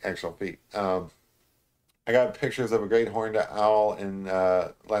does need actual feet. I got pictures of a great horned owl in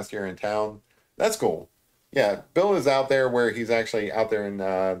last year in town. That's cool. Yeah, Bill is out there where he's actually out there in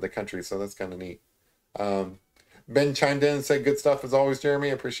the country, so that's kind of neat. Ben chimed in and said, good stuff as always, Jeremy.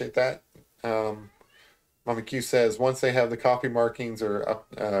 I appreciate that. Mama Q says, once they have the coffee markings or up,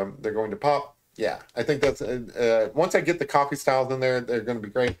 they're going to pop. Yeah, I think that's, once I get the coffee styles in there, they're going to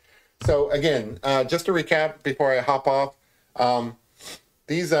be great. So again, just to recap before I hop off,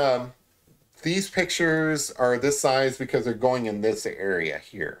 these pictures are this size because they're going in this area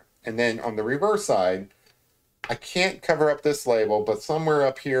here. And then on the reverse side, I can't cover up this label, but somewhere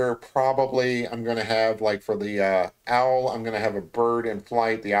up here, probably I'm going to have, like for the owl, I'm going to have a bird in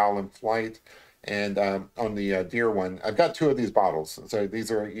flight, the owl in flight. And on the deer one, I've got two of these bottles. So these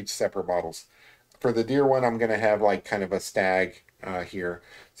are each separate bottles. For the deer one, I'm going to have like kind of a stag here.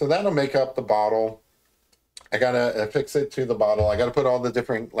 So that'll make up the bottle. I got to affix it to the bottle. I got to put all the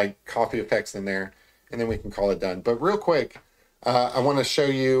different like coffee effects in there, and then we can call it done. But real quick, I want to show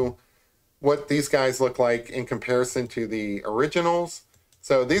you what these guys look like in comparison to the originals.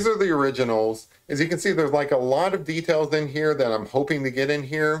 So these are the originals. As you can see, there's like a lot of details in here that I'm hoping to get in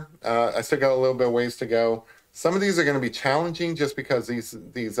here. I still got a little bit of ways to go. Some of these are going to be challenging just because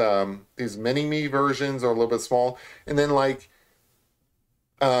these mini-me versions are a little bit small. And then like,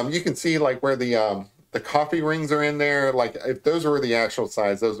 you can see like where the coffee rings are in there. Like if those were the actual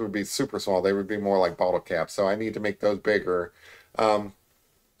size, those would be super small. They would be more like bottle caps. So I need to make those bigger.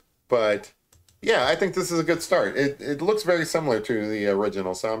 But yeah, I think this is a good start. It looks very similar to the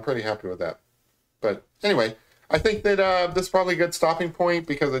original, so I'm pretty happy with that. But anyway, I think that this is probably a good stopping point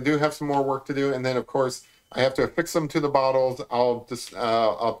because I do have some more work to do. And then of course, I have to affix them to the bottles.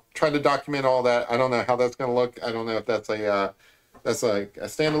 I'll try to document all that. I don't know how that's going to look. I don't know if that's a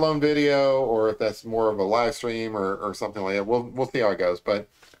standalone video or if that's more of a live stream or something like that. We'll see how it goes. But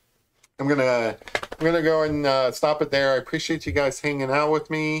I'm gonna go and stop it there. I appreciate you guys hanging out with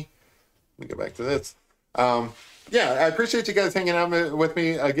me. Let me go back to this. Yeah, I appreciate you guys hanging out with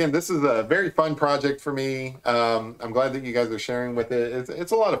me. Again, this is a very fun project for me. I'm glad that you guys are sharing with it.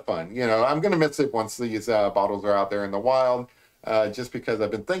 It's a lot of fun. You know, I'm going to miss it once these bottles are out there in the wild, just because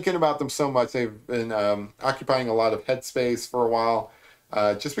I've been thinking about them so much. They've been occupying a lot of headspace for a while,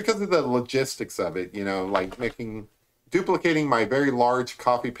 just because of the logistics of it, you know, like making duplicating my very large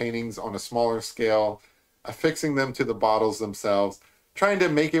coffee paintings on a smaller scale, affixing them to the bottles themselves, trying to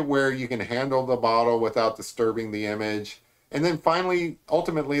make it where you can handle the bottle without disturbing the image. And then finally,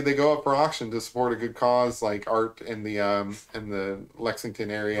 ultimately, they go up for auction to support a good cause like art in the Lexington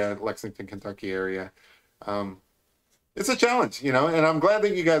area, Lexington, Kentucky area. It's a challenge, you know, and I'm glad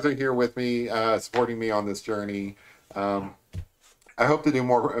that you guys are here with me, supporting me on this journey. I hope to do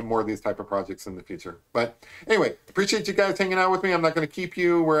more of these type of projects in the future. But anyway, appreciate you guys hanging out with me. I'm not going to keep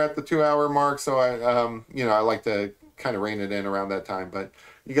you. We're at the 2-hour mark, so I like to kind of rein it in around that time. But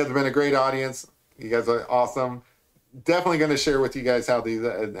you guys have been a great audience. You guys are awesome. Definitely going to share with you guys how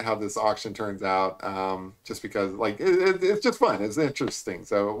this auction turns out. Just because like it's just fun. It's interesting.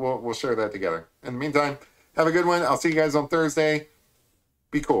 So we'll share that together. In the meantime, have a good one. I'll see you guys on Thursday.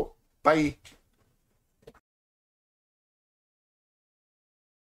 Be cool. Bye.